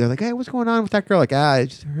boat. They're like, "Hey, what's going on with that girl?" Like,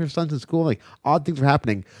 her son's in school. Like, odd things are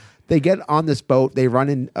happening. They get on this boat. They run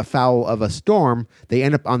in afoul of a storm. They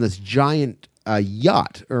end up on this giant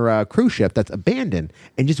yacht or a cruise ship that's abandoned,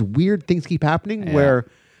 and just weird things keep happening. Yeah. Where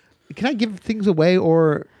can I give things away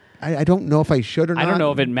or? I don't know if I should or not. I don't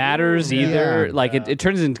know if it matters either. Yeah. Like it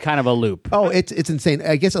turns into kind of a loop. Oh, it's insane.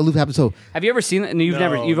 I guess a loop happens. So Have you ever seen it? And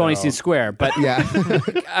you've only seen Square, but yeah,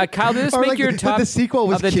 Kyle, did this Or make like your the top sequel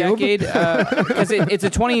was of the Cube? decade? Because it's a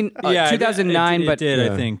 2009, it but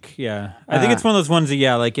did, I think. Yeah, I think it's one of those ones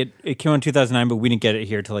that like it came out in 2009, but we didn't get it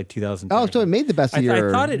here till like 2000. oh, so it made the best of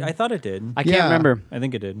your. I thought it did. I can't Yeah. remember. I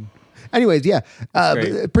think it did. Anyways, yeah,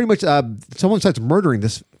 great. pretty much. Someone starts murdering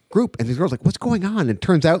this group, and these girls like, "What's going on?" And it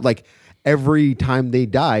turns out like every time they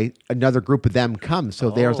die, another group of them comes. So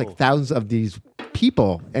there's like thousands of these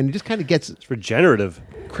people, and it just kind of gets It's regenerative.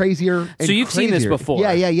 crazier. And So you've seen this crazier. before?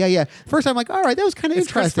 Yeah. First time, I'm like, all right, that was kind of It's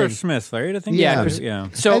interesting. Christopher Smith, right? I think. Yeah. yeah.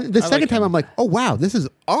 So And the I second like time, him. I'm like, oh wow, this is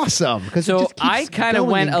awesome. Because So I kind of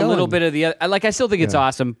went a little bit of the other. Like I still think it's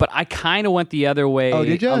awesome, but I kind of went the other way. Oh,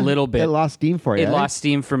 did you? A little bit. It lost steam for you. It eh? lost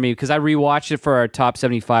steam for me because I rewatched it for our top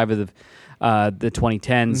 75 of the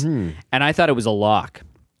 2010s, and I thought it was a lock.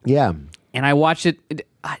 Yeah. And I watched it.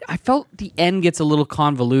 I felt the end gets a little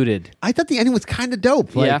convoluted. I thought the ending was kind of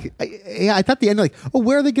dope. Like, I thought the ending, like, oh,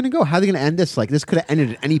 where are they going to go? How are they going to end this? Like, this could have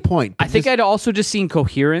ended at any point. I think I'd also just seen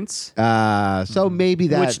Coherence, so maybe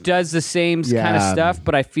that which does the same kind of Yeah. stuff,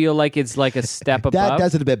 but I feel like it's like a step above. that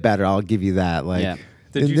does it a bit better. I'll give you that. Like, Yeah.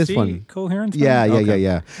 Did in you this see one, Coherence? yeah.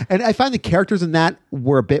 Okay. And I find the characters in that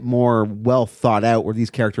were a bit more well thought out. Where these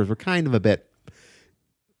characters were kind of a bit,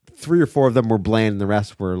 3 or 4 of them were bland, and the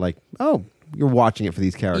rest were like, oh, you're watching it for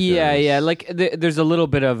these characters. Yeah. Like there's a little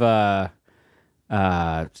bit of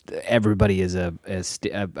everybody is a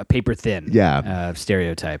paper thin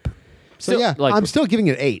stereotype. So yeah, like, I'm still giving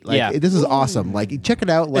it 8. Like, Yeah. this is awesome. Like, check it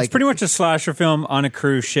out. Like, It's pretty much a slasher film on a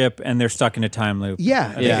cruise ship, and they're stuck in a time loop. yeah,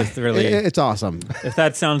 I think it's really. it's awesome. If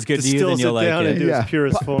that sounds good to you, Still then sit you'll like down and it. do Yeah. its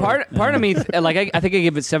purest form. Part of me, like I think I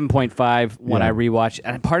give it 7.5 when Yeah. I rewatch,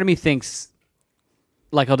 and part of me thinks,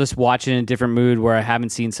 like I'll just watch it in a different mood where I haven't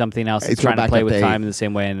seen something else that's It's going trying to back play up with to time 8. in the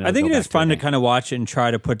same way. And I think it'll it go is back fun to an 8. kind of watch it and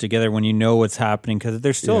try to put together when you know what's happening because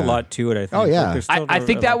there's still a Yeah. lot to it. I think. Oh, yeah. there's still I a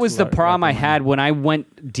think lot that was the to problem I learn. had when I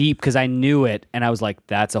went deep because I knew it, and I was like,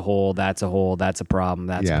 "That's a hole. That's a hole. That's a problem.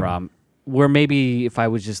 That's Yeah. a problem." Where maybe if I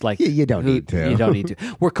was just like, You don't need to. You don't need to.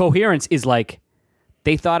 Where Coherence is like,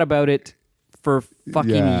 they thought about it for fucking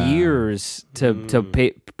Yeah. years to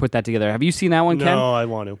put that together. Have you seen that one, Ken? No, I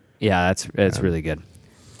want to. Yeah, that's really good.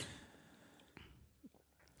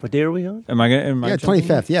 What day are we on? Am I gonna? Yeah,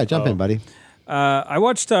 25th. Yeah, jump in, buddy. I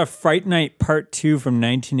watched Fright Night Part 2 from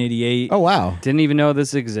 1988. Oh wow. Didn't even know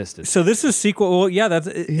this existed. So this is sequel. Well, yeah,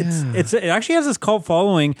 it actually has this cult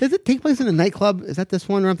following. Does it take place in a nightclub? Is that this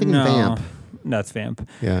one? Or I'm thinking No, Vamp. that's Vamp.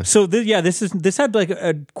 Yeah. So this had like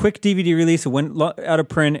a quick DVD release. It went out of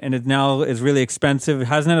print, and it now is really expensive. It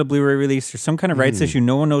hasn't had a Blu-ray release. There's some kind of rights issue.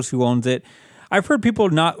 No one knows who owns it. I've heard people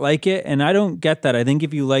not like it, and I don't get that. I think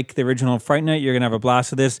if you like the original Fright Night, you're gonna have a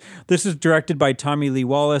blast with this. This is directed by Tommy Lee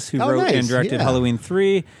Wallace, who Oh, wrote nice. and directed Yeah. Halloween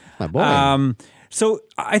 3. My boy. So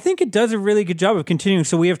I think it does a really good job of continuing.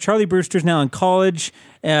 So we have Charlie Brewster's now in college.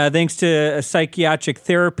 Thanks to a psychiatric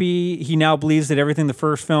therapy, he now believes that everything in the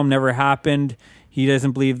first film never happened. He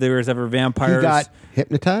doesn't believe there was ever vampires. He got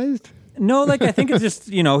hypnotized. No, like I think it's just,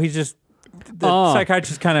 he's just, the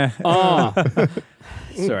psychiatrist kind of,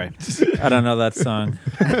 Sorry, I don't know that song.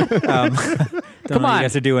 Don't know what on. you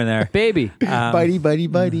guys are doing there. baby.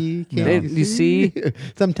 buddy. Can't You see?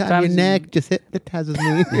 Sometimes your neck just hypnotizes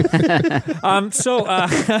me. So,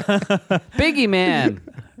 Biggie Man.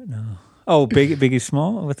 Biggie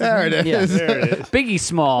Small? What's there it is. Yeah. There it is. Biggie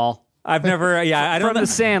Small. I've never, I don't From know. the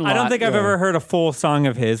Sandlot. I don't think I've ever heard a full song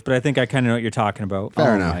of his, but I think I kind of know what you're talking about.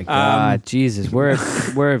 Fair Oh enough. my God, Jesus, where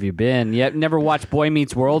have you been? You never watched Boy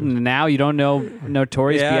Meets World, and now you don't know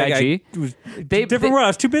Notorious B.I.G. Different world. I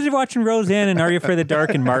was too busy watching Roseanne and Are You Afraid of the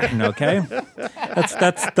Dark and Martin. Okay,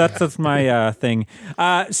 that's my thing.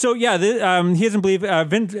 So yeah, he doesn't believe.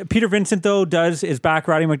 Peter Vincent though is back.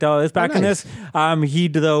 Roddy McDowell is back in nice. this. He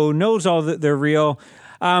though knows all that they're real.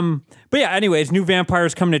 But yeah, anyways, new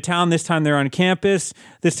vampires coming to town. This time they're on campus.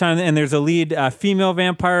 This time, and there's a lead female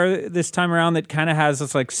vampire this time around that kind of has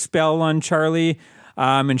this like spell on Charlie.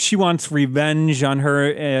 And she wants revenge on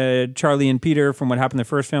her, Charlie and Peter, from what happened in the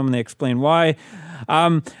first film, and they explain why.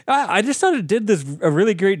 I just thought it did a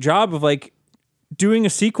really great job of like doing a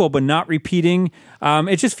sequel but not repeating.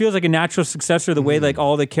 It just feels like a natural successor the way like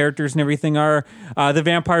all the characters and everything are. The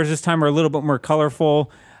vampires this time are a little bit more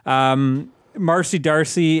colorful. Marcy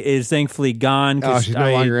Darcy is thankfully gone because she's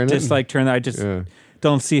no longer in it? just like turned. I just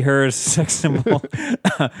don't see her as a sex symbol.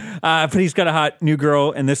 But he's got a hot new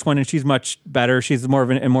girl in this one, and she's much better. She's more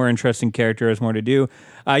of a more interesting character, has more to do.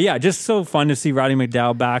 Yeah, just so fun to see Roddy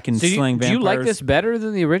McDowall back and slaying vampires. Do you like this better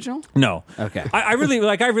than the original? No. Okay. I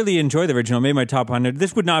really enjoy the original. Made my top 100.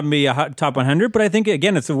 This would not be a top 100, but I think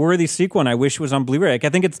again it's a worthy sequel, and I wish it was on Blu-ray. Like, I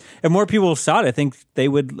think if more people saw it, I think they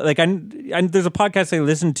would like. There's a podcast I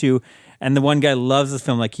listen to, and the one guy loves this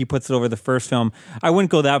film. Like, he puts it over the first film. I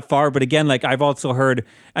wouldn't go that far, but again, like, I've also heard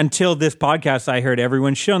until this podcast, I heard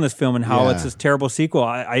everyone shit on this film and how it's this terrible sequel.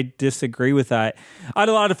 I disagree with that. I had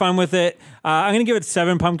a lot of fun with it. I'm going to give it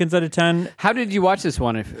 7 pumpkins out of 10. How did you watch this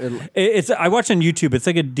one? I watched on YouTube. It's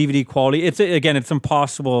like a DVD quality. It's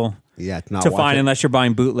impossible. Yeah, it's not to find unless you're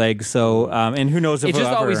buying bootlegs. So, and who knows if it's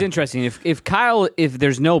just always interesting. If Kyle, if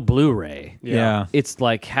there's no Blu-ray, it's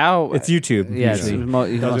like how it's YouTube. Yeah, usually.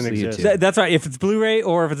 it's mostly YouTube. That's right. If it's Blu-ray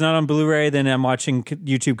or if it's not on Blu-ray, then I'm watching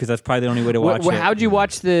YouTube because that's probably the only way to watch it. How'd you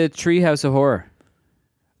watch the Treehouse of Horror?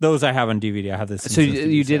 Those I have on DVD. I have this. So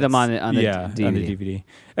you did them on the DVD. On the DVD.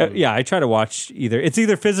 I try to watch either. It's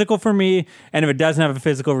either physical for me, and if it doesn't have a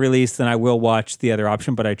physical release, then I will watch the other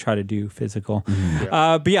option. But I try to do physical.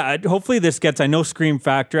 But yeah, hopefully this gets. I know Scream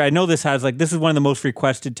Factor. I know this has this is one of the most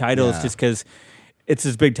requested titles, just because it's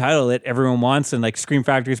this big title that everyone wants, and like Scream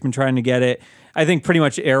Factory's been trying to get it. I think pretty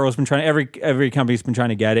much Arrow's been trying. Every company's been trying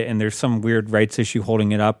to get it, and there's some weird rights issue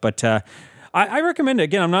holding it up, but. I recommend it.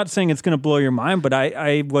 Again, I'm not saying it's going to blow your mind, but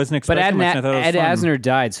I wasn't expecting much. I thought it was Ed fun. Asner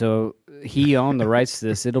died, so he owned the rights to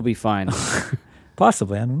this. It'll be fine.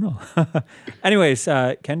 Possibly. I don't know. Anyways,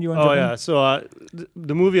 Ken, do you want to jump in? So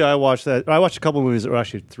the movie I watched, I watched a couple movies, or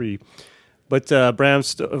actually 3. But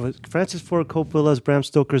Francis Ford Coppola's Bram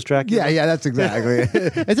Stoker's Dracula. Yeah, that's exactly.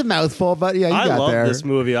 It's a mouthful, but yeah, you I got love there. this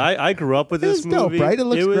movie. I grew up with this movie. Dope, right? It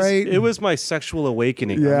looks great. It was my sexual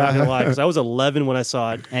awakening. I'm not gonna lie, because I was 11 when I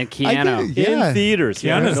saw it. And Keanu In theaters.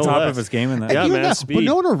 Keanu's no top less. of his game in that. Yeah, Even man, speed.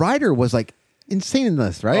 Winona Ryder was like insane in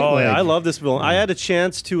this, right? Oh, like, yeah, I love this film. I had a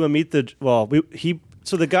chance to meet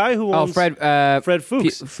so the guy who owns Fred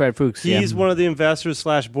Fuchs. Fred Fuchs. He's one of the investors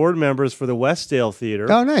 / board members for the Westdale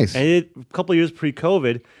Theater. Oh, nice. And a couple of years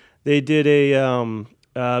pre-COVID, they did a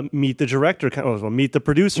meet the director, meet the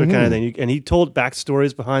producer kind of thing. And he told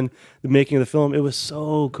backstories behind the making of the film. It was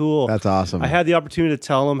so cool. That's awesome. I had the opportunity to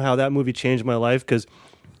tell him how that movie changed my life because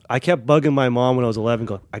I kept bugging my mom when I was 11,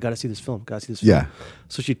 going, I got to see this film. Yeah.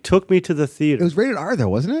 So she took me to the theater. It was rated R, though,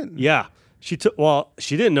 wasn't it? Yeah. She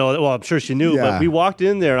didn't know that. Well, I'm sure she knew, but we walked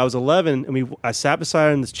in there. I was 11, and I sat beside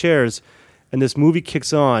her in the chairs, and this movie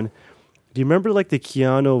kicks on. Do you remember like the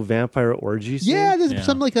Keanu vampire orgy scene? Yeah, there's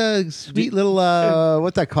some like a sweet little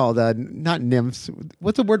what's that called? Not nymphs.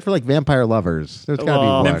 What's the word for like vampire lovers? There's got to be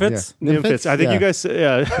one. Nymphets? Yeah. Nymphets. I think you guys.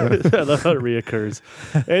 Yeah, I love how it reoccurs.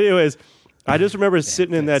 Anyways. I just remember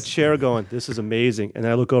sitting in that chair going, this is amazing. And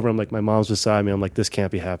I look over, I'm like, my mom's beside me. I'm like, this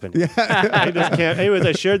can't be happening. I just can't. Anyways,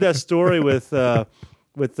 I shared that story with the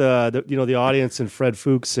audience and Fred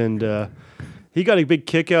Fuchs, and he got a big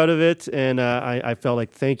kick out of it. And I felt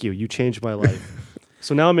like, thank you. You changed my life.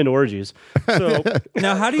 So now I'm in orgies. So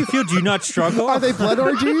now, how do you feel? Do you not struggle? Are they blood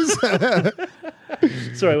orgies?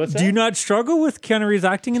 Sorry, what's that? Do you not struggle with Keanu Reeves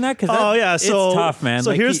acting in that? Because it's tough, man. So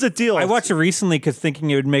here's the deal. I watched it recently because thinking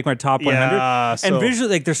it would make my top 100. And visually,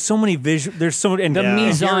 like there's so many there's so many. And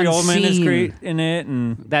mise en Gary Oldman is scene. great in it,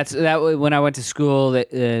 and That when I went to school,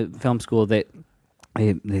 film school, they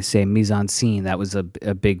say mise en scene. That was a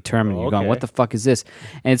big term, and you're going, what the fuck is this?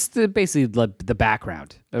 And it's basically the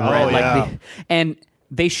background, right? And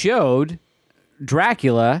they showed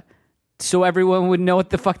Dracula. So everyone would know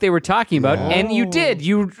what the fuck they were talking about, and you did.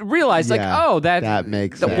 You realized, that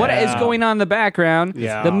makes sense. What is going on in the background?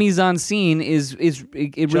 Yeah. The mise en scene is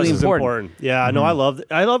really important. Yeah, no, I love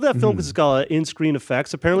that film because it's got in-screen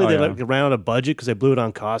effects. Apparently, they ran out of budget because they blew it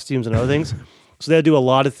on costumes and other things. So they had to do a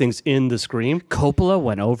lot of things in the Scream. Coppola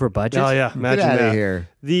went over budget. Oh yeah, imagine Get out that. of here.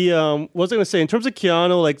 The what was I going to say in terms of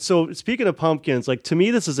Keanu? Like, so speaking of pumpkins, like to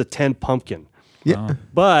me, this is a 10 pumpkin. Yeah,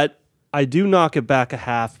 but I do knock it back a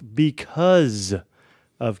half because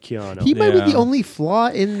of Keanu. he might be the only flaw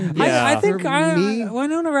in. I think for me.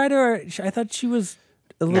 Winona Ryder. I thought she was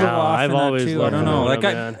a little No, off. I've in that always too. loved I don't know. Winona, Like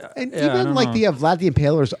man. And yeah, I even don't like know. the Vlad the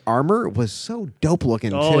Impaler's armor was so dope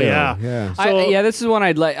looking Oh, too. yeah. So, This is one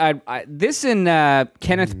I'd like. This and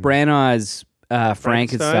Kenneth Branagh's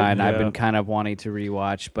Frankenstein. I've yeah. been kind of wanting to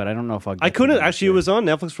rewatch, but I don't know if I'll. Get I couldn't to it actually. It was on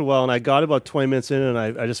Netflix for a while, and I got about 20 minutes in, and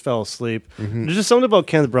I just fell asleep. Mm-hmm. There's just something about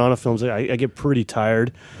Kenneth Branagh films that I get pretty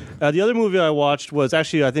tired. The other movie I watched was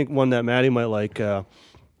actually I think one that Maddie might like.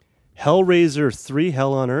 Hellraiser 3: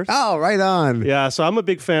 Hell on Earth. Oh, right on. Yeah, so I'm a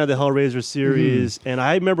big fan of the Hellraiser series, and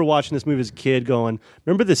I remember watching this movie as a kid going,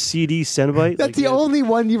 remember the CD Cenobite? That's the only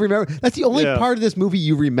one you remember. That's the only Yeah. part of this movie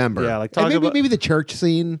you remember. Yeah, like And talk about- maybe the church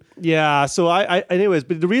scene. Yeah, so anyways,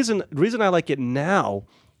 but the reason I like it now,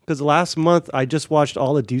 because last month I just watched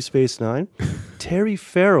all of Deep Space Nine. Terry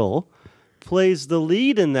Farrell plays the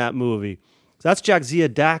lead in that movie. That's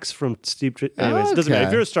Jadzia Dax from Steep. Anyways, it doesn't matter.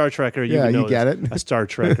 If you're a Star Trekker, you Yeah, would know you get this. it. A Star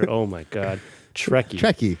Trekker. Oh my God, Trekkie.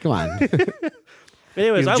 Trekkie, come on.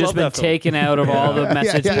 Anyways, You've I just love been that film. taken out of all the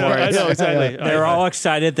message yeah, I boards. know exactly. They're all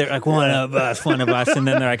excited. They're like, one of us, and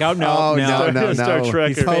then they're like, oh no, Oh, no. Star Trek.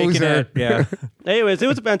 he's faking Poser. it. Yeah, Anyways, it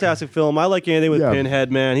was a fantastic film. I like anything with Yeah.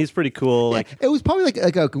 Pinhead, man. He's pretty cool. Like It was probably like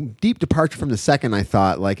a deep departure from the second, I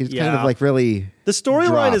thought. Like, it's kind Yeah. of like really. the storyline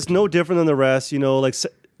dropped. is no different than the rest. You know, like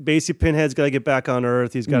basically Pinhead's got to get back on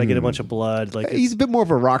Earth. He's got to get a bunch of blood. Like He's a bit more of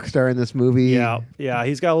a rock star in this movie. yeah.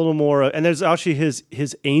 He's got a little more, and there's actually his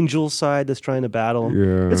angel side that's trying to battle him.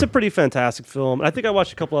 Yeah. It's a pretty fantastic film. I think I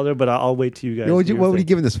watched a couple other, but I'll wait till you guys. What would do you, your what would you thing.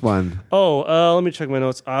 give this one? Oh, let me check my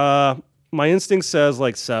notes. My instinct says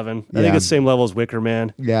like 7. I think Yeah. it's same level as Wicker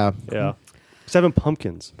Man. Yeah. Yeah, 7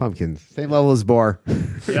 pumpkins. Pumpkins. Same level as Boar.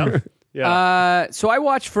 Yeah, yeah. So I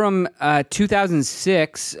watched from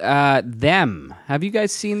 2006, Them. Have you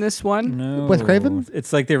guys seen this one? no. Wes Craven?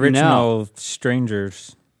 It's like the original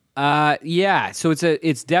Strangers. Yeah. So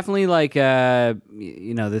it's definitely like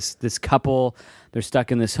this couple. They're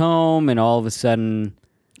stuck in this home, and all of a sudden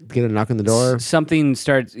Get a knock on the door. something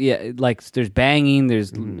starts. Yeah, like there's banging.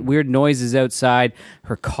 There's weird noises outside.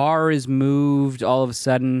 Her car is moved all of a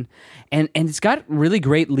sudden, and it's got really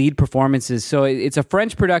great lead performances. So it's a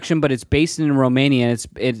French production, but it's based in Romania. And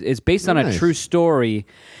it's based on a Nice. true story,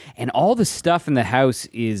 and all the stuff in the house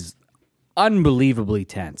is unbelievably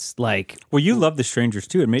tense. Like Well, you love the Strangers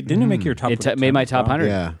too. Didn't it make your top? it made my top 100.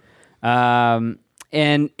 Yeah.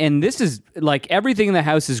 And this is like everything in the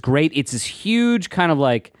house is great. It's this huge kind of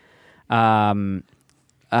like, I'm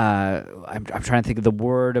trying to think of the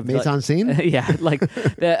word of Maison scene? yeah, like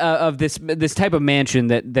of this type of mansion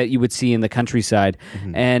that you would see in the countryside,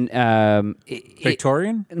 and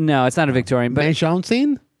Victorian. no, it's not a Victorian, but Maison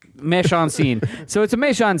scene? Méchant scene. So it's a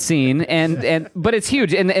méchant scene, and but it's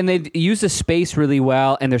huge, and they use the space really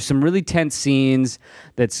well, and there's some really tense scenes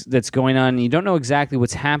that's going on, and you don't know exactly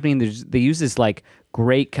what's happening. They use this like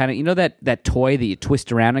great kind of that toy that you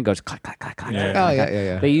twist around and goes clack clack clack clack. Yeah. Oh,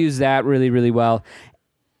 yeah. They use that really really well.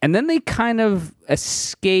 And then they kind of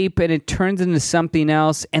escape, and it turns into something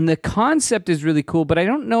else. And the concept is really cool, but I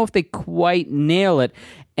don't know if they quite nail it.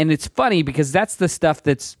 And it's funny because that's the stuff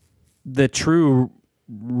that's the true,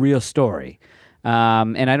 real story.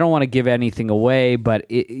 And I don't want to give anything away, but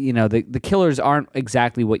the killers aren't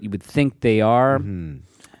exactly what you would think they are.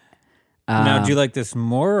 Now, do you like this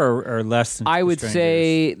more or less? Than I The would Strangers?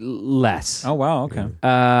 say less. Oh wow, okay.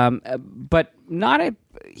 But not a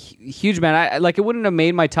huge amount. It wouldn't have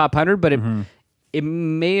made my top 100, but it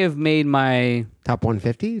may have made my Top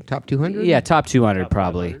 150? Top 200? top 200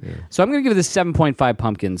 probably. So I'm going to give this 7.5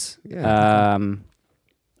 pumpkins. Yeah.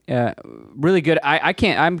 Really good. I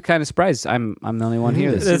can't. I'm kind of surprised. I'm the only one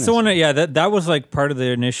here. That's the one. That was like part of the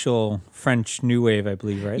initial French New Wave, I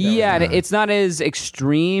believe, right? That Yeah, was- and it's not as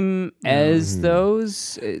extreme as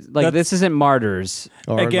those. Like this isn't Martyrs.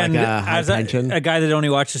 Or Again, like a high as tension? a guy that only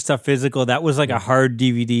watches stuff physical, that was like a hard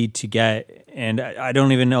DVD to get, and I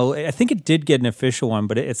don't even know. I think it did get an official one,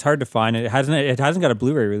 but it's hard to find. It hasn't got a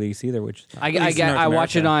Blu-ray release either. Which I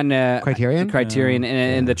watch it on Criterion? Criterion,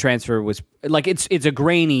 and the transfer was like it's a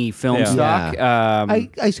grainy film Yeah. stock. I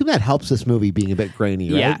assume that helps this movie being a bit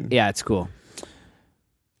grainy, right? Yeah, it's cool.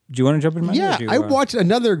 Do you want to jump in? Mine, or Yeah, do you, I watched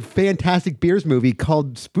another fantastic Beers movie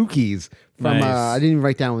called Spookies from, Nice. I didn't even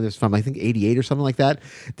write down when it was from, I think 88 or something like that.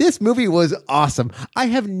 This movie was awesome. I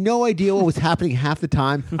have no idea what was happening half the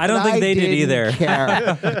time. I don't think they did didn't either.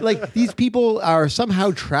 care. Like, these people are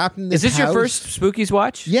somehow trapped in this Is this your house. first Spookies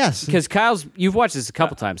watch? Yes. Because Kyle's, you've watched this a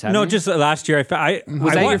couple times, haven't No, you? just last year. Was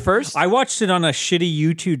that your first? I watched it on a shitty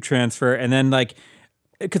YouTube transfer, and then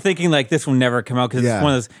thinking like this will never come out because Yeah. it's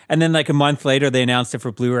one of those. And then like a month later, they announced it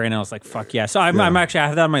for Blu-ray, and I was like, "Fuck yeah!" So I'm actually I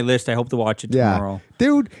have that on my list. I hope to watch it Yeah. tomorrow.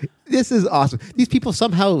 Dude, this is awesome. These people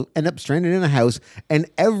somehow end up stranded in a house, and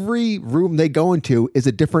every room they go into is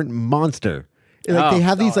a different monster. Like they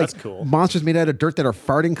have these like that's cool. monsters made out of dirt that are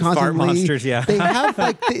farting constantly. monsters, yeah. They have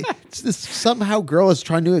like it's this somehow girl is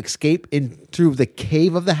trying to escape in through the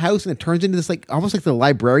cave of the house, and it turns into this like almost like the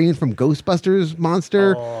librarian from Ghostbusters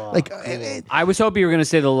monster. I was hoping you were going to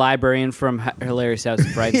say the librarian from Hilarious House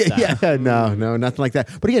of Fright Style. Yeah, no, nothing like that.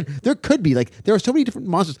 But again, there could be like there are so many different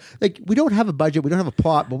monsters. Like we don't have a budget, we don't have a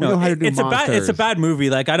plot, but we know how to do monsters. It's a bad movie.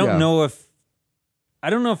 Like I don't know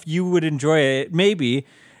if you would enjoy it. Maybe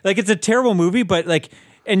like it's a terrible movie, but like.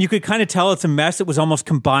 And you could kind of tell it's a mess. It was almost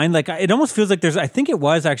combined. Like it almost feels like I think it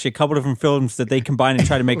was actually a couple different films that they combined and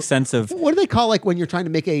try to make sense of. What do they call like when you're trying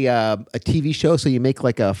to make a TV show? So you make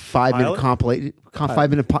like a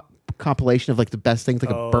 5-minute compilation of like the best things,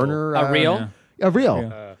 like a burner, A reel? Yeah. A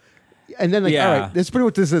reel. And then like, all right, this is pretty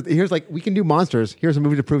much this is. Here's like we can do monsters. Here's a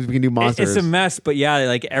movie that proves we can do monsters. It's a mess, but yeah,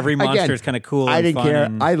 like every monster is kind of cool. I and didn't fun care.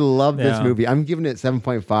 and- I love this movie. I'm giving it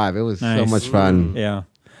 7.5. It was so Nice. much fun. Yeah.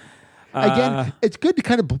 Again, it's good to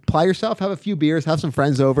kind of apply yourself, have a few beers, have some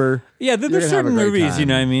friends over. Yeah, You're there's gonna have a certain great movies, time. you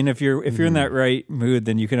know what I mean? If you're in that right mood,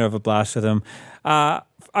 then you can have a blast with them. I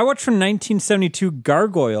watched from 1972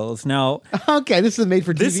 Gargoyles. Now, Okay, this is made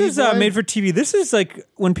for TV. this is boy? made for TV. This is like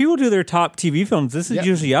when people do their top TV films, this is Yep.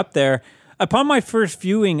 usually up there. Upon my first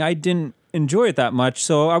viewing, I didn't enjoy it that much,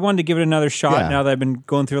 so I wanted to give it another shot Yeah. now that I've been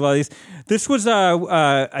going through a lot of these. This was,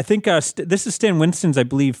 I think, this is Stan Winston's, I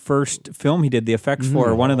believe, first film he did the effects for,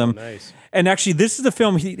 or one of them. Nice. And actually, this is the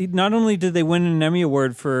film. He not only did they win an Emmy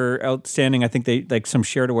Award for outstanding, I think they like some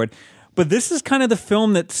shared award, but this is kind of the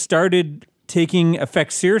film that started taking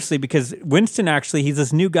effects seriously because Winston actually, he's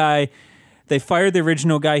this new guy. They fired the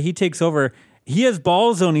original guy. He takes over. He has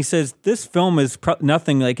balls though, and he says this film is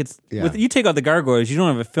nothing. Like it's you take out the gargoyles, you don't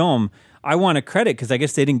have a film. I want a credit because I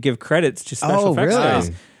guess they didn't give credits to special effects really?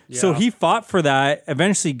 guys. So he fought for that,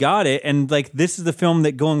 eventually got it, and like this is the film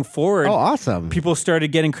that going forward, Oh, awesome. people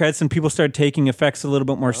started getting credits and people started taking effects a little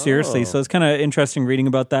bit more seriously. So it's kind of interesting reading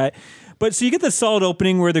about that. But so you get the solid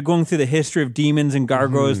opening where they're going through the history of demons and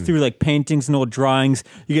gargoyles through like paintings and old drawings.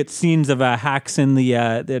 You get scenes of hacks in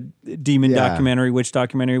the demon documentary, witch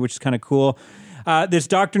documentary, which is kind of cool. This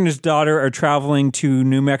doctor and his daughter are traveling to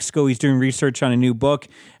New Mexico. He's doing research on a new book,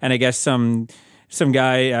 and I guess some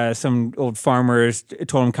guy, some old farmers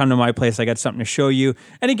told him, come to my place, I got something to show you.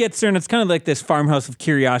 And he gets there, and it's kind of like this farmhouse of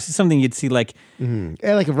curiosity, something you'd see like...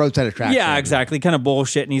 Yeah, like a roadside attraction. Yeah, exactly, kind of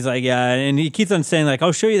bullshit. And he's like, yeah, and he keeps on saying like,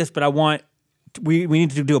 I'll show you this, but I want... We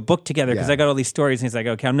need to do a book together because I got all these stories. And he's like,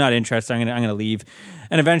 okay, I'm not interested, I'm gonna leave.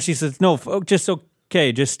 And eventually he says, no, just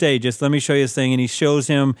okay, just stay, just let me show you this thing. And he shows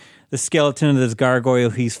him the skeleton of this gargoyle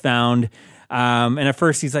he's found. And at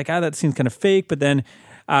first he's like, that seems kind of fake, but then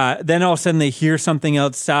all of a sudden they hear something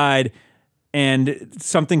outside and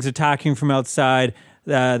something's attacking from outside.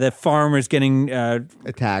 The farmer's getting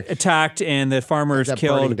attacked, and the farmer is Ends up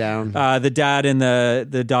killed. burning down. The dad and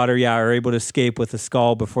the daughter, are able to escape with a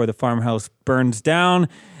skull before the farmhouse burns down.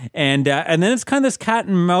 And then it's kind of this cat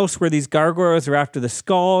and mouse where these gargoyles are after the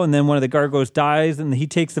skull, and then one of the gargoyles dies, and he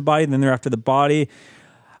takes the body, and then they're after the body.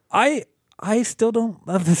 I still don't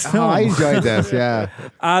love this film. Oh, I enjoyed this,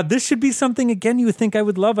 yeah. This should be something, again, you would think I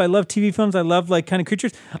would love. I love TV films. I love, like, kind of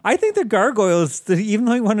creatures. I think the gargoyles, even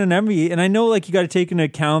though he won an Emmy, and I know, like, you got to take into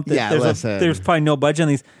account that there's probably no budget on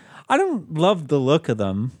these. I don't love the look of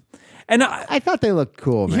them. And I thought they looked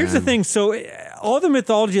cool, man. Here's the thing. So all the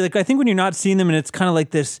mythology, like, I think when you're not seeing them and it's kind of like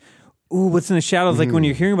this, ooh, what's in the shadows? Like when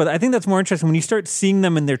you're hearing about it, I think that's more interesting when you start seeing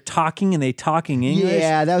them and they're talking English.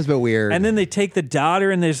 Yeah, that was a bit weird. And then they take the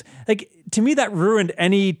daughter, and there's like, to me, that ruined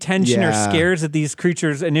any tension or scares that these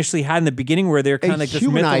creatures initially had in the beginning, where they're kind of like this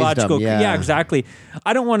humanized mythological. them, yeah. Exactly.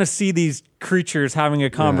 I don't want to see these creatures having a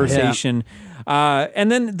conversation.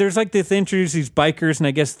 And then there's like they introduce these bikers, and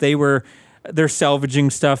I guess they're salvaging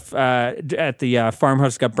stuff at the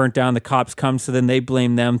farmhouse got burnt down. The cops come, so then they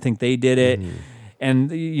blame them, think they did it.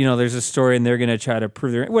 And, there's a story, and they're going to try to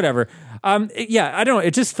prove their... Whatever. I don't know.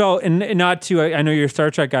 It just felt... And not to... I know you're a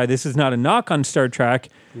Star Trek guy. This is not a knock on Star Trek.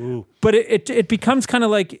 Ooh. But it becomes kind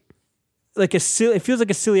of like a silly... It feels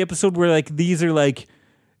like a silly episode where, like, these are, like,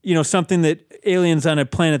 something that aliens on a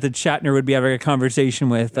planet that Shatner would be having a conversation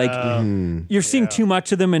with. Like, you're seeing too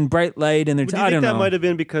much of them in bright light, and Do you think that might have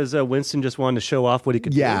been because Winston just wanted to show off what he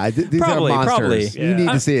could do? These Probably, are monsters. probably. You need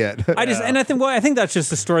to see it. I think that's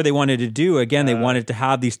just the story they wanted to do. Again, they wanted to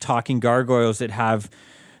have these talking gargoyles that have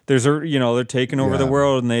there's they're taking over the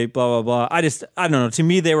world and they blah blah blah. I don't know. To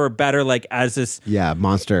me, they were better like as this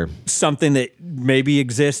monster, something that maybe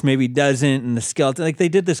exists, maybe doesn't, and the skeleton. Like they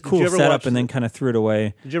did this cool setup and then kind of threw it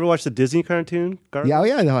away. Did you ever watch the Disney cartoon? Yeah,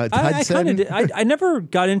 I kind of did. I never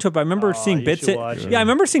got into it, but I remember seeing bits. I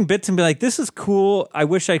remember seeing bits and be like, "This is cool." I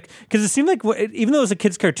wish because it seemed like even though it was a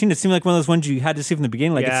kids' cartoon, it seemed like one of those ones you had to see from the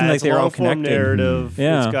beginning. Like it seemed like they were all connected. Narrative.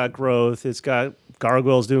 Yeah, it's got growth. It's got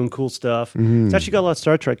gargoyles doing cool stuff. It's actually got a lot of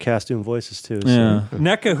Star Trek cast doing voices too. So. Yeah,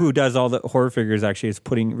 NECA, who does all the horror figures, actually is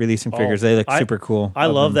releasing figures. They look super cool. I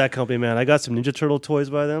love that company, man. I got some Ninja Turtle toys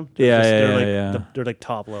by them. They're like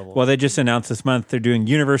top level. Well, they just announced this month they're doing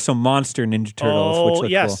Universal Monster Ninja Turtles. which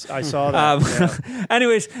look yes, cool. I saw that.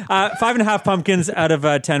 Anyways, 5.5 pumpkins out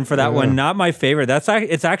of 10 for that one. Not my favorite.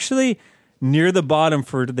 It's actually near the bottom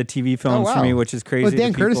for the TV films for me, which is crazy. Was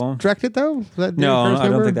Dan Curtis directed though? No, I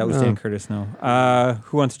don't think that was Dan Curtis. No.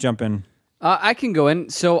 Who wants to jump in? I can go in.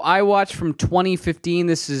 So I watched from 2015.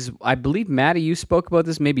 This is, I believe, Maddie, you spoke about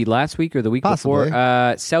this maybe last week or the week before.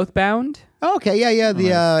 Southbound. Oh, okay, yeah,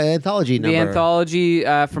 the anthology number. The anthology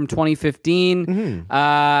from 2015. What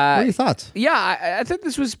are your thoughts? Yeah, I think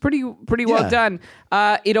this was pretty well done.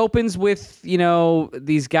 It opens with,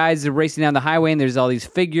 these guys are racing down the highway and there's all these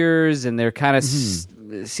figures and they're kind of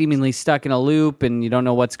seemingly stuck in a loop and you don't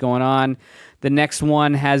know what's going on. The next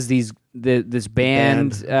one has this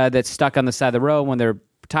band that's stuck on the side of the road. When their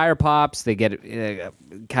tire pops, they get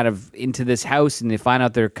kind of into this house and they find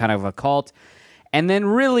out they're kind of a cult. And then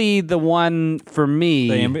really the one for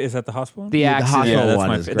me... Is that the hospital? The accident. Yeah, that's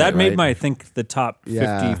one is great, that made right? my, I think, the top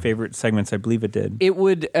 50 favorite segments. I believe it did. It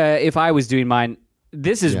would, if I was doing mine,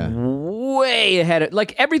 this is way ahead of...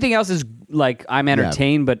 Like, everything else is, like, I'm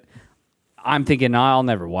entertained, but I'm thinking, I'll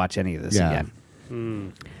never watch any of this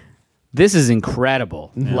again. This is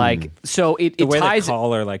incredible. Like, so it the way ties... the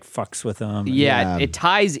caller, like, fucks with them. It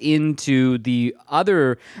ties into the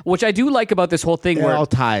other... Which I do like about this whole thing It where... all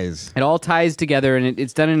ties. It all ties together, and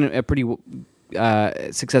it's done in a pretty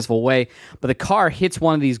successful way. But the car hits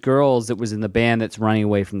one of these girls that was in the band that's running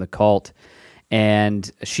away from the cult,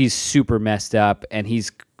 and she's super messed up, and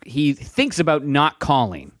he thinks about not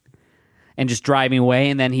calling and just driving away,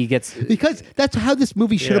 and then he gets... Because that's how this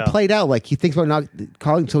movie should have played out. Like, he thinks about not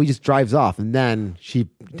calling, so he just drives off, and then she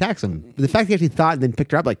attacks him. But the fact he actually thought and then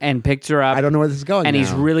picked her up, I don't know where this is going and now.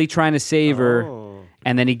 he's really trying to save her.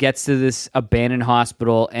 And then he gets to this abandoned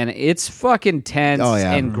hospital, and it's fucking tense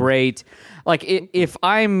and great. Like, if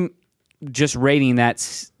I'm just rating that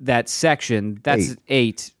section, that's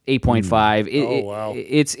 8.5. Wow.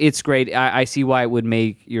 It's great. I see why it would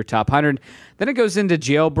make your top 100. Then it goes into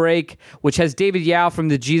Jailbreak, which has David Yao from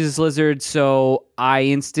the Jesus Lizard, so I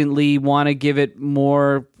instantly want to give it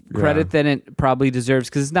more credit than it probably deserves,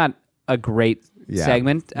 because it's not a great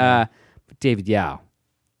segment. But David Yao,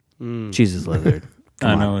 Jesus Lizard.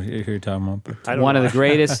 I know who you're talking about. But One of the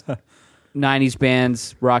greatest 90s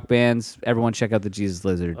bands, rock bands. Everyone check out the Jesus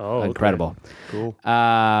Lizard. Oh, incredible. Cool.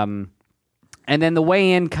 And then the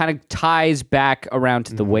way in kind of ties back around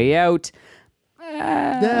to the way out.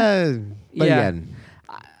 But again...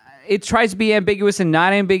 It tries to be ambiguous and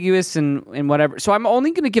not ambiguous and whatever. So I'm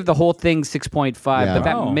only going to give the whole thing 6.5, but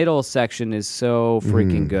that middle section is so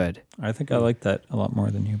freaking good. I think I like that a lot more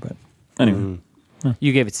than you, but anyway.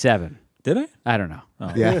 You gave it 7. Did I? I don't know.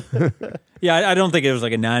 Oh. Yeah. Yeah, I don't think it was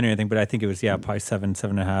like a 9 or anything, but I think it was, probably 7,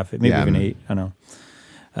 7.5, maybe even 8. I don't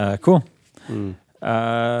know. Cool.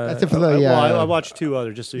 That's it for the... I watched 2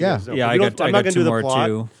 other, just so you guys know. Yeah, I'm not going to do the more plot.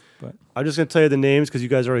 too. But I'm just going to tell you the names because you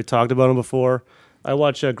guys already talked about them before. I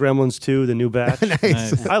watched Gremlins 2, the new batch.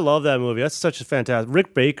 Nice. I love that movie. That's such a fantastic...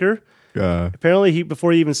 Rick Baker, apparently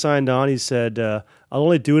before he even signed on, he said, I'll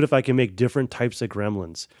only do it if I can make different types of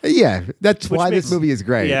gremlins. Yeah, that's why this movie is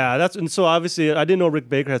great. Yeah, and so obviously I didn't know Rick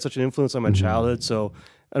Baker had such an influence on my childhood. So,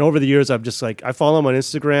 and over the years, I've just I follow him on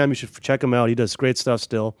Instagram. You should check him out. He does great stuff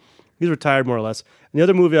still. He's retired more or less. And the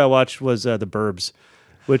other movie I watched was The Burbs,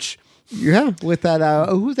 which... Yeah, with that,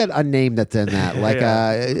 who's that unnamed that's in that? Like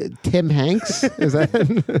Tim Hanks? Is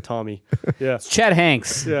that Tommy. Yeah. Chet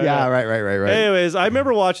Hanks. Yeah, right. Anyways, I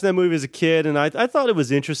remember watching that movie as a kid, and I thought it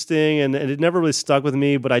was interesting, and it never really stuck with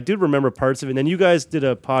me, but I do remember parts of it. And then you guys did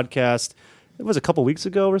a podcast, it was a couple weeks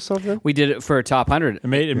ago or something? We did it for a top 100. it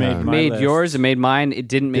made made yours, it made mine. It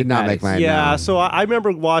didn't make not make mine. Yeah, so I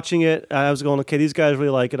remember watching it, and I was going, okay, these guys really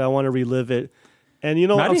like it. I want to relive it. And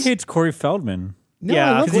Maddie hates Corey Feldman. No, Yeah,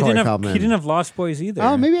 I love Because Corey Feldman. he didn't have Lost Boys either.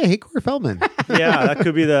 Oh, maybe I hate Corey Feldman. Yeah, that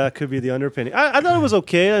could be the underpinning. I thought it was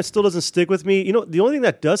okay. It still doesn't stick with me. You know, the only thing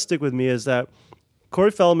that does stick with me is that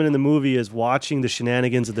Corey Feldman in the movie is watching the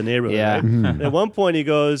shenanigans of the neighborhood. Yeah. Right? At one point he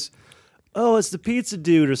goes, "Oh, it's the pizza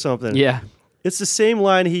dude" or something. Yeah. It's the same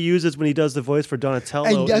line he uses when he does the voice for Donatello.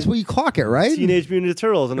 And that's in where you clock it, right? Teenage Mutant Ninja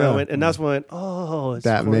Turtles, and Yeah. and that's when I went, oh, it's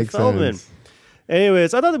That Corey makes Feldman. sense.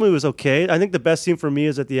 Anyways, I thought the movie was okay. I think the best scene for me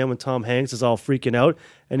is at the end when Tom Hanks is all freaking out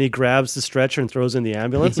and he grabs the stretcher and throws in the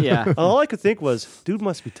ambulance. Yeah. All I could think was, dude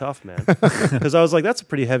must be tough, man. Because I was like, that's a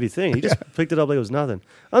pretty heavy thing. He just picked it up like it was nothing.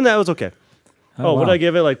 On that, it was okay. Oh, would wow. I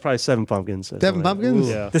give it like probably 7 pumpkins? 7 pumpkins?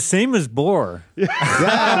 Yeah. The same as Boar. You're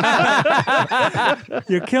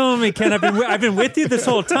killing me, Ken. I've been with you this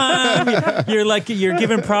whole time. You're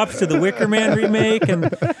giving props to the Wicker Man remake, and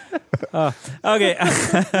okay.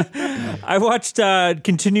 I watched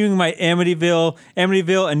continuing my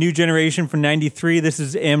Amityville, A New Generation from '93. This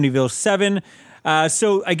is Amityville 7.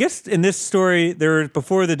 So I guess in this story, there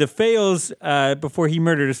before the DeFeos, before he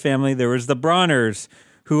murdered his family, there was the Brauners,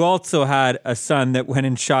 who also had a son that went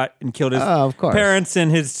and shot and killed his of course. parents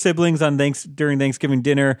and his siblings during Thanksgiving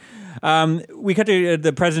dinner. We cut to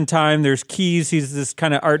the present time. There's Keys. He's this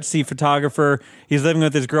kind of artsy photographer. He's living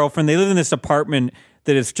with his girlfriend. They live in this apartment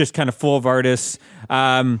that is just kind of full of artists.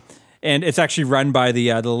 And it's actually run by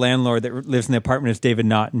the landlord that lives in the apartment is David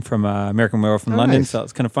Naughton from American Werewolf in London. Nice. So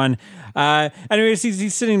it's kind of fun. Anyways,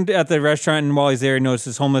 he's sitting at the restaurant, and while he's there, he notices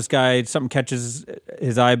this homeless guy. Something catches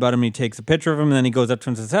his eye about him. He takes a picture of him, and then he goes up to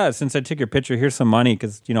him and says, since I took your picture, here's some money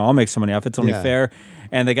because, I'll make some money off. It's only Yeah. fair.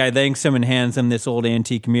 And the guy thanks him and hands him this old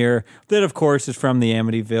antique mirror that, of course, is from the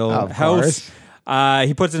Amityville Of house. course.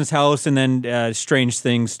 He puts it in his house, and then strange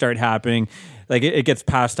things start happening. Like it gets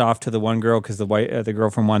passed off to the one girl because the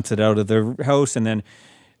girlfriend wants it out of the house, and then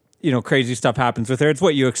crazy stuff happens with her. It's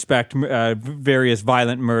what you expect: various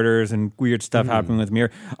violent murders and weird stuff happening with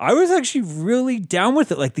Mirror. I was actually really down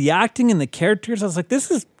with it. Like the acting and the characters, I was like, this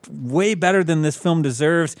is way better than this film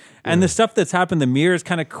deserves. And the stuff that's happened, the Mirror is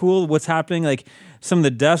kind of cool. What's happening? Like some of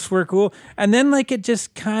the deaths were cool, and then like it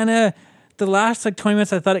just kind of. The last 20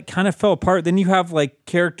 minutes, I thought it kind of fell apart. Then you have like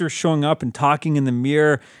characters showing up and talking in the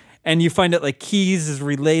mirror, and you find out like Keys is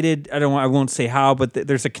related. I won't say how, but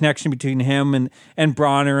there's a connection between him and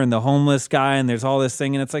Bronner and the homeless guy, and there's all this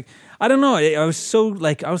thing, and it's like I don't know. I was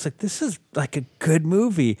like, this is like a good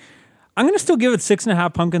movie. I'm gonna still give it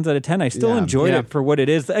 6.5 pumpkins out of 10. I still enjoyed it for what it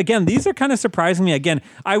is. Again, these are kind of surprising me. Again,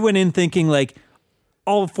 I went in thinking like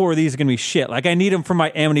all 4 of these are gonna be shit. Like I need them for my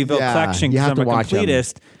Amityville collection you because have I'm to a watch 'em.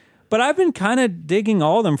 completist. But I've been kind of digging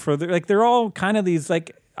all of them for they're all kind of these I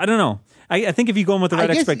don't know. I think if you go in with the right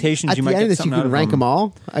expectations, you might get something you out could of rank them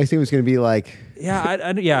all. I assume it's going to be like Yeah,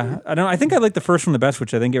 I don't. I think I like the first one the best,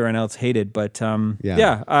 which I think everyone else hated. But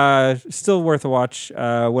still worth a watch.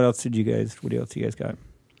 What else do you guys got?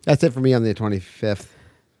 that's it for me on the 25th.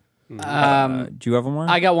 Do you have one more?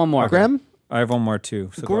 I got one more. Grim. I have one more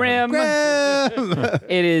too. So go ahead. Grim.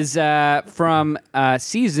 It is from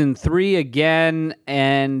season 3 again,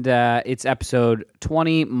 and it's episode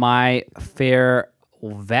 20. My Fair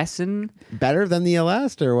Vesson. Better than the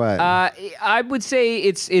last or what? I would say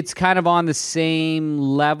it's kind of on the same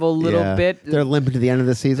level a little bit. They're limping to the end of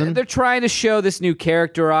the season. They're trying to show this new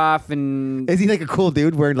character off, and Is he like a cool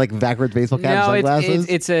dude wearing like backwards baseball cap and sunglasses?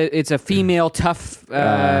 it's a female tough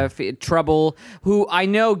trouble who I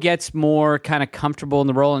know gets more kind of comfortable in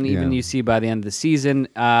the role, and even you see by the end of the season.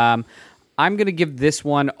 I'm going to give this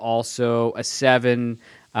one also a 7.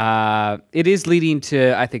 It is leading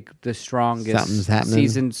to, I think, the strongest Something's happening.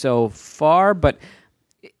 season so far, but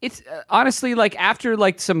it's honestly like after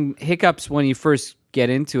like some hiccups when you first get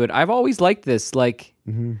into it, I've always liked this. Like,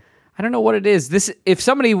 I don't know what it is. This, if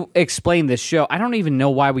somebody explained this show, I don't even know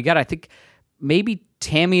why we got it. I think maybe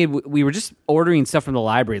Tammy, we were just ordering stuff from the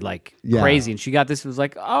library like crazy, and she got this and was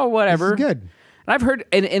like, oh, whatever. This is good. And I've heard,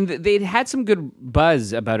 and they'd had some good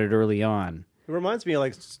buzz about it early on. It reminds me of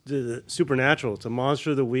like the Supernatural. It's a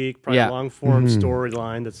monster of the week, probably long form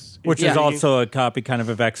storyline. That's Which is also a copy kind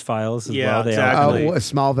of X-Files as well. They exactly. Oh,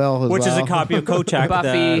 Smallville as which well. is a copy of Kojak.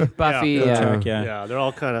 Buffy. Kojak, yeah, they're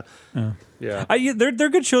all kind of They're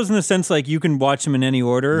good shows in the sense like you can watch them in any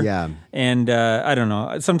order. Yeah. And I don't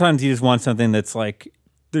know. Sometimes you just want something that's like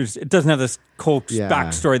it doesn't have this cold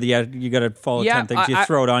backstory that you got to follow 10 things. You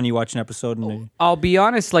throw it on, you watch an episode, and I'll be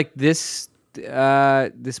honest, like this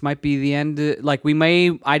might be the end. Like we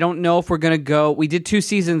may, I don't know if we're gonna go. We did 2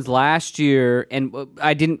 seasons last year, and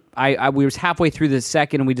we was halfway through the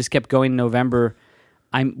second, and we just kept going in November.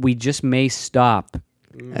 We just may stop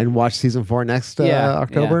and watch season 4 next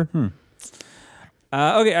October.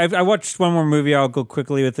 Okay, I watched one more movie. I'll go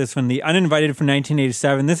quickly with this one. The Uninvited from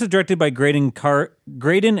 1987. This is directed by Graydon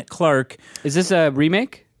Clark. Is this a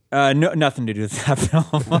remake? No, nothing to do with that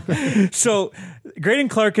film. So, Graydon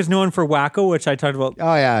Clark is known for Wacko, which I talked about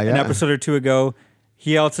an episode or 2 ago.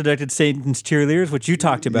 He also directed Satan's Cheerleaders, which you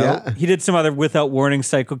talked about. Yeah. He did some other Without Warning,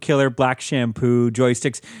 Psycho Killer, Black Shampoo,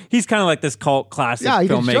 Joysticks. He's kind of like this cult classic Yeah, he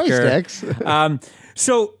did filmmaker. Joysticks.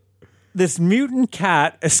 So this mutant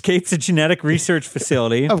cat escapes a genetic research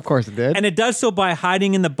facility. Of course it did. And it does so by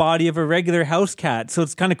hiding in the body of a regular house cat. So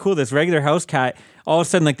it's kind of cool. This regular house cat, all of a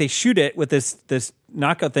sudden, like they shoot it with this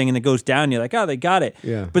knockout thing and it goes down. You're like, oh, they got it.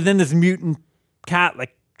 Yeah. But then this mutant cat,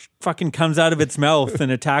 like, fucking comes out of its mouth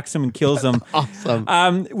and attacks him and kills him.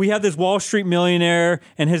 Awesome. We have this Wall Street millionaire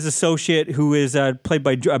and his associate who is played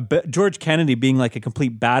by George Kennedy, being like a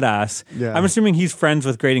complete badass. Yeah. I'm assuming he's friends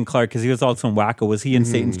with Graydon Clark because he was also in Wacko. Was he in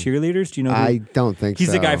Satan's Cheerleaders? Do you know who? I don't think He's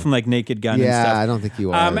so. the guy from like Naked Gun and Yeah, stuff. I don't think he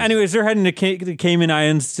was. Anyways, they're heading to the Cayman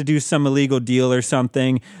Islands to do some illegal deal or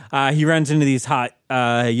something. He runs into these hot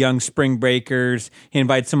young spring breakers. He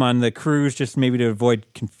invites them on the cruise just maybe to avoid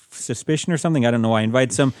suspicion or something. I don't know why he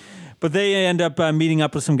invites them. But they end up meeting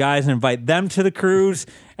up with some guys and invite them to the cruise.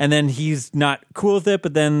 And then he's not cool with it,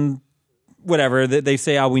 but then whatever. They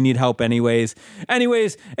say, oh, we need help anyways.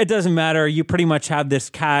 Anyways, it doesn't matter. You pretty much have this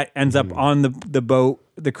cat ends up on the boat,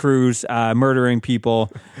 the cruise, murdering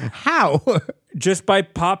people. How? Just by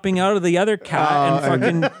popping out of the other cat and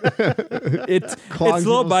fucking... It's low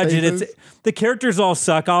people's budget. faces. The characters all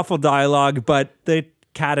suck, awful dialogue, but the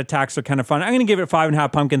cat attacks are kind of fun. I'm going to give it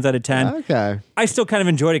 5.5 pumpkins out of 10. Okay. I still kind of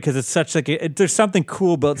enjoyed it because it's such like there's something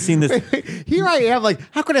cool about seeing this. Here I am, like,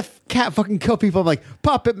 how could a cat fucking kill people? I'm like,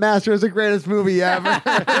 Puppet Master is the greatest movie ever.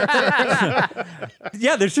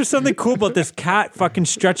 Yeah, there's just something cool about this cat fucking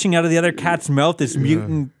stretching out of the other cat's mouth. This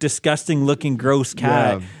mutant, disgusting looking, gross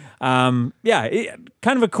cat.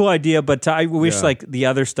 Kind of a cool idea, but I wish like the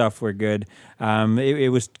other stuff were good.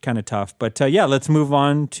 It was kind of tough, but let's move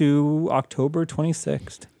on to October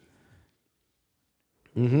 26th.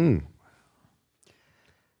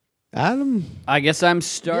 Adam, I guess I'm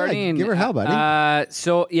starting. give her hell, buddy.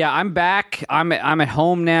 So yeah, I'm back. I'm at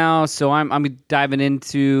home now, so I'm diving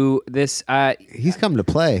into this. he's come to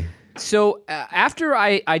play. So after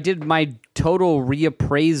I did my total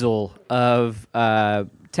reappraisal of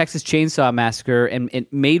Texas Chainsaw Massacre, and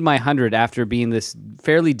it made my 100 after being this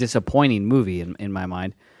fairly disappointing movie in my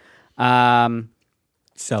mind.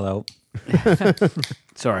 Sellout.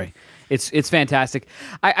 Sorry. It's fantastic.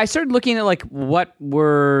 I started looking at like what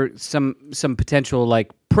were some potential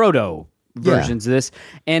like proto versions of this,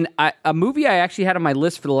 and a movie I actually had on my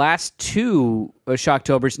list for the last two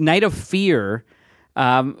Shocktober's, Night of Fear,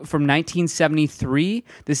 from 1973.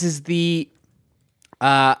 This is the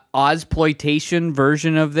Ozploitation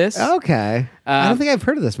version of this. Okay. I don't think I've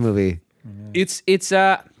heard of this movie. It's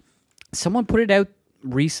someone put it out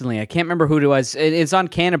recently. I can't remember who it was. It's on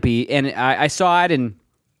Canopy, and I saw it, and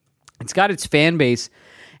it's got its fan base.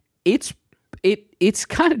 It's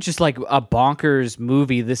kind of just like a bonkers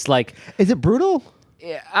movie. This like, Is it brutal?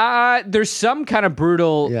 there's some kind of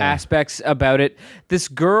brutal aspects about it. This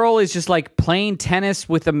girl is just like playing tennis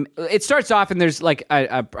with a. It starts off and there's like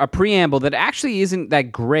a preamble that actually isn't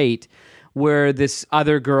that great, where this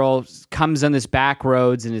other girl comes on this back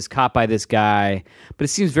roads and is caught by this guy, but it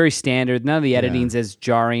seems very standard. None of the editing's as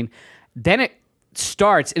jarring. Then it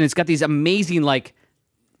starts and it's got these amazing like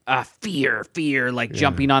fear, like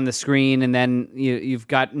jumping on the screen, and then you've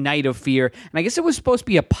got Night of Fear, and I guess it was supposed to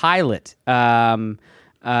be a pilot that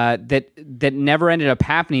never ended up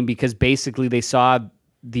happening because basically they saw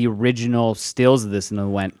the original stills of this and they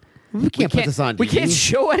went, We can't put this on TV. We can't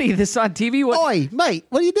show any of this on TV. Oi, mate,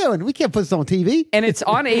 what are you doing? We can't put this on TV. And it's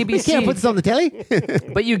on ABC. We can't put this on the telly.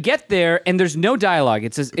 But you get there, and there's no dialogue.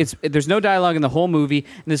 There's no dialogue in the whole movie.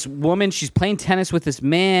 And this woman, she's playing tennis with this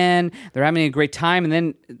man. They're having a great time, and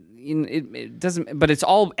then it doesn't. But it's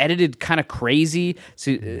all edited kind of crazy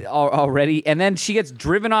already. And then she gets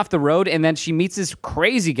driven off the road, and then she meets this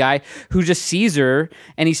crazy guy who just sees her,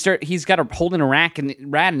 and he's got her holding a rat,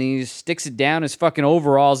 and he just sticks it down his fucking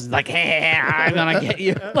overalls. He's like, hey, I'm gonna get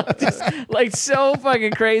you. like so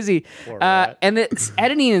fucking crazy. And the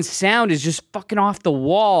editing and sound is just fucking off the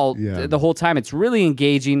wall the whole time. It's really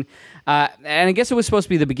engaging. And I guess it was supposed to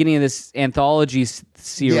be the beginning of this anthology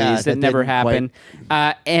series that never happened.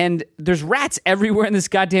 And there's rats everywhere in this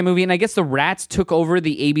goddamn movie. And I guess the rats took over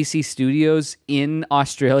the ABC studios in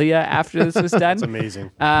Australia after this was done. That's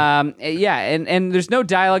amazing. And there's no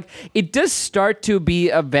dialogue. It does start to be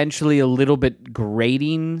eventually a little bit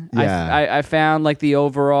grating. I found like the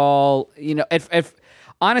overall,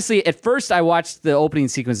 honestly, at first I watched the opening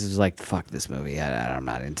sequences, was like, fuck this movie. I'm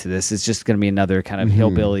not into this. It's just going to be another kind of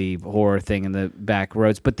hillbilly horror thing in the back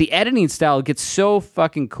roads. But the editing style gets so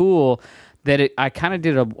fucking cool that I kind of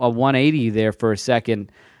did a 180 there for a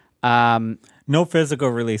second. Now, No physical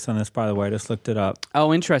release on this, by the way. I just looked it up.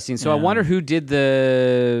 Oh, interesting. So I wonder who did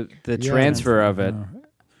the transfer of it.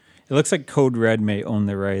 It looks like Code Red may own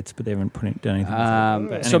the rights, but they haven't done anything.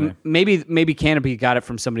 But So anyway. maybe Canopy got it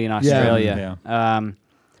from somebody in Australia.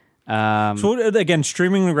 So again,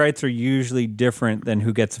 streaming rights are usually different than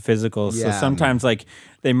who gets a physical. So Yeah. sometimes, like,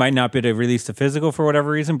 they might not be able to release the physical for whatever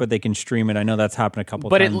reason, but they can stream it. I know that's happened a couple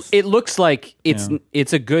But times. it looks like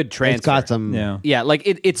it's a good transfer. It's got some Yeah, like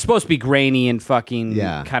it's supposed to be grainy and fucking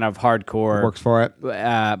Yeah. kind of hardcore. works for it.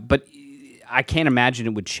 But I can't imagine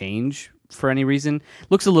it would change for any reason.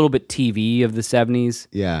 Looks a little bit TV of the 70s.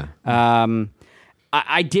 Yeah.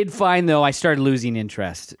 I did find, though, I started losing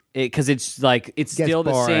interest because it's like it's Gets still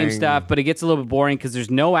the same boring. stuff, but it gets a little bit boring because there's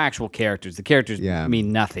no actual characters. The characters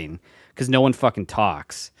mean nothing because no one fucking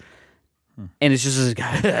talks. And it's just like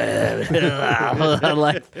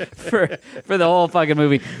for the whole fucking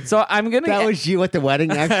movie. So I'm gonna. That was you at the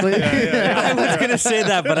wedding, actually. I was gonna say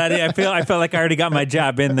that, but I felt like I already got my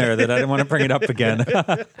jab in there that I didn't want to bring it up again.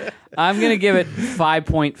 I'm gonna give it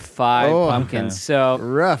 5.5 pumpkins. So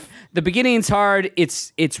Rough. the beginning's hard.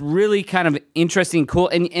 It's really kind of interesting, cool,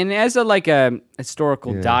 and as a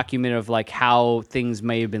historical document of like how things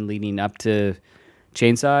may have been leading up to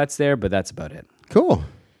Chainsaw, it's there, but that's about it. Cool.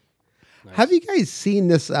 Have you guys seen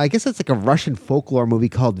this? I guess it's like a Russian folklore movie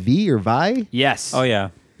called V or Vi. Yes. Oh yeah.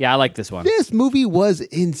 Yeah, I like this one. This movie was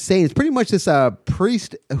insane. It's pretty much this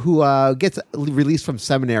priest who gets released from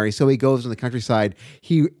seminary. So he goes in the countryside.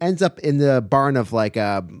 He ends up in the barn of like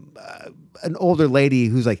an older lady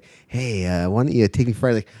who's like, hey, why don't you take me for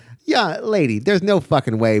a ride? Like, yeah, lady, there's no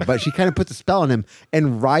fucking way. But she kind of puts a spell on him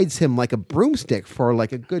and rides him like a broomstick for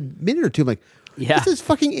like a good minute or two. I'm like, Yeah. this is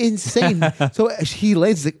fucking insane. So he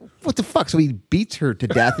lays like, what the fuck? So he beats her to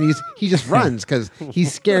death, and he just runs because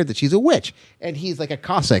he's scared that she's a witch, and he's like a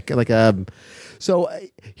Cossack, like a. So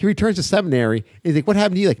he returns to seminary, and he's like, "What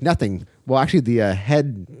happened to you?" Like, nothing. Well, actually, the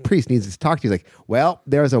head priest needs to talk to you. He's like, well,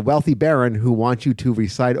 there's a wealthy baron who wants you to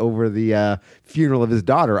recite over the funeral of his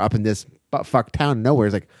daughter up in this buttfuck town nowhere.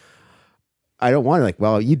 He's like, I don't want it. Like,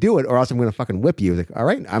 well, you do it, or else I'm going to fucking whip you. He's like, all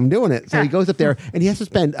right, I'm doing it. So he goes up there, and he has to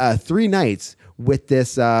spend 3 nights with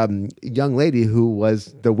this young lady who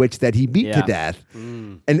was the witch that he beat to death.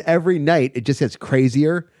 And every night, it just gets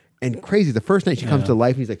crazier and crazy. The first night, she comes to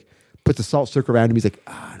life, and he's like, puts a salt circle around him. He's like,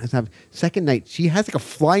 second night, she has like a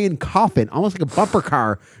flying coffin, almost like a bumper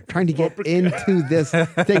car, trying to get into this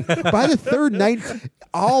thing. By the third night,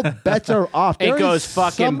 all bets are off. It There goes is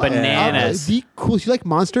fucking some bananas. of the cool. You like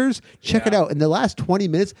monsters? Check it out. In the last 20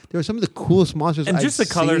 minutes, there are some of the coolest monsters And I've just the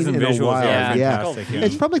colors seen and in a visuals while. are Yeah. fantastic. Yeah.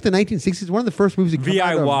 It's from like the 1960s. One of the first movies that came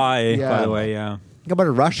out of VIY, by the way, yeah. Come out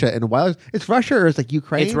of Russia in a while. It's Russia or it's like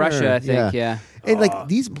Ukraine? It's Russia, or- I think, yeah. And like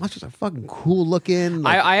these monsters are fucking cool looking.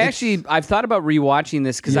 Like, I've thought about rewatching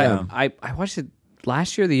this because Yeah. I watched it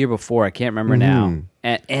last year or the year before. I can't remember now.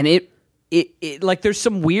 And it like there's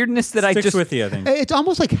some weirdness that I Sticks just with you, I think. It's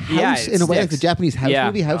almost like House it in a way, like sticks. the Japanese House Yeah.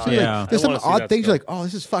 movie House. Oh, Like, yeah. there's I some wanna see odd that things. You're stuff. like, oh,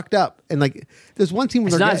 this is fucked up. And like, there's one scene where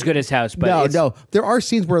It's they're not as good as House, but no, it's- no. There are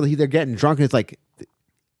scenes where they're getting drunk and it's like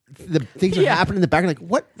the things are Yeah. happening in the background. Like,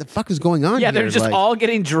 what the fuck is going on? yeah, here? they're just Like, all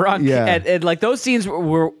getting drunk. Yeah. And like those scenes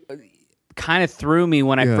were kind of threw me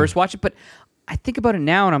when I Yeah. first watched it, but I think about it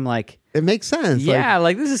now and I'm like, It makes sense. yeah,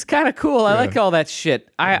 like this is kind of cool. I like all that shit.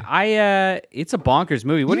 I it's a bonkers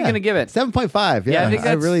movie. What are you going to give it? 7.5. Yeah, I think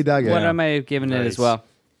that's really dug it. What am I giving it as well?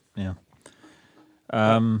 Yeah.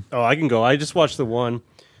 Oh, I can go. I just watched the one.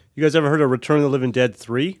 You guys ever heard of Return of the Living Dead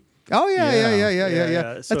 3? Oh yeah. Yeah,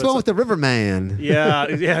 That's so the one it's with the Riverman. Yeah,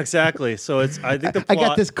 exactly. So it's. I think the I plot.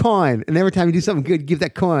 got this coin, and every time you do something good, give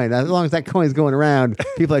that coin. As long as that coin's going around,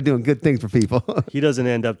 people are doing good things for people. He doesn't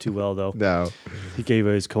end up too well though. No. He gave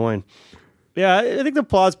her his coin. Yeah, I think the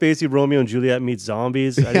plot's basically Romeo and Juliet meet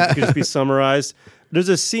zombies. I think it could just be summarized. There's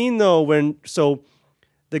a scene though when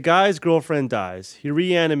the guy's girlfriend dies. He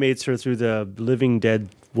reanimates her through the living dead,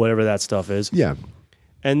 whatever that stuff is. Yeah.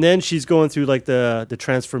 And then she's going through like the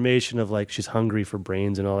transformation of like she's hungry for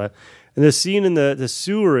brains and all that. And the scene in the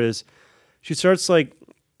sewer is she starts like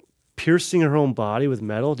piercing her own body with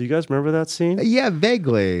metal. Do you guys remember that scene? Yeah,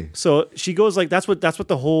 vaguely. So she goes like that's what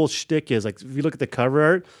the whole shtick is. Like if you look at the cover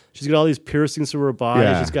art, she's got all these piercings through her body.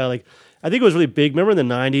 Yeah. She's got like I think it was really big. Remember in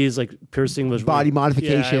the 90s, like piercing was Body really,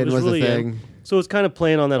 modification yeah, it was a really thing. in. So it's kind of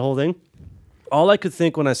playing on that whole thing. All I could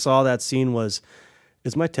think when I saw that scene was,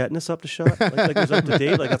 is my tetanus up to shot? Like is it up to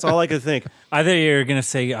date? Like that's all I could think. I thought you were going to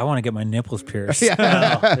say, I want to get my nipples pierced. Yeah,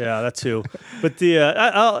 that too. But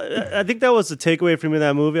I think that was the takeaway from me in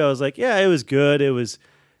that movie. I was like, yeah, it was good. It was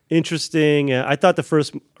interesting. I thought the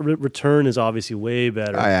first return is obviously way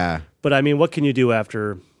better. Oh, yeah. But I mean, what can you do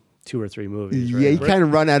after 2 or 3 movies. Yeah, Right? you kind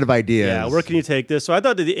of run out of ideas. Yeah, where can you take this? So I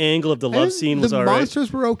thought that the angle of the love And scene was the all right.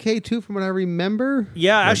 monsters were okay too, from what I remember.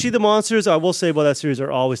 Yeah, actually, the monsters, I will say about that series,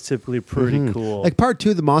 are always typically pretty cool. Like part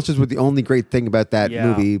 2, the monsters were the only great thing about that Yeah.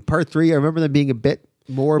 movie. Part 3, I remember them being a bit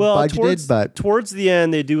more budgeted, towards the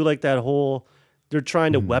end, they do like that whole. They're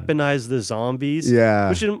trying to weaponize the zombies. Yeah.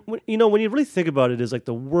 Which, when you really think about it, is like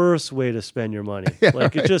the worst way to spend your money.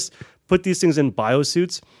 It just put these things in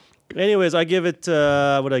biosuits. Anyways, I give it,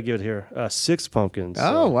 what did I give it here? 6 pumpkins.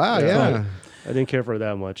 Oh, wow, yeah. I didn't care for it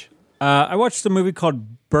that much. I watched a movie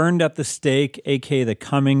called Burned at the Stake, aka The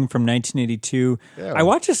Coming from 1982. Yeah. I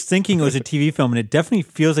watched this thinking it was a TV film, and it definitely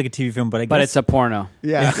feels like a TV film, but I guess But it's a porno.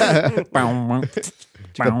 Yeah.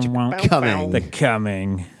 Coming. The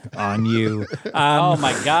Coming on you. Oh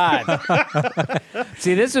my God!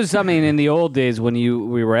 See, this was something in the old days when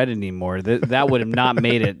we were editing more. That would have not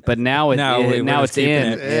made it, but now We're now it's just keeping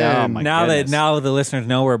in. it. Yeah, oh my goodness. Now the listeners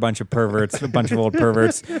know we're a bunch of perverts, a bunch of old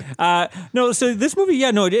perverts. No, so this movie,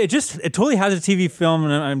 it totally has a TV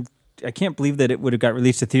film, and I can't believe that it would have got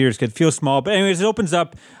released to theaters because it feels small. But anyways, it opens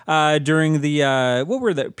up during the what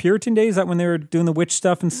were the Puritan days? Is that when they were doing the witch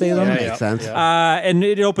stuff in Salem? Yeah, makes sense. And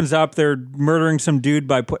it opens up. They're murdering some dude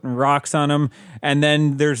by putting rocks on him, and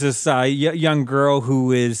then there's this young girl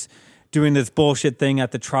who is doing this bullshit thing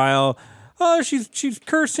at the trial. Oh, she's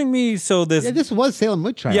cursing me. So this. Yeah, this was Salem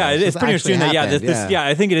Witch Trials. Yeah, it's This pretty much actually doing that. Yeah, happened,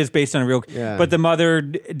 I think it is based on a real. Yeah. But the mother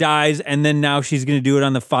dies, and then now she's going to do it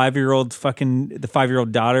on the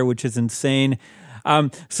 5-year-old daughter, which is insane.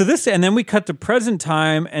 So this, and then we cut to present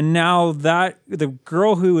time, and now that the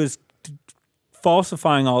girl who is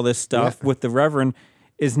falsifying all this stuff with the Reverend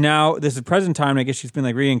is now, this is present time. I guess she's been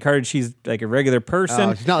like reincarnated. She's like a regular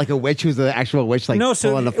person. Oh, she's not like a witch who's the actual witch. Like No,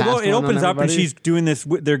 so pulling a fast it one on opens up and everybody? she's doing this.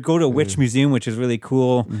 They go to a witch museum, which is really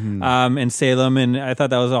cool, in Salem, and I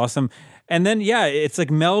thought that was awesome. And then it's like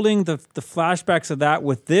melding the flashbacks of that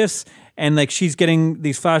with this, and like she's getting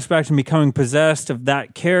these flashbacks and becoming possessed of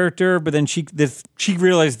that character. But then she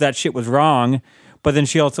realized that shit was wrong. But then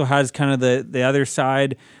she also has kind of the other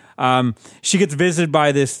side. She gets visited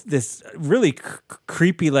by this really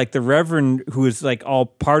creepy, like the Reverend, who is like all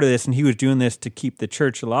part of this, and he was doing this to keep the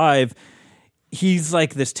church alive. He's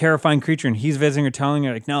like this terrifying creature, and he's visiting her, telling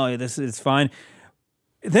her like, "No, this is fine."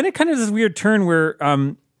 Then it kind of does this weird turn where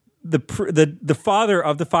the father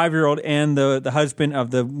of the 5-year-old and the husband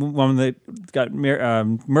of the woman that got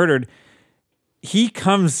murdered, he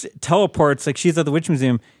teleports, like she's at the witch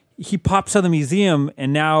museum. He pops out of the museum,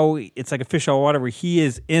 and now it's like a fish out of water where he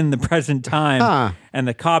is in the present time. And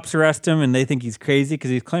the cops arrest him, and they think he's crazy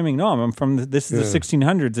because he's claiming, "No, I'm from this is the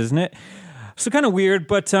 1600s, isn't it?" So kind of weird,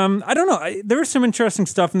 but I don't know. There was some interesting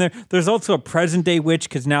stuff in there. There's also a present day witch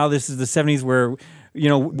because now this is the 70s where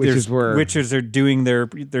witches are doing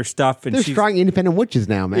their stuff, and They're she's strong, independent witches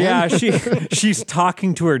now, man. yeah, she's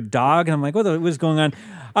talking to her dog, and I'm like, what was going on?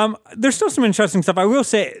 There's still some interesting stuff. I will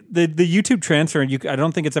say the YouTube transfer, I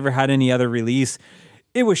don't think it's ever had any other release.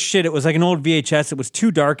 It was shit. It was like an old VHS. It was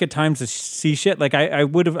too dark at times to see shit. Like I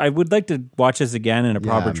would like to watch this again in a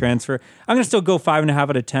proper transfer. I'm gonna still go 5.5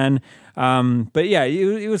 out of 10. But yeah,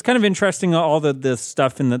 it was kind of interesting. All the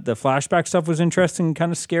stuff in the flashback stuff was interesting,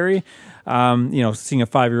 kind of scary. Seeing a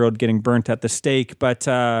 5-year-old getting burnt at the stake, but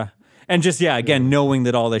and just again knowing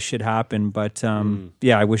that all this shit happened. But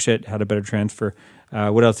I wish it had a better transfer.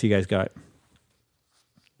 What else you guys got?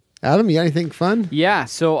 Adam, you got anything fun? Yeah,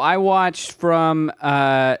 so I watched from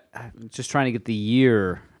just trying to get the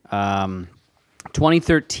year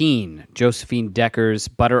 2013, Josephine Decker's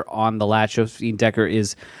Butter on the Latch. Josephine Decker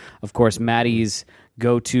is, of course, Maddie's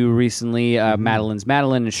go-to recently. Madeline's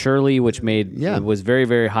Madeline and Shirley, which was very,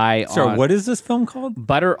 very high. So what is this film called?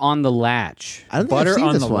 Butter on the Latch. I don't think Butter I've seen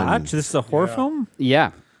on this the one. Latch? This is a horror film?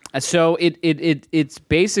 Yeah. So it's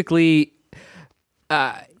basically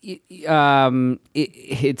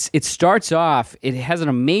it starts off. It has an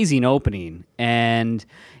amazing opening, and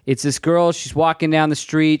it's this girl. She's walking down the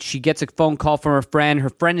street. She gets a phone call from her friend. Her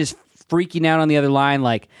friend is freaking out on the other line,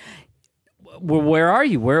 like, where are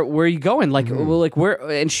you? Where are you going? Like, like where?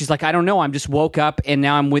 And she's like, I don't know. I'm just woke up, and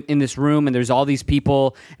now I'm in this room, and there's all these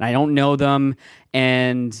people, and I don't know them,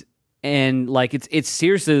 and like it's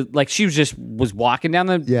seriously like she was walking down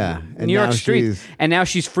the New York street, and now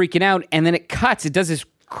she's freaking out, and then it cuts. It does this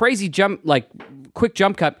crazy jump, like quick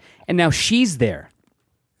jump cut, and now she's there.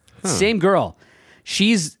 Same girl.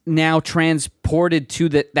 She's now transported to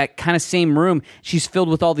that kind of same room. She's filled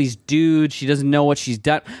with all these dudes. She doesn't know what she's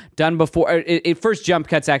done before. It first jump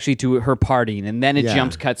cuts actually to her partying, and then it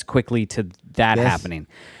jumps cuts quickly to that happening.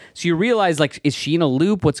 So you realize, like, is she in a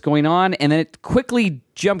loop? What's going on? And then it quickly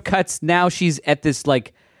jump cuts. Now she's at this,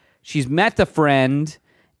 like, she's met the friend,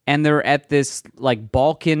 and they're at this like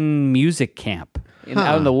Balkan music camp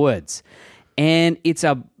out in the woods, and it's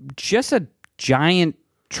just a giant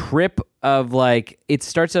trip of like it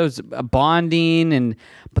starts out as a bonding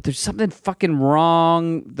but there's something fucking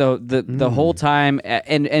wrong the whole time,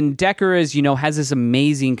 and Decker is has this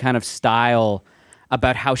amazing kind of style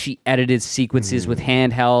about how she edited sequences with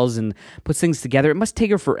handhelds and puts things together. It must take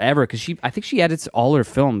her forever because I think she edits all her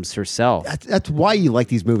films herself. That's why you like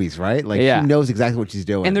these movies, right? Like she knows exactly what she's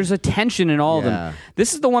doing. And there's a tension in all of them.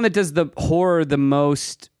 This is the one that does the horror the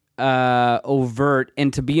most overt,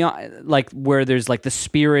 and to be like where there's like the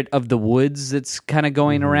spirit of the woods that's kind of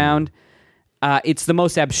going around. It's the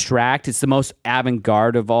most abstract. It's the most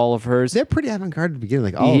avant-garde of all of hers. They're pretty avant-garde at the beginning,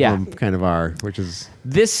 like all of them kind of are, which is...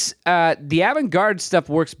 This, the avant-garde stuff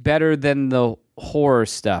works better than the horror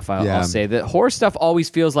stuff, I'll say. The horror stuff always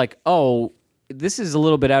feels like, oh, this is a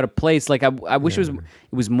little bit out of place. Like, I wish it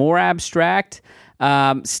was more abstract.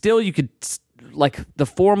 Still, you could... Like the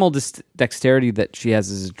formal dexterity that she has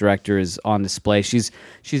as a director is on display. She's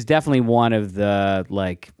definitely one of the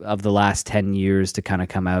last 10 years to kind of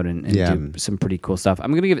come out and do some pretty cool stuff.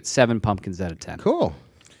 I'm gonna give it 7 pumpkins out of 10. Cool.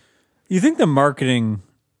 You think the marketing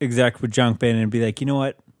exec would jump in and be like, you know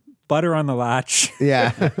what? Butter on the latch.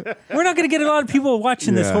 Yeah. We're not going to get a lot of people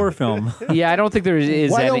watching this horror film. Yeah, I don't think there is.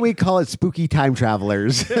 Why don't we call it Spooky Time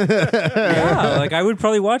Travelers? Yeah, like I would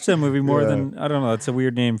probably watch that movie more than, I don't know, it's a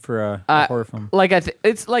weird name for a horror film. Like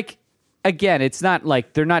it's like, again, it's not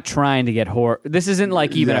like they're not trying to get horror. This isn't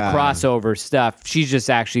like even a crossover stuff. She's just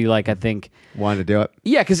actually like, I think, wanted to do it.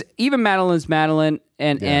 Yeah, because even Madeline's Madeline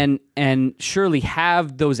and Shirley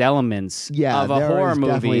have those elements of a horror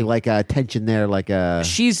movie. Definitely like a tension there, like a.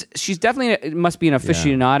 She's definitely it must be an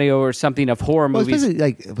aficionado or something of horror movies. Especially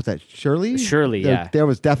like what's that? Shirley. There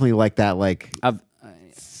was definitely like that, like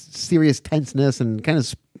serious tenseness and kind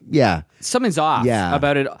of something's off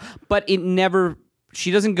about it, but it never. She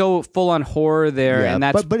doesn't go full on horror there, and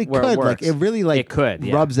that's but it where could it works. like it really like it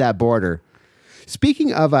could rubs that border.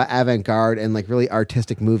 Speaking of avant-garde and like really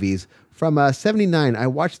artistic movies, from '79, I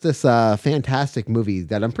watched this fantastic movie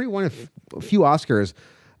that I'm pretty one of a few Oscars.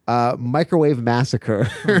 Microwave Massacre.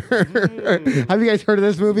 Have you guys heard of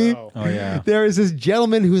this movie? No. Oh yeah. There is this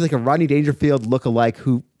gentleman who's like a Rodney Dangerfield lookalike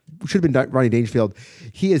who should have been Rodney Dangerfield.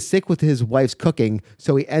 He is sick with his wife's cooking,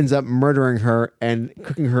 so he ends up murdering her and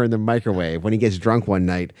cooking her in the microwave when he gets drunk one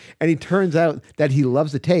night. And he turns out that he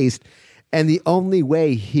loves the taste, and the only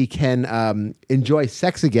way he can enjoy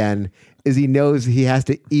sex again is he knows he has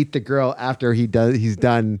to eat the girl after he's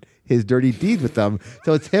done his dirty deeds with them.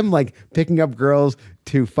 So it's him like picking up girls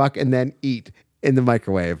to fuck and then eat in the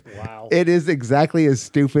microwave. Wow. It is exactly as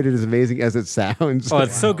stupid and as amazing as it sounds. Oh,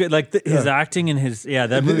 it's so good. Like his acting and his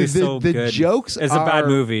that movie is so good. The jokes it's a bad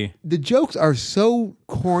movie. The jokes are so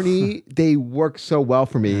corny. They work so well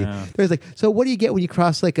for me. Yeah. There's like, so what do you get when you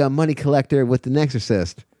cross like a money collector with an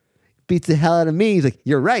exorcist? Beats the hell out of me. He's like,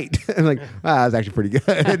 you're right. I'm like, wow, that's actually pretty good.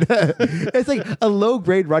 It's like a low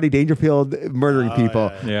grade Rodney Dangerfield murdering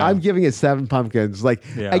people. Yeah. I'm giving it 7 pumpkins. Like,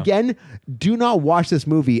 again, do not watch this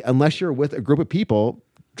movie unless you're with a group of people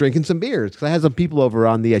drinking some beers. Because I had some people over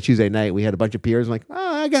on the Tuesday night. We had a bunch of beers. I'm like,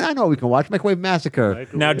 I know we can watch Microwave Massacre.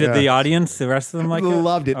 Now, did the audience, the rest of them like it?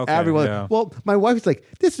 Loved it. Okay, Everyone. yeah. Well, my wife's like,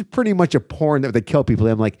 this is pretty much a porn that they kill people.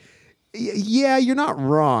 I'm like, yeah, you're not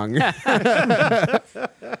wrong.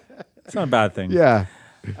 It's not a bad thing. Yeah.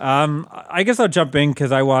 I guess I'll jump in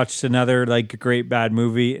because I watched another like great bad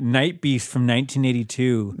movie, Night Beast from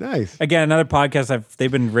 1982. Nice. Again, another podcast.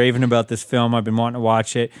 They've been raving about this film. I've been wanting to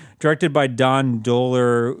watch it. Directed by Don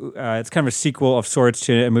Dohler. It's kind of a sequel of sorts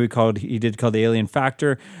to a movie called The Alien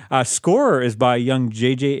Factor. Score is by young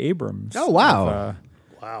J.J. Abrams. Oh wow.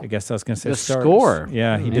 Wow. I guess I was going to say The stars. score.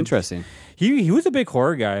 Yeah, he did. Interesting. He was a big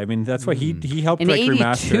horror guy. I mean, that's why he helped In like 82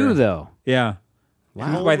 remaster. though. Yeah.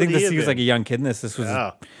 Wow. Well, I think he was like a young kid in this. This was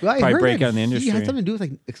Yeah. Well, I probably heard breakout that in the industry. He had something to do with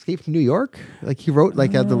like Escape from New York. Like he wrote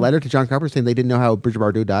like the letter to John Carpenter saying they didn't know how Bridget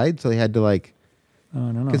Bardot died, so they had to like. I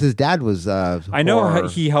don't know. Because his dad was. I know horror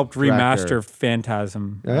he helped remaster director.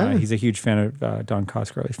 Phantasm. Yeah. He's a huge fan of Don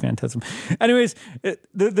Coscarelli's Phantasm. Anyways,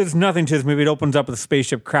 there's nothing to this movie. It opens up with a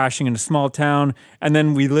spaceship crashing in a small town, and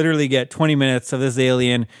then we literally get 20 minutes of this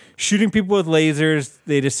alien shooting people with lasers.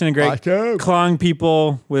 They disintegrate, Awesome. clawing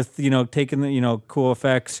people with taking the cool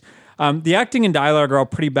effects. The acting and dialogue are all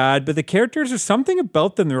pretty bad, but the characters, are something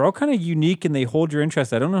about them. They're all kind of unique and they hold your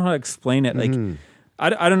interest. I don't know how to explain it. Like.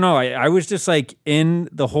 I don't know. I was just like in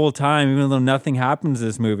the whole time, even though nothing happens in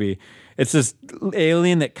this movie. It's this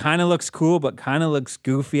alien that kind of looks cool, but kind of looks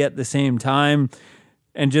goofy at the same time.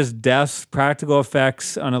 And just deaths, practical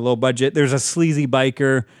effects on a low budget. There's a sleazy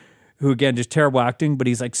biker who again just terrible acting, but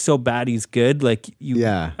he's like so bad he's good. Like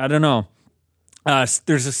I don't know.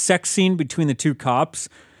 There's a sex scene between the two cops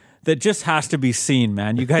that just has to be seen,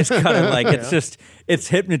 man. You guys gotta like. It's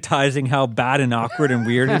hypnotizing how bad and awkward and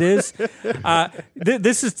weird it is.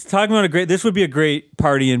 This is talking about This would be a great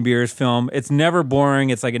party and beers film. It's never boring.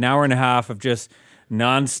 It's like an hour and a half of just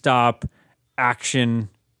nonstop action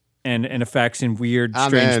and effects and weird,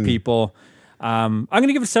 strange people. I'm going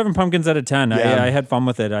to give it 7 pumpkins out of 10. I had fun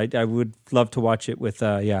with it. I would love to watch it with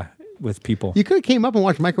people. You could have came up and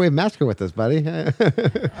watched Microwave Massacre with us, buddy. You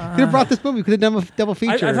could have brought this movie. We could have done a double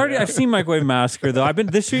feature. I've seen Microwave Massacre though. I've been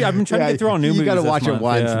trying to get through all new movies. You got to watch this it month.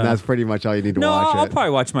 once, and that's pretty much all you need to No, watch. I'll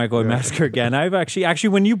probably watch Microwave Massacre again. I've actually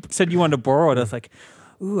when you said you wanted to borrow it, I was like,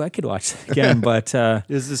 ooh, I could watch it again. But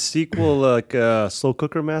is the sequel like Slow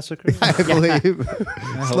Cooker Massacre? I believe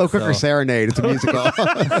Slow Cooker Serenade. It's a musical.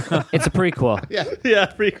 It's a prequel. Yeah,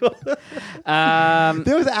 prequel.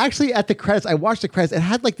 There was actually at the credits. I watched the credits. It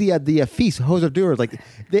had like the feast hors d'oeuvres. Like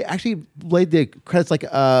they actually laid the credits like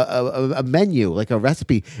a menu, like a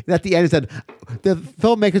recipe. And at the end, it said the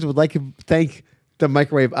filmmakers would like to thank the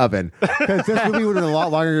microwave oven, because this movie would have been a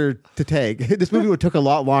lot longer to take. This movie would have took a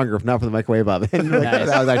lot longer if not for the microwave oven. That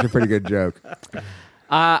was actually a pretty good joke.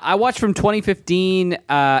 I watched from 2015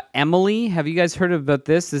 Emily. Have you guys heard about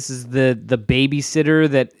this? This is the babysitter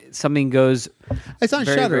that something goes It's on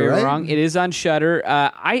very, Shudder, very right? wrong. It is on Shudder.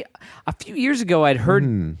 A few years ago I'd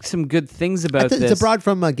heard some good things about this. It's a broad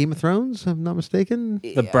from Game of Thrones, if I'm not mistaken.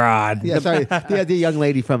 the broad. Yeah, sorry. The young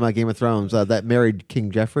lady from Game of Thrones that married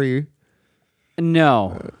King Joffrey.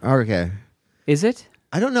 No. Okay. Is it?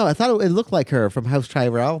 I don't know. I thought it looked like her from House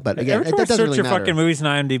Tyrell, but again, Every time that I doesn't search really your matter. fucking movies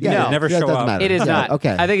on IMDb, Yeah, they never that show doesn't up. matter. It is Yeah, not.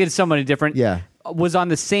 okay. I think it's somebody different. Yeah. Was on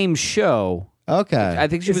the same show. Okay. I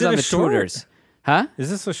think she Is was it on a the short? Tudors. Huh? Is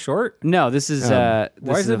this a short? No, this is Why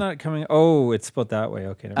is it not coming? Oh, it's spelled that way.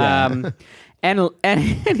 Okay. never mind. And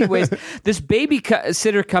anyways, this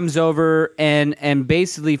babysitter comes over and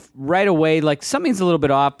basically right away, like something's a little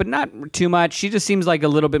bit off, but not too much. She just seems like a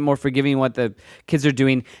little bit more forgiving what the kids are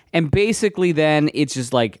doing. And basically then it's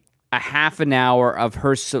just like a half an hour of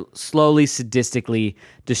her slowly, sadistically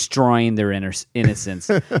destroying their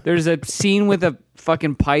innocence. There's a scene with a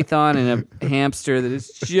fucking python and a hamster that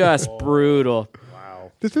is just brutal.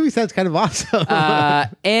 This movie sounds kind of awesome.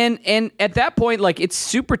 And at that point, like it's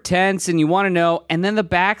super tense, and you want to know. And then the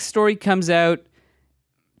backstory comes out,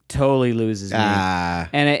 totally loses me,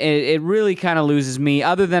 and it really kind of loses me.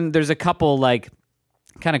 Other than there's a couple like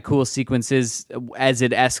kind of cool sequences as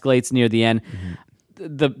it escalates near the end. Mm-hmm.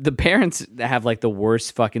 The parents have like the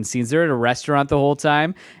worst fucking scenes. They're at a restaurant the whole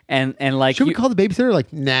time, and like Should we call the babysitter?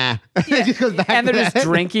 Like, nah. It just goes back and to they're just that.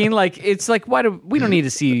 drinking. Like it's like we don't need to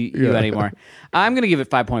see you anymore. I'm gonna give it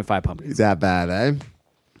 5.5 pumpkins. That bad, eh?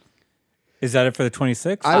 Is that it for the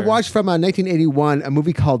 26th? I watched from 1981 a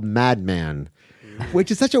movie called Madman, which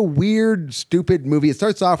is such a weird, stupid movie. It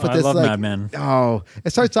starts off with I this love like, Mad Men. it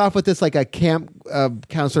starts off with this like a camp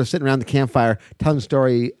counselor sitting around the campfire telling the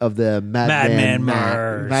story of the Madman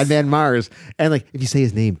Mars. Madman Mars, and like if you say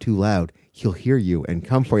his name too loud, he'll hear you and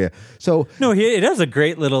come for you. So No, it has a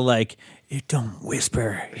great little like. Don't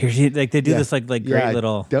whisper. Like they do this like great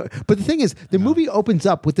little. But the thing is, the movie opens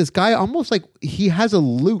up with this guy almost like he has a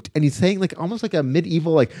lute, and he's saying like almost like a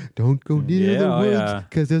medieval like, "Don't go near the woods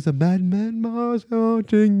because there's a madman Mars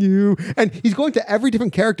haunting you." And he's going to every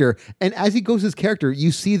different character, and as he goes his character,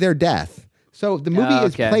 you see their death. So the movie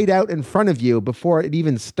is played out in front of you before it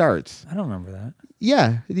even starts. I don't remember that.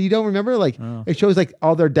 Yeah, you don't remember? Like it shows like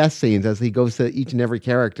all their death scenes as he goes to each and every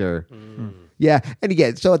character. Yeah, and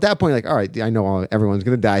again, so at that point, like, all right, I know everyone's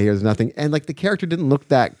gonna die here. There's nothing, and like the character didn't look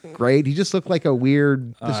that great. He just looked like a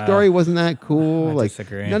weird. The story wasn't that cool. I Like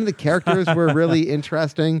disagree. none of the characters were really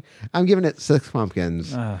interesting. I'm giving it 6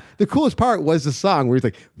 pumpkins. The coolest part was the song where he's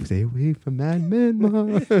like, "Stay away from Madman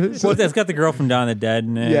Mars." Well, it's got the girl from Dawn of the Dead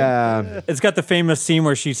in it. Yeah, It's got the famous scene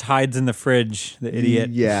where she hides in the fridge, the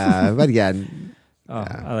idiot. yeah, but again.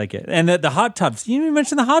 I like it. And the hot tubs. You didn't even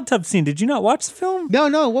mention the hot tub scene. Did you not watch the film?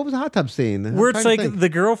 No. What was the hot tub scene? I'm Where it's trying to like think. the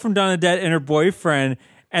girl from Dawn of the Dead and her boyfriend,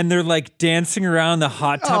 and they're like dancing around the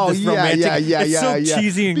hot tub. This romantic. It's so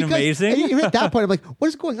cheesy and Because- amazing. And even at that point, I'm like, what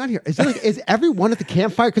is going on here? Is everyone at the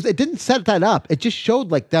campfire? Because it didn't set that up. It just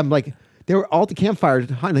showed like them like. They were all at the campfire.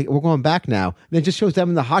 Like, we're going back now. And it just shows them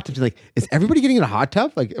in the hot tub. Like, is everybody getting in a hot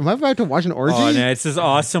tub? Like, am I about to watch an orgy? Oh, no, it's this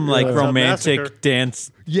awesome, like, Massacre. romantic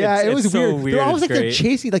dance. Yeah, It's it was so weird. They're almost It's like they're great.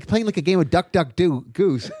 chasing, like playing like a game of Duck, Duck,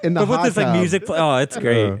 Goose in the But with hot this like tub. music, it's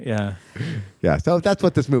great. Yeah. Yeah, so that's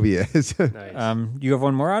what this movie is. You have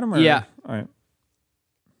one more, Adam? Or? Yeah. All right.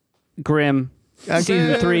 Grimm,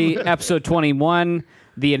 season 3, episode 21.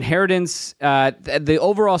 The inheritance, the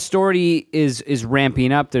overall story is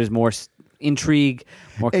ramping up. There's more intrigue,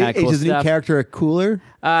 more kind of cool Is the new stuff. character cooler?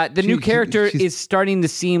 The new character she's- is starting to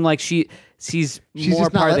seem like she's She's more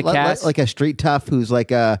just part not of the cast. like a street tough who's like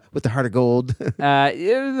with the heart of gold.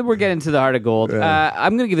 We're getting to the heart of gold.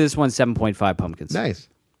 I'm going to give this one 7.5 pumpkins. Nice.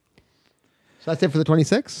 So that's it for the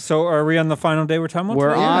 26th? So are we on the final day we're talking about? We're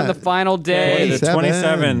today? on the final day. Okay, the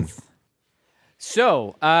 27th.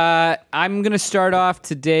 So I'm going to start off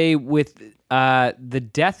today with The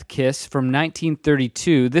Death Kiss from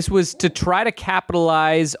 1932. This was to try to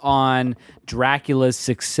capitalize on Dracula's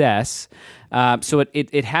success. So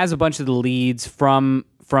it has a bunch of the leads from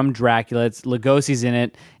Dracula. It's Lugosi's in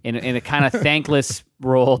it in a kind of thankless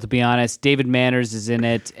role, to be honest. David Manners is in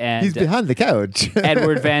it, and He's behind the couch.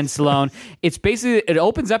 Edward Van Sloan. It's basically, it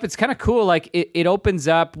opens up, it's kind of cool. Like it opens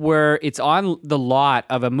up where it's on the lot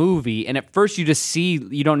of a movie, and at first you just see,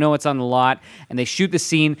 you don't know it's on the lot, and they shoot the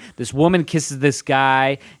scene. This woman kisses this guy,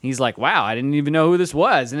 and he's like, wow, I didn't even know who this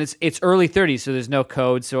was. And it's early 30s, so there's no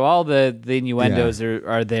code, so all the innuendos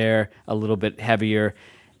are there a little bit heavier.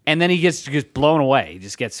 And then he gets just blown away. He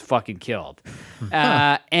just gets fucking killed.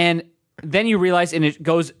 And then you realize, and it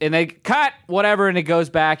goes, and they cut, whatever, and it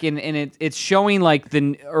goes back, and it's showing like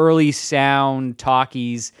the early sound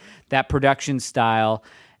talkies, that production style.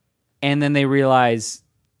 And then they realize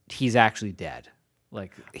he's actually dead.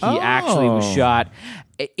 Like, he actually was shot.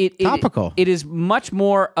 Topical. It is much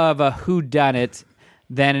more of a whodunit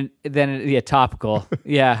than topical.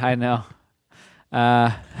 Yeah, I know.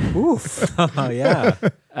 Oof. Oh, yeah.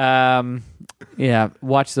 Yeah,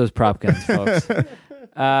 watch those prop guns, folks.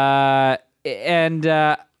 And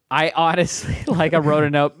I honestly, like, I wrote a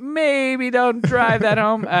note, maybe don't drive that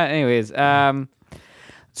home. Anyways,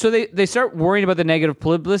 so they start worrying about the negative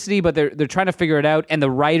publicity, but they're trying to figure it out. And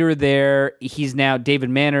the writer there, he's now David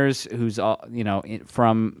Manners, who's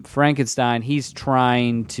from Frankenstein. He's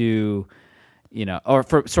trying to,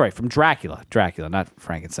 from Dracula, not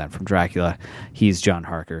Frankenstein, from Dracula. He's John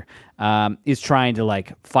Harker. He's trying to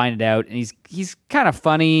like find it out, and he's kind of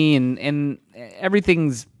funny, and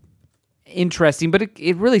everything's interesting, but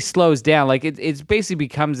it really slows down. Like it basically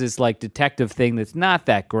becomes this like detective thing that's not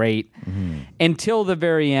that great until the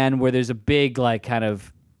very end, where there's a big like kind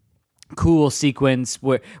of cool sequence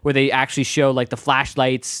where they actually show like the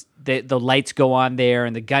flashlights. The lights go on there,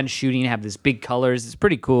 and the gun shooting have this big colors. It's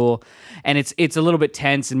pretty cool, and it's a little bit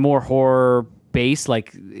tense and more horror based.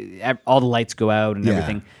 Like all the lights go out and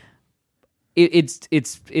everything. It's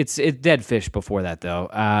dead fish before that though.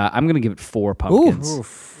 I'm gonna give it 4 pumpkins.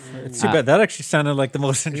 Oof. It's too bad. That actually sounded like the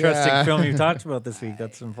most interesting film you talked about this week.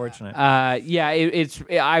 That's unfortunate. I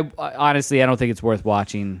honestly, I don't think it's worth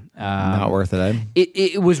watching. Not worth it.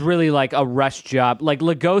 It was really like a rush job. Like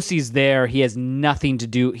Lugosi's there, he has nothing to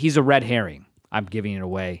do. He's a red herring. I'm giving it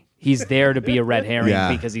away. He's there to be a red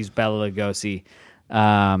herring because he's Bela Lugosi.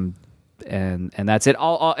 And that's it.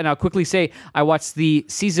 I'll quickly say I watched the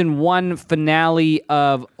season 1 finale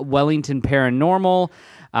of Wellington Paranormal.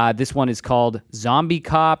 This one is called Zombie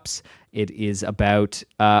Cops. It is about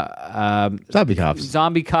Zombie cops.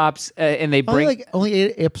 Zombie cops, and they bring Only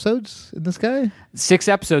 8 episodes in this guy? 6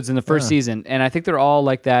 episodes in the first season, and I think they're all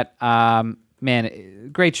like that.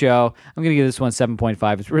 Man, great show. I'm gonna give this one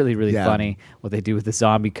 7.5. It's really, really funny what they do with the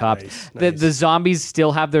zombie cops. Nice. The zombies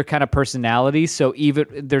still have their kind of personality, so even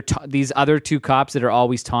they're these other 2 cops that are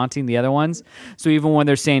always taunting the other ones. So even when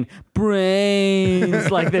they're saying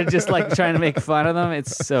brains, like they're just like trying to make fun of them.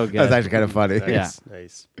 It's so good. That's actually kind of funny. Yeah.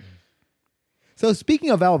 Nice. So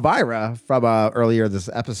speaking of Elvira from earlier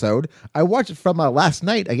this episode, I watched from last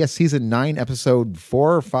night, I guess season 9, episode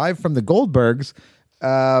 4 or 5 from the Goldbergs.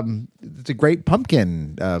 It's a great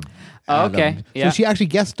pumpkin. Okay, yeah. So she actually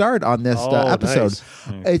guest starred on this episode.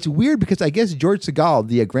 Nice. It's weird because I guess George Segal,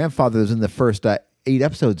 the grandfather that was in the first 8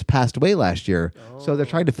 episodes, passed away last year. So they're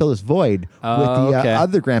trying to fill this void with the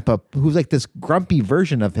other grandpa, who's like this grumpy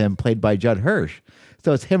version of him, played by Judd Hirsch.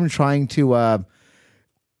 So it's him trying to.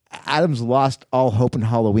 Adam's lost all hope in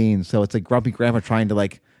Halloween, so it's a grumpy grandpa trying to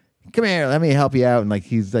like. Come here, let me help you out. And like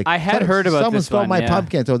he's like, I had heard about someone this stole one, my yeah.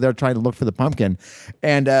 pumpkin, so they're trying to look for the pumpkin.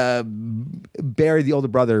 And Barry, the older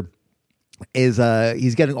brother, is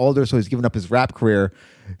he's getting older, so he's giving up his rap career.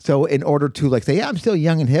 So in order to like say, yeah, I'm still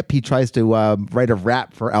young and hip, he tries to write a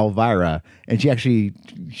rap for Elvira, and she actually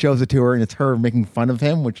shows it to her, and it's her making fun of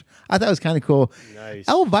him, which I thought was kind of cool. Nice.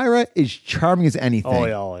 Elvira is charming as anything.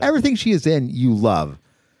 Oh, yeah. Everything she is in, you love.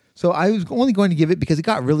 So I was only going to give it because it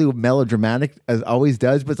got really melodramatic, as always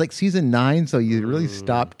does. But it's like season 9, so you really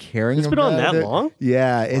stop caring. It's been on about that it. long?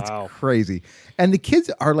 Yeah, it's Wow. crazy. And the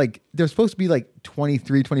kids are like, they're supposed to be like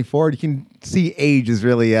 23, 24. You can see age is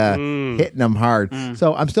really hitting them hard.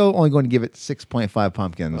 So I'm still only going to give it 6.5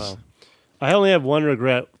 pumpkins. Wow. I only have one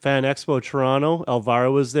regret. Fan Expo Toronto,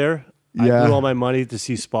 Elvira was there. Yeah. I blew all my money to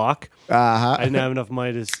see Spock. Uh-huh. I didn't have enough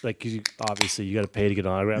money to obviously you got to pay to get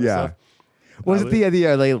an autograph. Yeah. And stuff. Was it the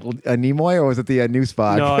Nimoy or was it the new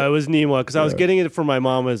Spock? No, it was Nimoy because I was getting it for my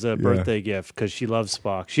mom as a birthday gift because she loves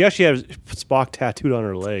Spock. She actually has Spock tattooed on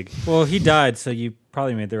her leg. Well, he died, so you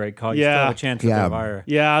probably made the right call. You still Yeah. have a chance Yeah. with Elvira.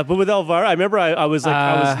 Yeah, but with Elvira, I remember I was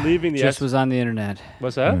leaving the Just was on the internet.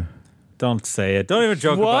 What's that? Don't say it. Don't even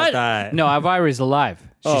joke What? about that. No, Elvira's alive.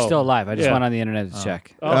 She's Oh, still alive. I just yeah. went on the internet to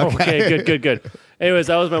check. Oh, okay, good. Anyways,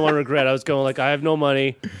 that was my one regret. I was going like, I have no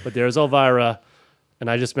money, but there's Elvira, and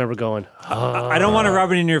I just remember going, I don't want to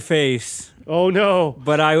rub it in your face, oh no.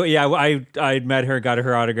 but I met her, got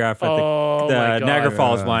her autograph at Oh, the my God. Niagara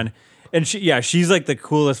Falls one. And she's like the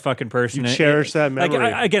coolest fucking person. You cherish that memory.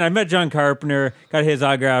 Like, I met John Carpenter, got his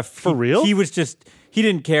autograph. For real? He was just, he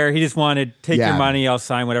didn't care. He just wanted, take Yeah. your money, I'll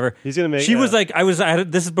sign whatever. He's gonna make- She was like,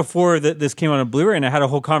 this is before this came on a Blu-ray, and I had a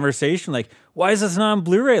whole conversation like, why is this not on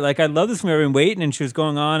Blu-ray? Like, I love this movie. I've been waiting, and she was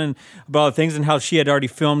going on and about things and how she had already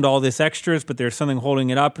filmed all this extras, but there's something holding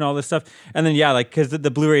it up and all this stuff. And then because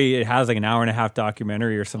the Blu-ray, it has like an hour and a half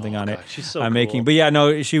documentary or something on it. she's so making. cool. But yeah,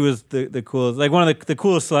 no, she was the coolest, like one of the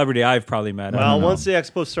coolest celebrity I've probably met. I Well, don't know. once the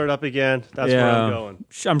expos start up again, that's where I'm going.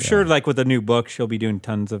 I'm sure, like with a new book, she'll be doing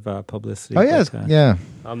tons of publicity. Oh, yes. but, Yeah.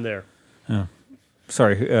 I'm there.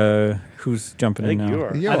 Sorry, who's jumping I think in now?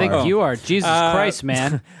 you are. I think you are. Jesus Christ,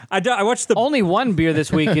 man. I watched the. Only one beer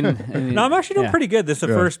this week. No, I'm actually doing pretty good. This is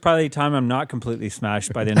the first probably time I'm not completely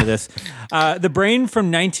smashed by the end of this. The Brain from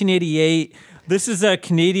 1988. This is a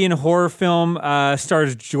Canadian horror film.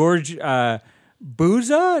 Stars George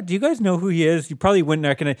Booza. Do you guys know who he is? You probably wouldn't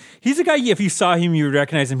recognize. He's a guy. If you saw him, you would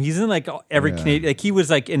recognize him. He's in like every Canadian. Like he was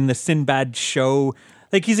like in the Sinbad show.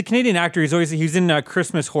 Like he's a Canadian actor. He's in a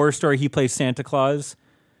Christmas Horror Story. He plays Santa Claus.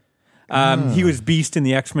 He was Beast in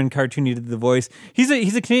the X-Men cartoon. He did the voice. He's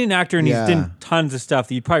a Canadian actor, and he's done tons of stuff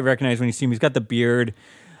that you'd probably recognize when you see him. He's got the beard.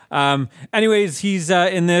 Anyways, he's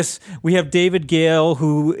in this. We have David Gale,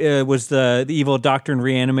 who was the evil doctor and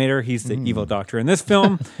Reanimator. He's the evil doctor in this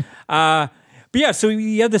film. But yeah, so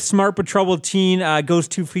you have this smart but troubled teen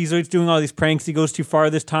he's doing all these pranks. He goes too far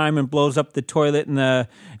this time and blows up the toilet in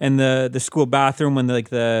the school bathroom when I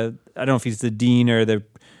don't know if he's the dean or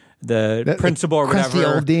the principal or crusty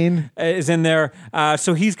whatever old dean is in there.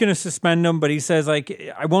 So he's going to suspend him, but he says like,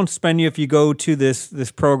 I won't suspend you if you go to this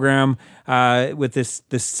program with this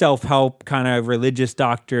self-help kind of religious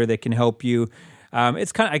doctor that can help you.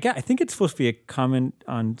 It's kind of, I think it's supposed to be a comment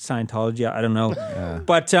on Scientology. I don't know,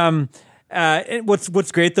 but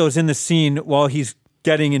what's great though is in the scene while he's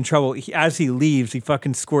getting in trouble, as he leaves, he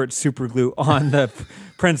fucking squirts super glue on the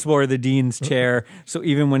principal or the dean's chair. So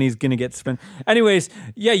even when he's gonna get spent, anyways,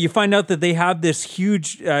 yeah, you find out that they have this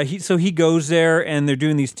huge. So he goes there and they're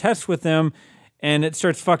doing these tests with him, and it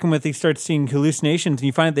starts fucking with. He starts seeing hallucinations, and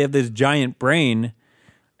you find out they have this giant brain,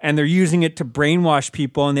 and they're using it to brainwash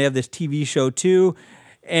people, and they have this TV show too,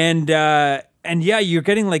 and yeah, you're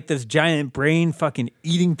getting like this giant brain fucking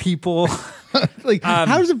eating people. Like,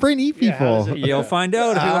 how does a brain eat people? You'll find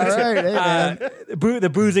out if you All watch right, it. hey, man. The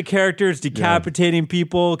Booza character is decapitating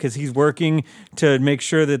people because he's working to make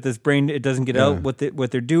sure that this brain it doesn't get out what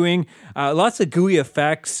they're doing. Lots of gooey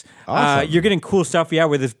effects. Awesome. You're getting cool stuff. Yeah,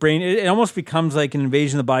 where this brain it almost becomes like an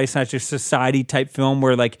Invasion of the Body Snatchers society type film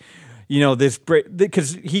where like this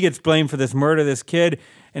because he gets blamed for this murder of this kid.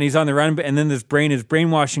 And he's on the run, and then this brain is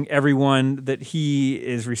brainwashing everyone that he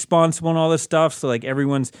is responsible and all this stuff. So like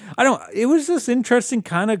everyone's, it was this interesting,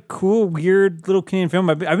 kind of cool, weird little Canadian film.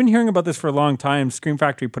 I've been hearing about this for a long time. Scream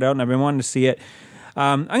Factory put out, and I've been wanting to see it.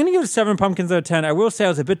 I'm going to give it 7 pumpkins out of 10. I will say I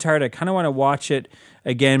was a bit tired. I kind of want to watch it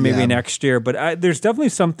again, maybe next year. But there's definitely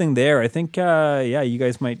something there. I think, you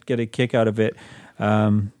guys might get a kick out of it.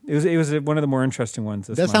 It was one of the more interesting ones.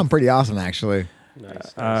 This That month. sounds pretty awesome, actually.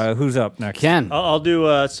 Nice. Who's up next? Ken. I'll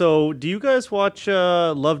do. So, do you guys watch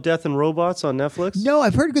Love, Death, and Robots on Netflix? No,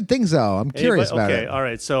 I've heard good things though. I'm curious about okay, it. all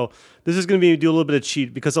right. So this is going to be do a little bit of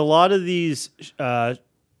cheat because a lot of these they're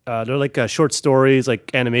like short stories,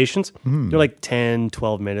 like animations. They're like 10,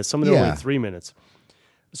 12 minutes. Some of them are only 3 minutes.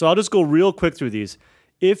 So I'll just go real quick through these.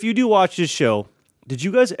 If you do watch this show, did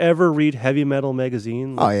you guys ever read Heavy Metal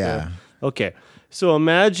Magazine? Oh yeah, Okay. So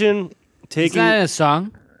imagine Is taking that a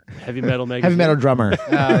song? Heavy Metal Magazine. heavy metal drummer.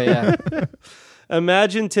 Oh, yeah.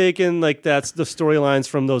 Imagine taking like that's the storylines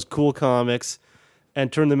from those cool comics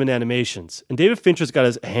and turn them into animations. And David Fincher's got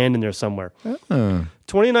his hand in there somewhere.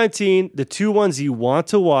 2019, the two ones you want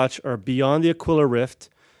to watch are Beyond the Aquila Rift,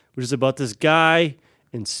 which is about this guy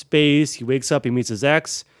in space. He wakes up, he meets his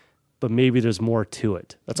ex, but maybe there's more to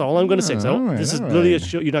it. That's all I'm going to say. This is literally a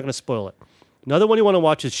show. You're not going to spoil it. Another one you want to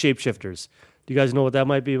watch is Shapeshifters. Do you guys know what that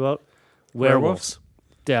might be about? Werewolves.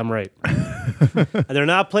 Damn right. And they're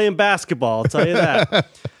not playing basketball, I'll tell you that.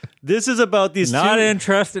 This is about these Not two...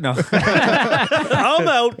 interested. No. I'm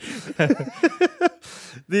out.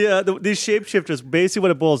 These shapeshifters, basically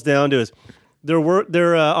what it boils down to is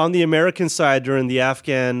they're on the American side during the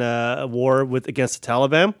Afghan war against the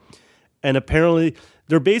Taliban, and apparently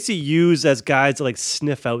they're basically used as guides to like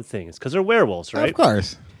sniff out things because they're werewolves, right? Of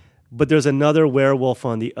course. But there's another werewolf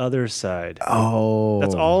on the other side. Oh.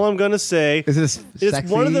 That's all I'm going to say. Is this It's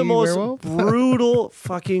one of the most werewolf? brutal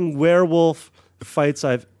fucking werewolf fights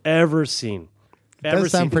I've ever seen.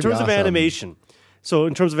 does sound In pretty terms of awesome. animation. So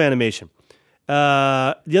in terms of animation.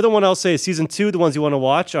 The other one I'll say is season 2, the ones you want to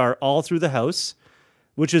watch are All Through the House,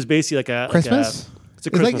 which is basically like a... Christmas? It's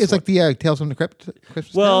a Christmas It's like the Tales from the Crypt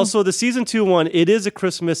Christmas Well, Carol? so the season 2 one, it is a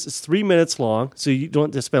Christmas. It's 3 minutes long, so you don't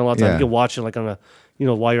have to spend a lot of time. Yeah. You can watch it like on a,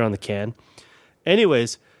 while you're on the can.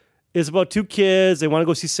 Anyways, it's about 2 kids. They want to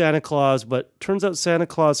go see Santa Claus, but turns out Santa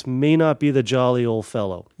Claus may not be the jolly old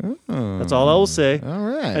fellow. That's all I will say. All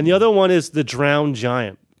right. And the other one is The Drowned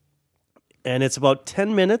Giant. And it's about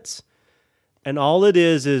 10 minutes, and all it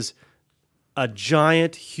is a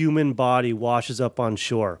giant human body washes up on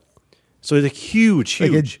shore. So it's huge.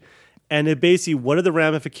 And it basically, what are the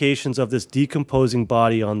ramifications of this decomposing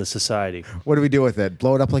body on the society? What do we do with it?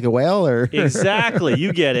 Blow it up like a whale, or Exactly.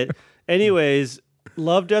 You get it. Anyways,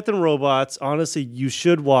 Love, Death, and Robots. Honestly, you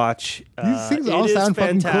should watch. These things It all is sound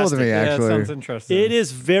fucking cool to me. fantastic. Yeah, it Actually, sounds interesting. It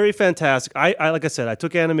is very fantastic. I like I said, I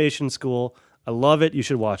took animation school. I love it. You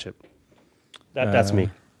should watch it. That's me.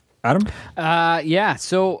 Adam? Yeah.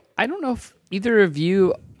 So I don't know if either of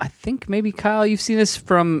you, I think maybe Kyle, you've seen this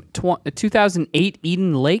from 2008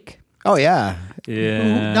 Eden Lake. Oh yeah,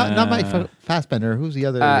 Yeah. Not Mike Fassbender. Who's the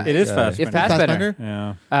other? It is Fassbender. Fassbender.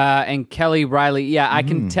 Yeah. And Kelly Riley. Yeah, I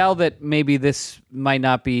can tell that maybe this might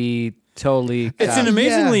not be totally. It's an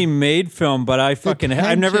amazingly made film, but I've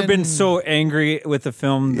never been tension- so angry with a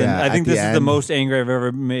film than Yeah, I think at the this is the end. most angry I've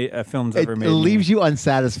ever made a film's It ever made. leaves you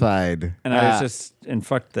unsatisfied. and I was just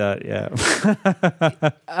fuck that, yeah.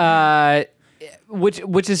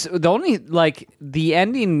 Which is the only like the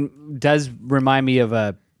ending does remind me of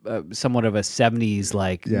a somewhat of a 70s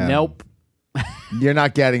like Yeah. nope. You're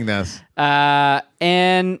not getting this.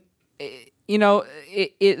 And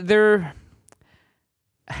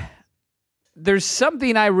there's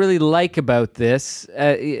something I really like about this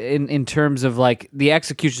in terms of like the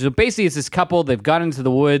execution. So basically, it's this couple. They've gone into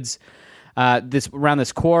the woods, around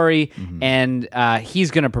this quarry, and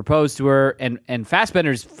he's going to propose to her. And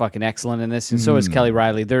Fassbender's fucking excellent in this, and so is Kelly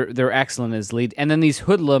Riley. They're excellent as lead. And then these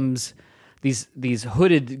hoodlums, these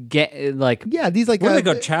hooded Yeah, these like What do they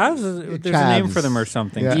go? Chavs? There's a name for them or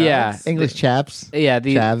something. Yeah. Yeah. English chaps. yeah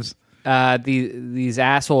Chavs. these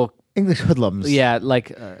asshole. English hoodlums. Yeah,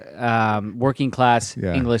 like working class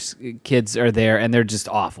Yeah. English kids are there, and they're just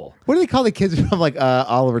awful. What do they call the kids from like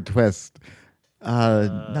Oliver Twist?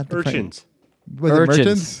 Not the Urchins. Was Urchins. it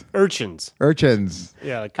merchants? Urchins. Urchins.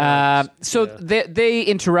 Yeah. Like, So they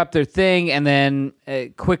interrupt their thing, and then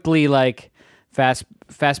quickly, like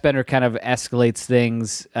Fassbender kind of escalates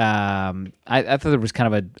things. I thought there was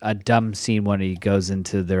kind of a dumb scene when he goes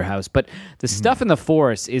into their house, but the stuff in the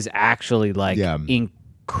forest is actually like Yeah.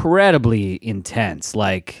 incredibly intense.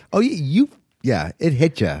 Like, Oh, it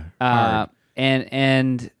hit you.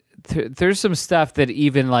 and there's some stuff that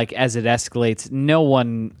even like as it escalates, no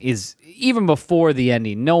one is, even before the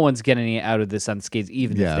ending, no one's getting out of this unscathed,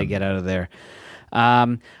 even Yeah. if they get out of there.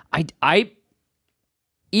 I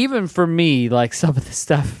even for me, like some of the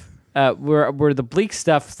stuff where the bleak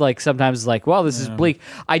stuff, like sometimes like, well, this is bleak.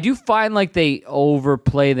 I do find like they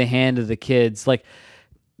overplay the hand of the kids. Like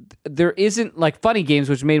there isn't like Funny Games,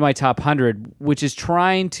 which made my top 100, which is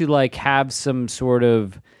trying to like have some sort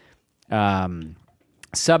of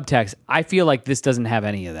subtext. I feel like this doesn't have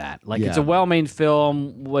any of that. Like it's a Yeah. well-made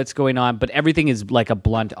film, what's going on, but everything is like a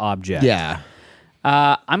blunt object. Yeah.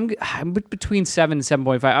 I'm between 7 and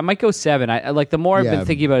 7.5. I might go 7. I like the more I've Yeah. been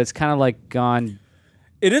thinking about it, it's kind of like gone.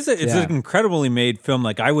 It's Yeah. an incredibly made film.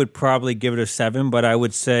 Like I would probably give it a 7, but I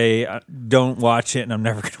would say don't watch it, and I'm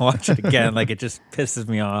never going to watch it again. Like it just pisses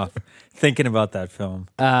me off thinking about that film.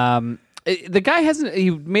 The guy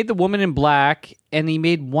he made The Woman in Black, and he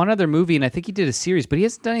made one other movie, and I think he did a series, but he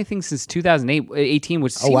hasn't done anything since 2018,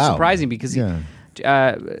 which seems wow. surprising because Yeah.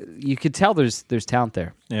 you could tell there's talent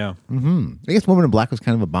there. Yeah. I guess Woman in Black was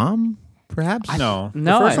kind of a bomb, perhaps. No.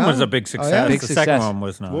 No, The first I- one was a big success. yeah? Big the success. second one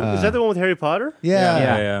was not. Well, is that the one with Harry Potter? Yeah.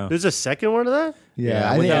 yeah. There's a second one of that? Yeah,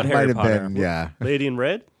 I think without it Harry might have Potter. been. Yeah. Lady in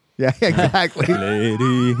Red? Yeah, exactly.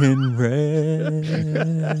 Lady in red.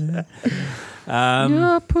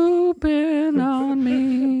 You're pooping on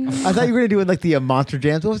me. I thought you were going to do it like the Monster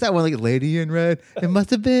Jams. What was that one? Like Lady in Red? It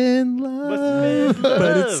must have been love.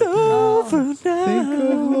 But it's Over Think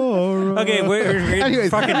of Laura. Okay, we're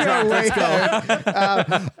Anyways, fucking drunk. Let's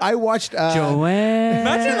go. I watched. Joanne.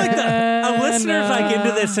 Imagine like a listener's like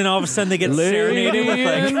into this, and all of a sudden they get serenaded with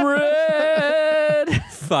like red.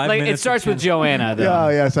 5 Like minutes. it starts with Joanna though. Oh,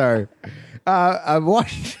 yeah, sorry. I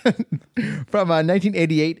watched from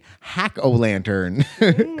 1988 Hack-O-Lantern.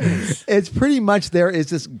 It's pretty much there is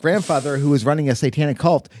this grandfather who is running a satanic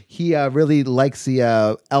cult. He really likes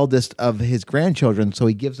the eldest of his grandchildren, so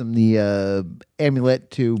he gives him the amulet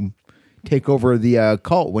to take over the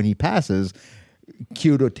cult when he passes.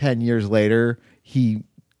 Cue to 10 years later, I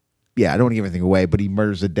don't want to give anything away, but he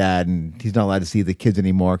murders the dad, and he's not allowed to see the kids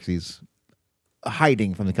anymore because he's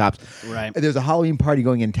hiding from the cops. Right. There's a Halloween party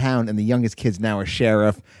going in town, and the youngest kid's now a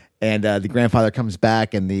sheriff. And the grandfather comes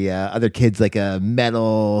back, and the other kid's like a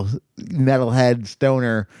metalhead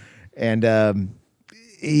stoner, and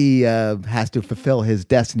he has to fulfill his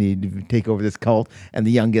destiny to take over this cult. And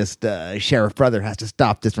the youngest sheriff brother has to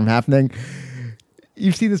stop this from happening.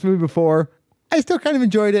 You've seen this movie before. I still kind of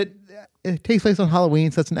enjoyed it. It takes place on Halloween,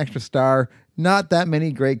 so that's an extra star. Not that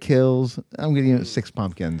many great kills. I'm going to give it 6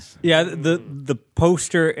 pumpkins. Yeah, the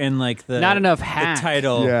poster and like the Not enough the hack.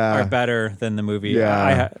 title Yeah. are better than the movie.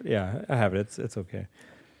 Yeah. I have it. It's okay.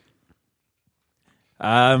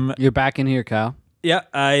 You're back in here, Kyle. Yeah,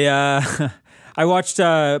 I watched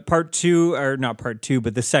part 2, or not part 2,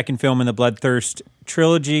 but the second film in the Bloodthirst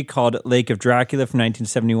trilogy called Lake of Dracula from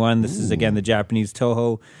 1971. This is again the Japanese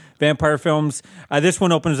Toho vampire films. This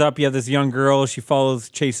one opens up. You have this young girl. She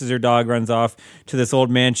chases her dog, runs off to this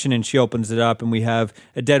old mansion, and she opens it up. And we have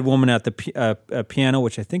a dead woman at the piano,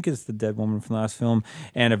 which I think is the dead woman from the last film,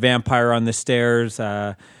 and a vampire on the stairs.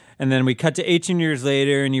 And then we cut to 18 years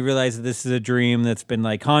later, and you realize that this is a dream that's been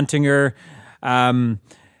like haunting her. And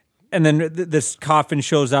then this coffin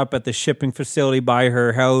shows up at the shipping facility by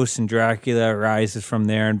her house, and Dracula rises from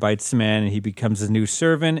there and bites the man, and he becomes his new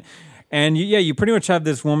servant. And you pretty much have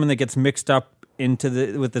this woman that gets mixed up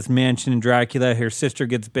with this mansion in Dracula. Her sister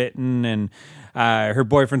gets bitten, and her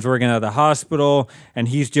boyfriend's working at the hospital, and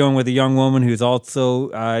he's dealing with a young woman who's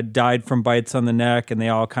also died from bites on the neck, and they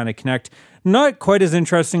all kind of connect. Not quite as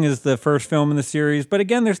interesting as the first film in the series, but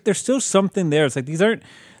again, there's still something there. It's like these aren't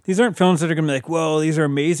films that are going to be like, whoa, these are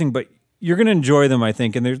amazing, but you're going to enjoy them, I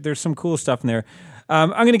think, and there's some cool stuff in there. I'm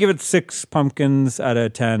going to give it 6 pumpkins out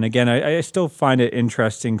of 10. Again, I still find it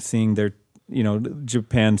interesting seeing their,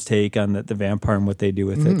 Japan's take on the vampire and what they do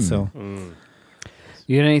with it. So,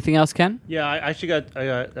 You got anything else, Ken? Yeah, I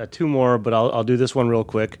got 2 more, but I'll do this one real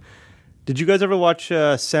quick. Did you guys ever watch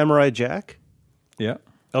Samurai Jack? yeah.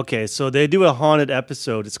 Okay, so they do a haunted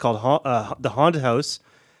episode. It's called The Haunted House.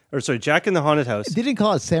 Jack in the Haunted House. They didn't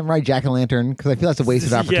call it Samurai Jack-O-Lantern because I feel that's a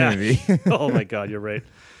wasted opportunity. Yeah. Oh my God, you're right.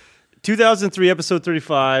 2003, episode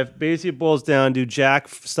 35. Basically, it boils down to Jack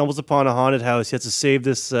stumbles upon a haunted house. He has to save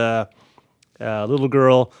this little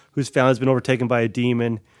girl whose family's been overtaken by a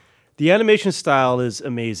demon. The animation style is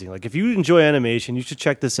amazing. Like, if you enjoy animation, you should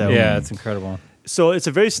check this out. Yeah, it's incredible. So it's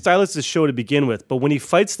a very stylistic show to begin with, but when he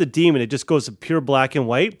fights the demon, it just goes to pure black and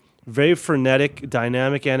white. Very frenetic,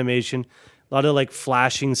 dynamic animation. A lot of like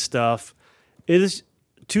flashing stuff. It is,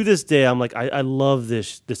 to this day, I'm like, I love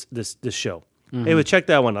this show. Anyway, check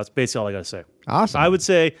that one out. That's basically all I gotta say. Awesome. I would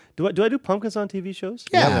say, do I do pumpkins on TV shows?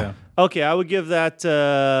 Yeah. Okay, I would give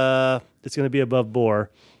that. It's gonna be above Boar.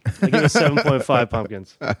 I give it 7.5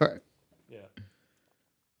 pumpkins.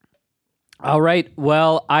 All right.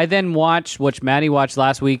 Well, I then watched what Maddie watched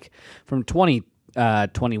last week from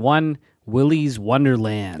 2021, Willy's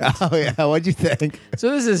Wonderland. Oh, yeah. What'd you think? So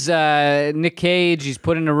this is Nick Cage. He's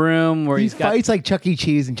put in a room where He he's got fights like Chuck E.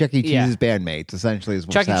 Cheese and Chuck E. Yeah. Cheese's bandmates, essentially, is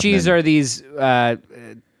what's Chuck E. happening. Cheese are these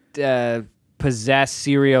possessed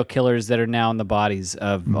serial killers that are now in the bodies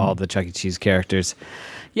of all the Chuck E. Cheese characters.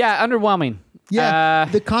 Yeah, underwhelming. Yeah,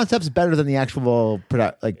 the concept's better than the actual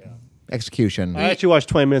execution. I actually watched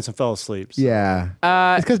 20 minutes and fell asleep. So. Yeah.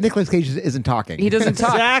 It's because Nicolas Cage isn't talking. He doesn't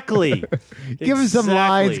talk. Exactly. Give him some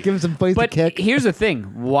lines, give him some place to But kick. here's the thing.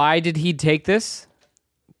 Why did he take this?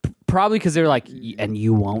 probably because they're like, and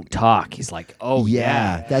you won't talk. He's like, oh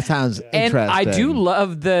yeah. That sounds And interesting. I do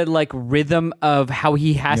love the like rhythm of how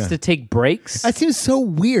he has to take breaks. That seems so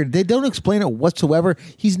weird. They don't explain it whatsoever.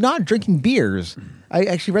 He's not drinking beers. I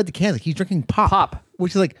actually read the cans. Like, he's drinking pop.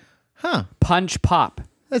 Which is like, Punch pop.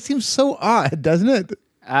 that seems so odd, doesn't it?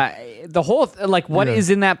 The whole what is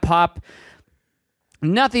in that pop,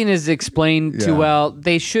 nothing is explained too Yeah. well.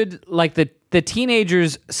 They should like the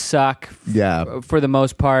teenagers suck for the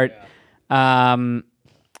most part. I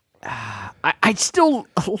still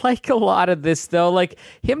like a lot of this though, like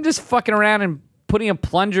him just fucking around and putting a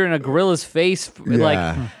plunger in a gorilla's face.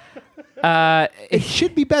 It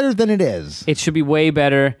should be better than it is. It should be way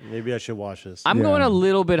better. Maybe I should watch this. I'm going a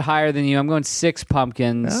little bit higher than you. I'm going 6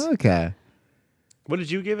 pumpkins. Okay. What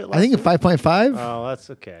did you give it last I think week? 5.5. Oh,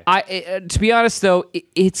 that's okay. To be honest though,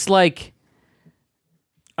 it's like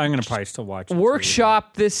I'm gonna probably still watch it.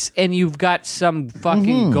 workshop this and you've got some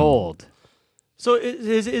fucking gold. So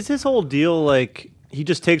is his whole deal like he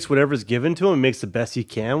just takes whatever's given to him and makes the best he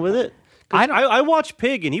can with it? I watched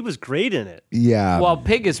Pig and he was great in it. Yeah. Well,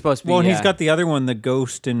 Pig is supposed to be. Well, and he's got the other one, the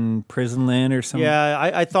Ghost in Prison Land or something.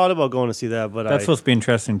 Yeah, I thought about going to see that, but That's supposed to be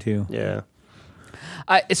interesting too. Yeah.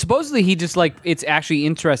 Supposedly he just like it's actually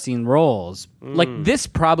interesting roles. Like this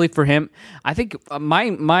probably for him. I think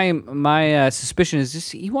my suspicion is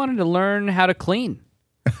just he wanted to learn how to clean.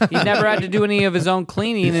 He never had to do any of his own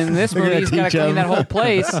cleaning, and in this movie he's got to teach clean him. that whole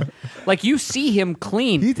place. Like you see him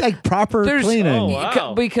clean. He's like proper cleaning.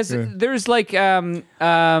 Because there's like time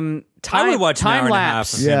I would watch an hour time and a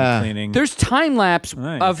half lapse. of him cleaning. There's time lapse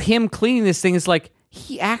Nice. of him cleaning this thing. It's like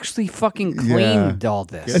he actually fucking cleaned all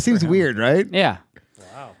this. That seems weird, right? Yeah.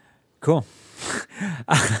 Cool.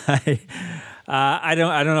 I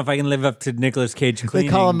don't know if I can live up to Nicolas Cage They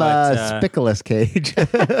cleaning. call him but, Spickless Cage.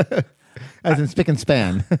 As in spick and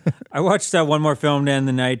span. I watched one more film to end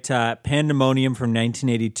the night, Pandemonium from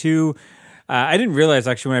 1982. I didn't realize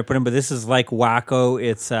actually when I put in, but this is like Wacko.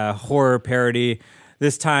 It's a horror parody.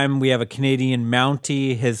 This time we have a Canadian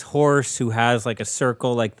Mountie, his horse who has like a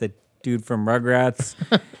circle like the dude from Rugrats,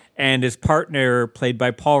 and his partner played by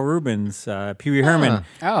Paul Rubens, Pee Wee Herman.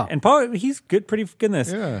 Oh. And Paul, he's good, pretty good in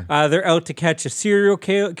this. Yeah. They're out to catch a serial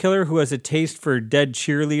killer who has a taste for dead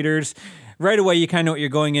cheerleaders. Right away, you kind of know what you're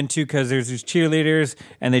going into because there's these cheerleaders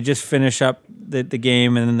and they just finish up the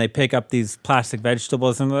game and then they pick up these plastic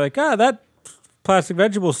vegetables and they're like, that plastic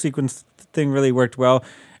vegetable sequence thing really worked well.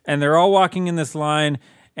 And they're all walking in this line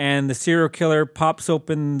and the serial killer pops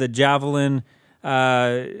open the javelin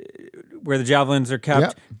where the javelins are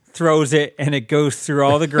kept, throws it, and it goes through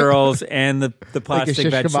all the girls and the plastic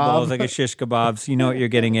shish vegetables kebab. like a shish kebab. So you know what you're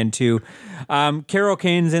getting into. Carol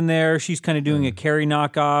Kane's in there. She's kind of doing a Carrie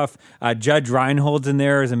knockoff. Judge Reinhold's in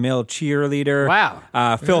there as a male cheerleader.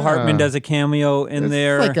 Wow. Phil Hartman does a cameo in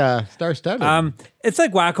there. It's like a star-studded. It's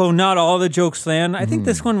like Wacko. Not all the jokes land. I think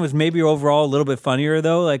this one was maybe overall a little bit funnier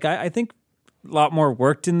though. Like I think a lot more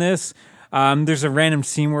worked in this. There's a random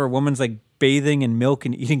scene where a woman's like bathing in milk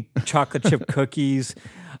and eating chocolate chip cookies.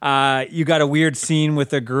 You got a weird scene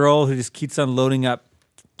with a girl who just keeps on loading up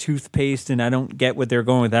toothpaste, and I don't get what they're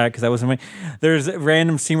going with that because I wasn't. There's a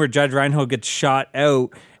random scene where Judge Reinhold gets shot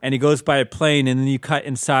out, and he goes by a plane, and then you cut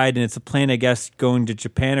inside, and it's a plane, I guess, going to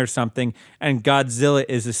Japan or something, and Godzilla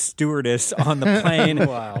is a stewardess on the plane,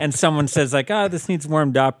 and someone says like, this needs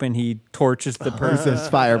warmed up, and he torches the person. It's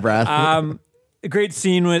fire breath. A great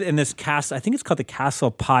scene in this castle. I think it's called the Castle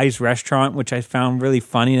Pies restaurant, which I found really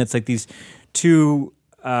funny. And it's like these two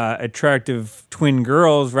attractive twin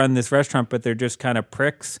girls run this restaurant, but they're just kind of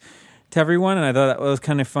pricks to everyone. And I thought that was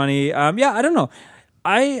kind of funny. I don't know.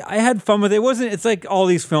 I had fun with it. It's like all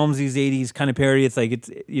these films, these 80s kind of parody. It's like,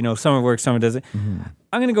 some of it works, some of it doesn't. I'm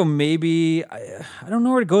going to go maybe, I don't know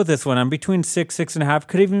where to go with this one. I'm between 6, 6.5.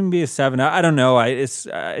 Could even be a 7. I don't know. I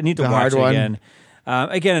need to watch it again.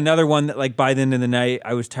 Again, another one that like by the end of the night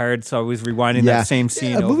I was tired, so I was rewinding that same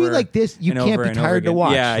scene. A movie like this, you can't be tired to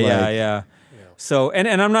watch. Yeah. So,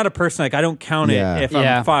 and I'm not a person like I don't count it if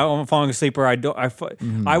I'm falling asleep or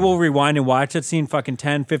I will rewind and watch that scene fucking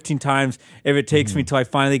 10, 15 times if it takes me till I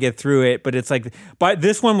finally get through it. But it's like, but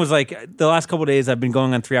this one was like the last couple of days I've been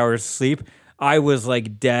going on 3 hours of sleep. I was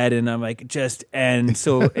like dead, and I'm like and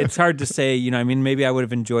so it's hard to say. Maybe I would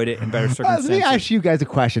have enjoyed it in better circumstances. Let me ask you guys a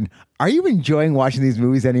question: are you enjoying watching these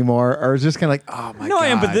movies anymore, or is this kind of like, oh my god? No, I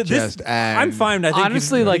am. But I'm fine. I think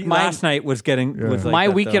honestly, like last night was was like my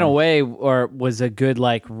that, weekend though. away was a good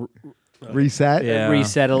like reset.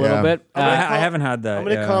 Reset a little bit. I haven't had that. I'm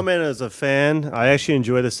going to comment as a fan. I actually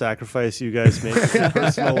enjoy the sacrifice you guys make in your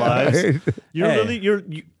personal lives. You're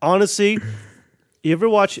honestly. You ever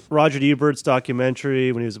watch Roger Ebert's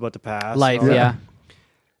documentary when he was about to pass? Life,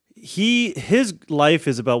 his life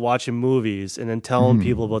is about watching movies and then telling Mm-hmm.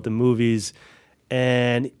 people about the movies,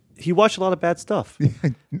 and he watched a lot of bad stuff.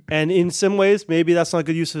 And in some ways, maybe that's not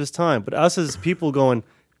good use of his time. But us as people going,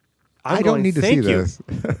 I don't need to see thank you. this.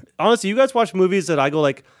 Honestly, you guys watch movies that I go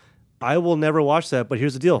like, I will never watch that. But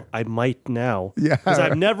here's the deal: I might now. Yeah. because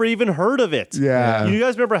I've never even heard of it. Yeah. You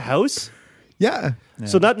guys remember House? Yeah.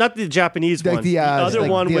 So not the Japanese Like one, the, other like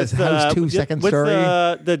one the with House 2 second with story?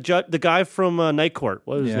 the guy from Night Court.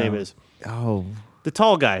 What his Yeah. name is? Oh. The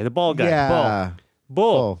tall guy, the bald guy. Yeah. Bull.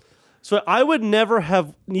 Bull. So I would never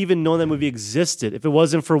have even known that movie existed if it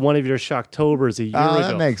wasn't for one of your Shocktober's a year Oh, ago.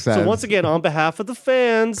 that makes So sense. once again, on behalf of the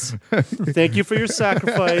fans, thank you for your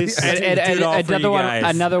sacrifice. And did it all for another you one,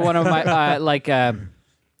 guys. another one of my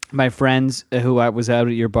my friends who I was out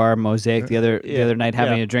at your bar, Mosaic, the other night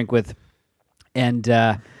having Yeah. a drink with, and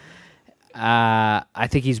I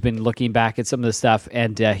think he's been looking back at some of the stuff,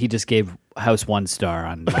 and he just gave House 1 star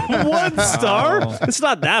on. 1 star? It's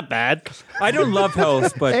not that bad. I don't love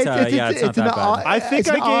House, but it's not that bad. I think It's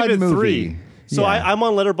an I odd gave it movie. 3. So Yeah. I'm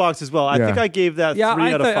on Letterboxd as well. I Yeah. think I gave that 3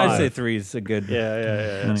 out of 5. I'd say 3 is a good.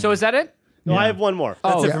 Yeah. So is that it? No, I have one more.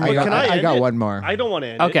 Oh, Yeah, I got, Can I I end got it? one more. I don't want to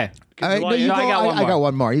end Okay. it. All right, Do no, I you end go, it? I got one I got more.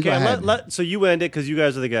 one more. You go Okay, ahead. so you end it because you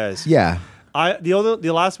guys are the guys. Yeah.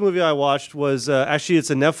 The last movie I watched was actually it's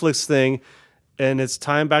a Netflix thing, and it's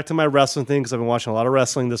tying back to my wrestling thing because I've been watching a lot of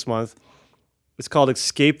wrestling this month. It's called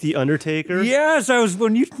Escape the Undertaker. Yes,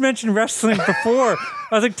 when you mentioned wrestling before,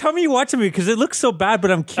 I was like, tell me you watch it because it looks so bad, but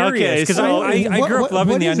I'm curious because so- I grew up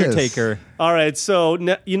loving what The is this? Undertaker. All right, so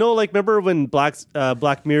remember when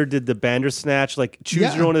Black Mirror did the Bandersnatch, like choose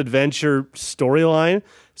Yeah. your own adventure storyline?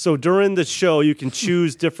 So during the show, you can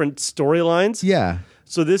choose different storylines. Yeah.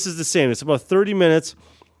 So this is the same. It's about 30 minutes.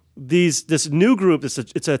 This new group, it's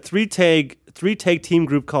a three tag team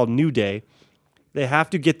group called New Day. They have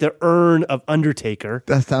to get the urn of Undertaker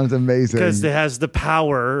That sounds amazing. because it has the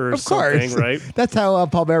power or of course. something, right? That's how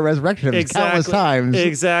Paul Bear resurrected him countless times.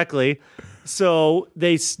 Exactly. So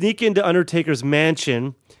they sneak into Undertaker's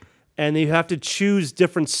mansion, and you have to choose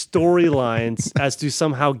different storylines as to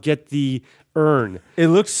somehow get the urn. It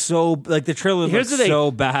looks so like the trailer Here's looks the thing.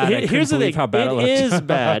 so bad. I Here's the couldn't believe thing. how bad it looked. is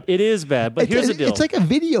bad. It is bad. But here's the deal. It's like a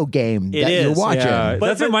video game It that you're is, watching. Yeah, But-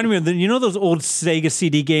 that's reminding me of those old Sega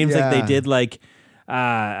CD games like Yeah. they did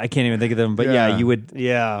I can't even think of them, but yeah, you would.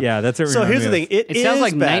 yeah. that's what. So here's the thing. It sounds is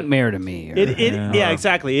like bad. Nightmare to me. Yeah,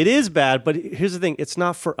 exactly. It is bad, but here's the thing. It's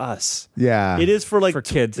not for us. Yeah. It is for For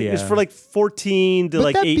kids, It's yeah. for like 14 to But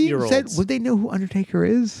like that being 8-year-olds. said, would they know who Undertaker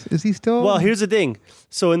is? Is he still? Well, here's the thing.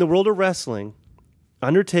 So in the world of wrestling,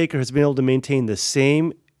 Undertaker has been able to maintain the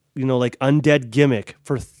same, like undead gimmick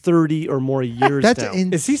for 30 or more years that's now.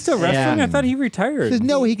 Is he still wrestling? Yeah. I thought he retired. There's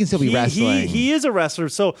no way he can still be wrestling. He is a wrestler.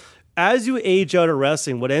 So as you age out of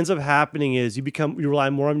wrestling, what ends up happening is you rely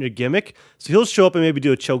more on your gimmick. So he'll show up and maybe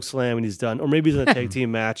do a choke slam when he's done, or maybe he's in a tag team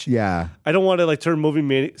match. Yeah. I don't want to turn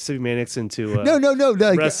City Maniacs into No.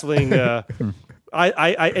 Like, wrestling.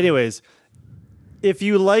 Anyways, if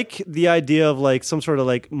you like the idea of some sort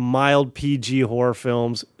of mild PG horror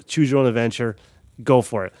films, choose your own adventure, go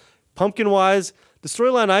for it. Pumpkin wise, the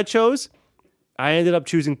storyline I chose, I ended up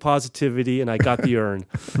choosing positivity and I got the urn.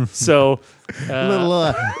 So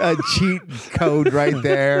little cheat code right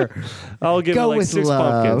there. I'll give Go it with 6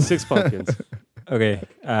 love. pumpkins. 6 pumpkins. Okay,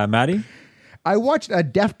 Maddie. I watched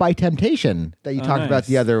Death by Temptation that you talked about nice.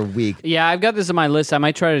 the other week. Yeah, I've got this on my list. I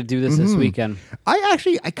might try to do this this weekend. I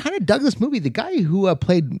kind of dug this movie. The guy who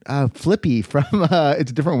played Flippy from It's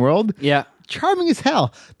a Different World. Yeah. Charming as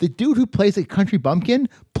hell. The dude who plays a country bumpkin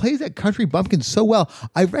plays that country bumpkin so well.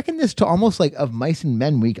 I reckon this to almost of Mice and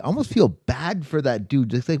Men Week. I almost feel bad for that dude,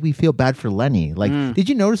 just like we feel bad for Lenny. Did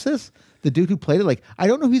you notice this? The dude who played it, I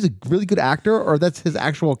don't know if he's a really good actor or that's his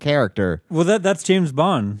actual character. Well, that's James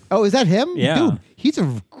Bond. Oh, is that him? Yeah. Dude, he's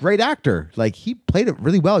a great actor. He played it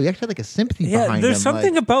really well. You actually had a sympathy Yeah, behind him. there's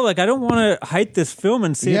something about I don't want to hype this film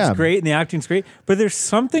and say Yeah. it's great and the acting's great, but there's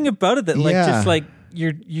something about it that Yeah.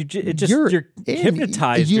 you're You're in.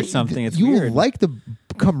 hypnotized or something. It's weird. like the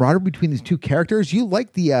camaraderie between these two characters. You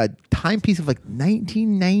like the timepiece of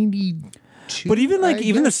 1992. But even I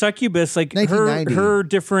even the guess? succubus, 1990. her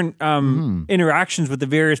different interactions with the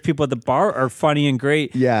various people at the bar are funny and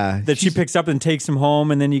great. Yeah, that she picks up and takes him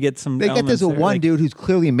home, and then you get some. They get this elements there, one dude who's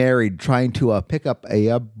clearly married trying to pick up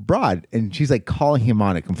a broad, and she's calling him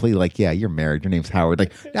on it completely. Yeah, you're married. Your name's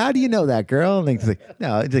Howard. How do you know that girl? And he's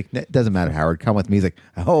no, it's it doesn't matter, Howard. Come with me. He's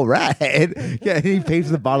all right. Yeah, and he pays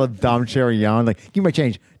for the bottle of Dom Perignon. Give me my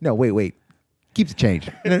change. No, wait. keep the change.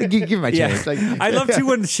 Give my Yeah, change. Like, I love too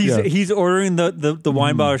when he's ordering the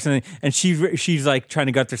wine bottle or something, and she's like trying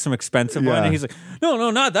to get there some expensive wine, Yeah. and he's like,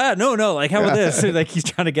 no, not that, no, like how about this? Like he's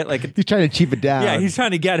trying to get like, he's trying to cheap it down. yeah, he's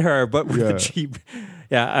trying to get her, but with the Yeah. cheap,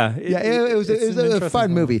 yeah, it was it's an a interesting fun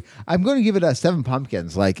film. movie. I'm going to give it a 7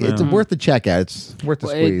 pumpkins. Like it's worth the check out. It's worth the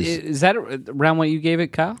squeeze. Is that around what you gave it,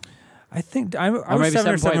 Kyle? I think I was maybe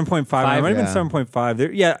 7 or 7.5. I might have been yeah.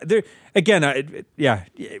 7.5. There again.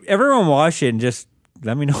 Everyone watch it and just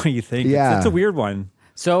let me know what you think. Yeah. It's a weird one.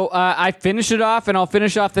 So I finish it off, and I'll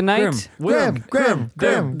finish off the night. Grim.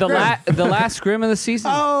 The last Grim of the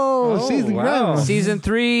season. Season wow. Grim. Season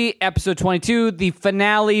 3, episode 22, the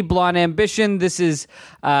finale, Blonde Ambition. This is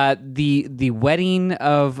the wedding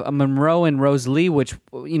of Monroe and Rosalie, which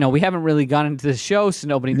we haven't really gone into the show, so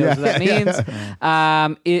nobody knows what that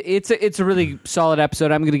means. It's a really solid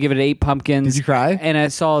episode. I'm going to give it 8 pumpkins. Did you cry? And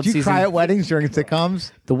a solid Do you season. cry at weddings during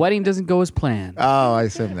sitcoms? The wedding doesn't go as planned. Oh, I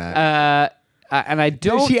assume that. And I Did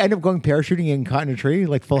don't. she end up going parachuting and caught in a tree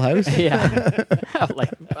like Full House? Yeah, like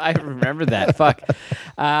I remember that. Fuck.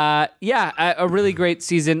 A really great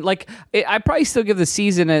season. Like I probably still give the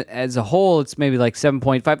season as a whole. It's maybe like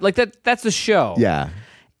 7.5. Like that's the show. Yeah.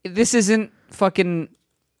 This isn't fucking.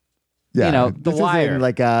 Yeah. The This Wire. isn't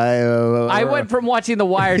like I went from watching The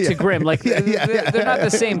Wire to Grimm. Like they're not the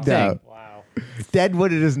same thing.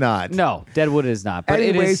 Deadwood it is not. No, Deadwood is not. But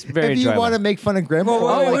Anyways, it is very if you enjoyable. want to make fun of Grimm,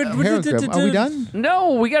 wait, Grimm. Are we done?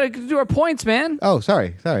 No, we got to do our points, man. Oh,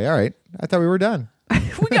 sorry. All right. I thought we were done.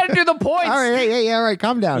 We got to do the points. All right, hey, all right,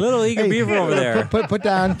 calm down. Little eager beaver over there. Put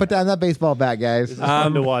down that baseball bat, guys. It's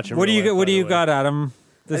fun to watch. in What do real you life, What by do the you way. got, Adam?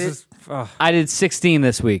 This is. I did 16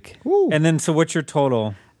 this week. And then, so what's your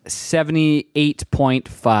total?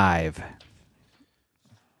 78.5.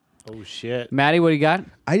 Oh shit! Maddie, what do you got?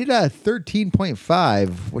 I did a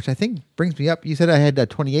 13.5, which I think brings me up. You said I had a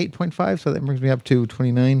 28.5, so that brings me up to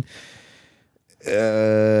 29.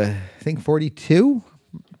 I think 42.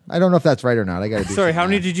 I don't know if that's right or not. I got to do. Sorry, some how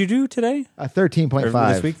many math. did you do today? A Or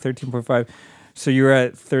 13.5 this week? 13.5. So you were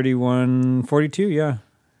at 31.42. Yeah,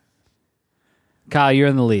 Kyle, you're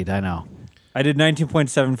in the lead. I know. I did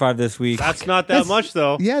 19.75 this week. That's not that much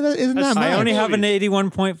though. Yeah, that isn't that much. I only have an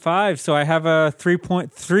 81.5, so I have a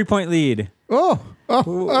 3-point lead. Oh,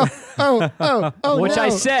 Which no. I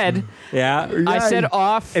said. Yeah. I said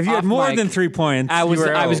off. If you had off more mic, than 3 points, I was you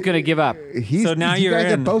were I was out. going to give up. So now you you're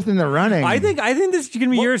guys in. are both in the running. I think this is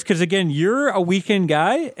gonna be yours because again, you're a weekend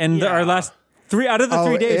guy, and our last 3 out of the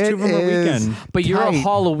 3 days, 2 of them are weekend. But you're a tight.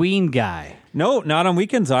 Halloween guy. No, not on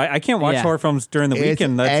weekends. I can't watch Yeah. horror films during the It's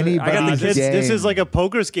weekend. I got anybody's the kids. game. This is like a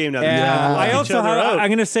poker's game now. Yeah. I Knock each also other have, out. I'm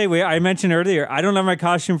gonna say I mentioned earlier I don't have my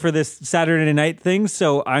costume for this Saturday night thing,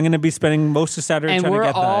 so I'm gonna be spending most of Saturday And trying we're to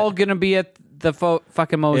get all that. going to be at the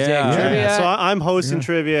fucking Mosaic Yeah. Trivia. So I'm hosting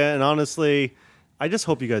trivia, and honestly, I just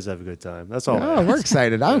hope you guys have a good time. That's all. Oh, we're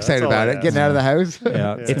excited. I'm excited all I about it. ask. Getting out of the house.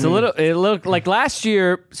 Yeah, It's a little. It looked like last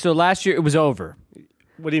year. So last year it was over.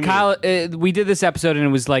 What do you mean? Kyle, we did this episode and it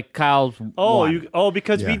was like Kyle. won.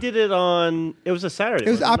 Because Yeah. we did it on. It was a Saturday.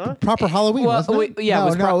 It was wasn't up, proper Halloween, Well, wasn't it? yeah,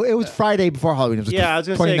 it no, was it was Friday before Halloween. It was Yeah, I was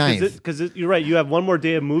going to say 29th. because you're right. You have one more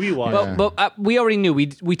day of movie watching. But we already knew. We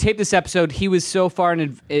taped this episode. He was so far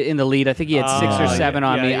in the lead. I think he had 6 or 7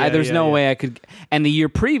 on yeah, me. yeah, There's yeah, no yeah. way I could. And the year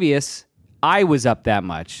previous, I was up that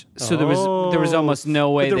much. So there was almost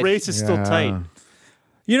no way. But the that race is still Yeah. tight.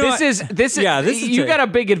 you know, This is yeah, this is you it. got a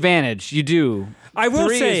big advantage. You do. I will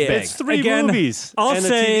 3 say is big. It's 3 again, movies I'll and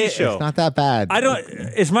say a TV show. It's not that bad. I don't.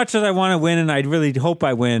 As much as I want to win, and I really hope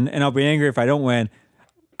I win, and I'll be angry if I don't win.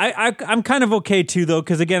 I'm kind of okay too, though,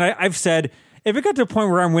 because again, I've said if it got to a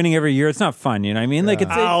point where I'm winning every year, it's not fun. You know what I mean? Like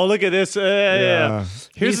it's. Oh, look at this! Yeah.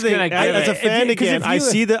 Here's He's the thing. gonna give As a it. fan If you- 'cause again, if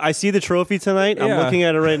you- I see the trophy tonight. I'm Yeah. looking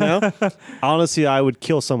at it right now. Honestly, I would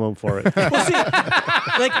kill someone for it.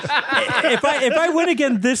 like if I win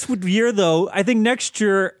again this year though, I think next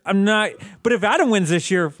year I'm not. But if Adam wins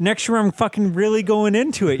this year, next year I'm fucking really going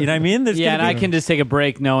into it. You know what I mean? There's Yeah, and gonna I be- can just take a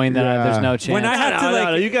break knowing that there's no chance. When I have to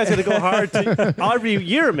No, you guys had to go hard every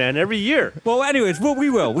year, man. Every year. Well, anyways, we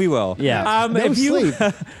will. Yeah. No if you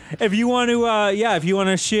sleep. if you want to, if you want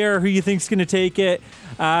to share who you think's going to take it,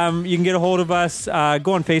 you can get a hold of us.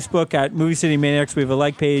 Go on Facebook at Movie City Maniacs. We have a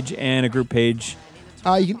like page and a group page.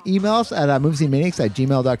 You can email us at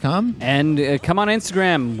moviesandmaniacs@gmail.com. And come on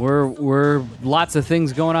Instagram. We're lots of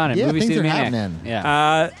things going on at Yeah, Movie things City are Maniac. happening.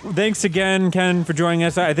 Yeah. Thanks again, Ken, for joining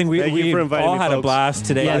us. I think Thank you we for inviting all me, had a folks. blast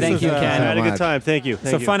today. Yeah, This thank was, you, Ken. I had a much. good time. Thank you.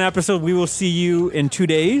 It's a fun episode. We will see you in 2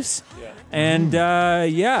 days. And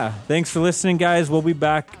thanks for listening, guys. We'll be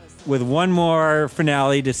back with one more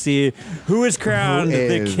finale to see who is crowned Who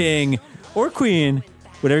the is? king or queen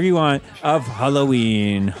whatever you want of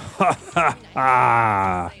Halloween. Ha ha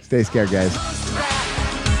ha. Stay scared, guys.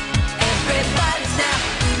 Everybody snap.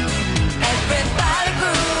 Everybody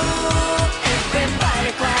groove.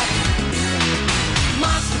 Everybody clap.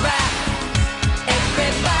 Monster rap.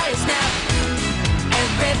 Everybody snap.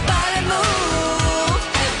 Everybody move.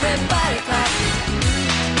 Everybody clap.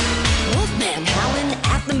 Wolfman howling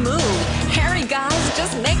at the moon. Hairy guys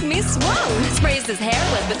just make me swoon. Sprays his hair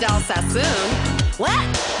with Vidal Sassoon. What?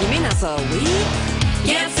 You mean that's a weed?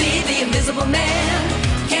 Can't see the invisible man.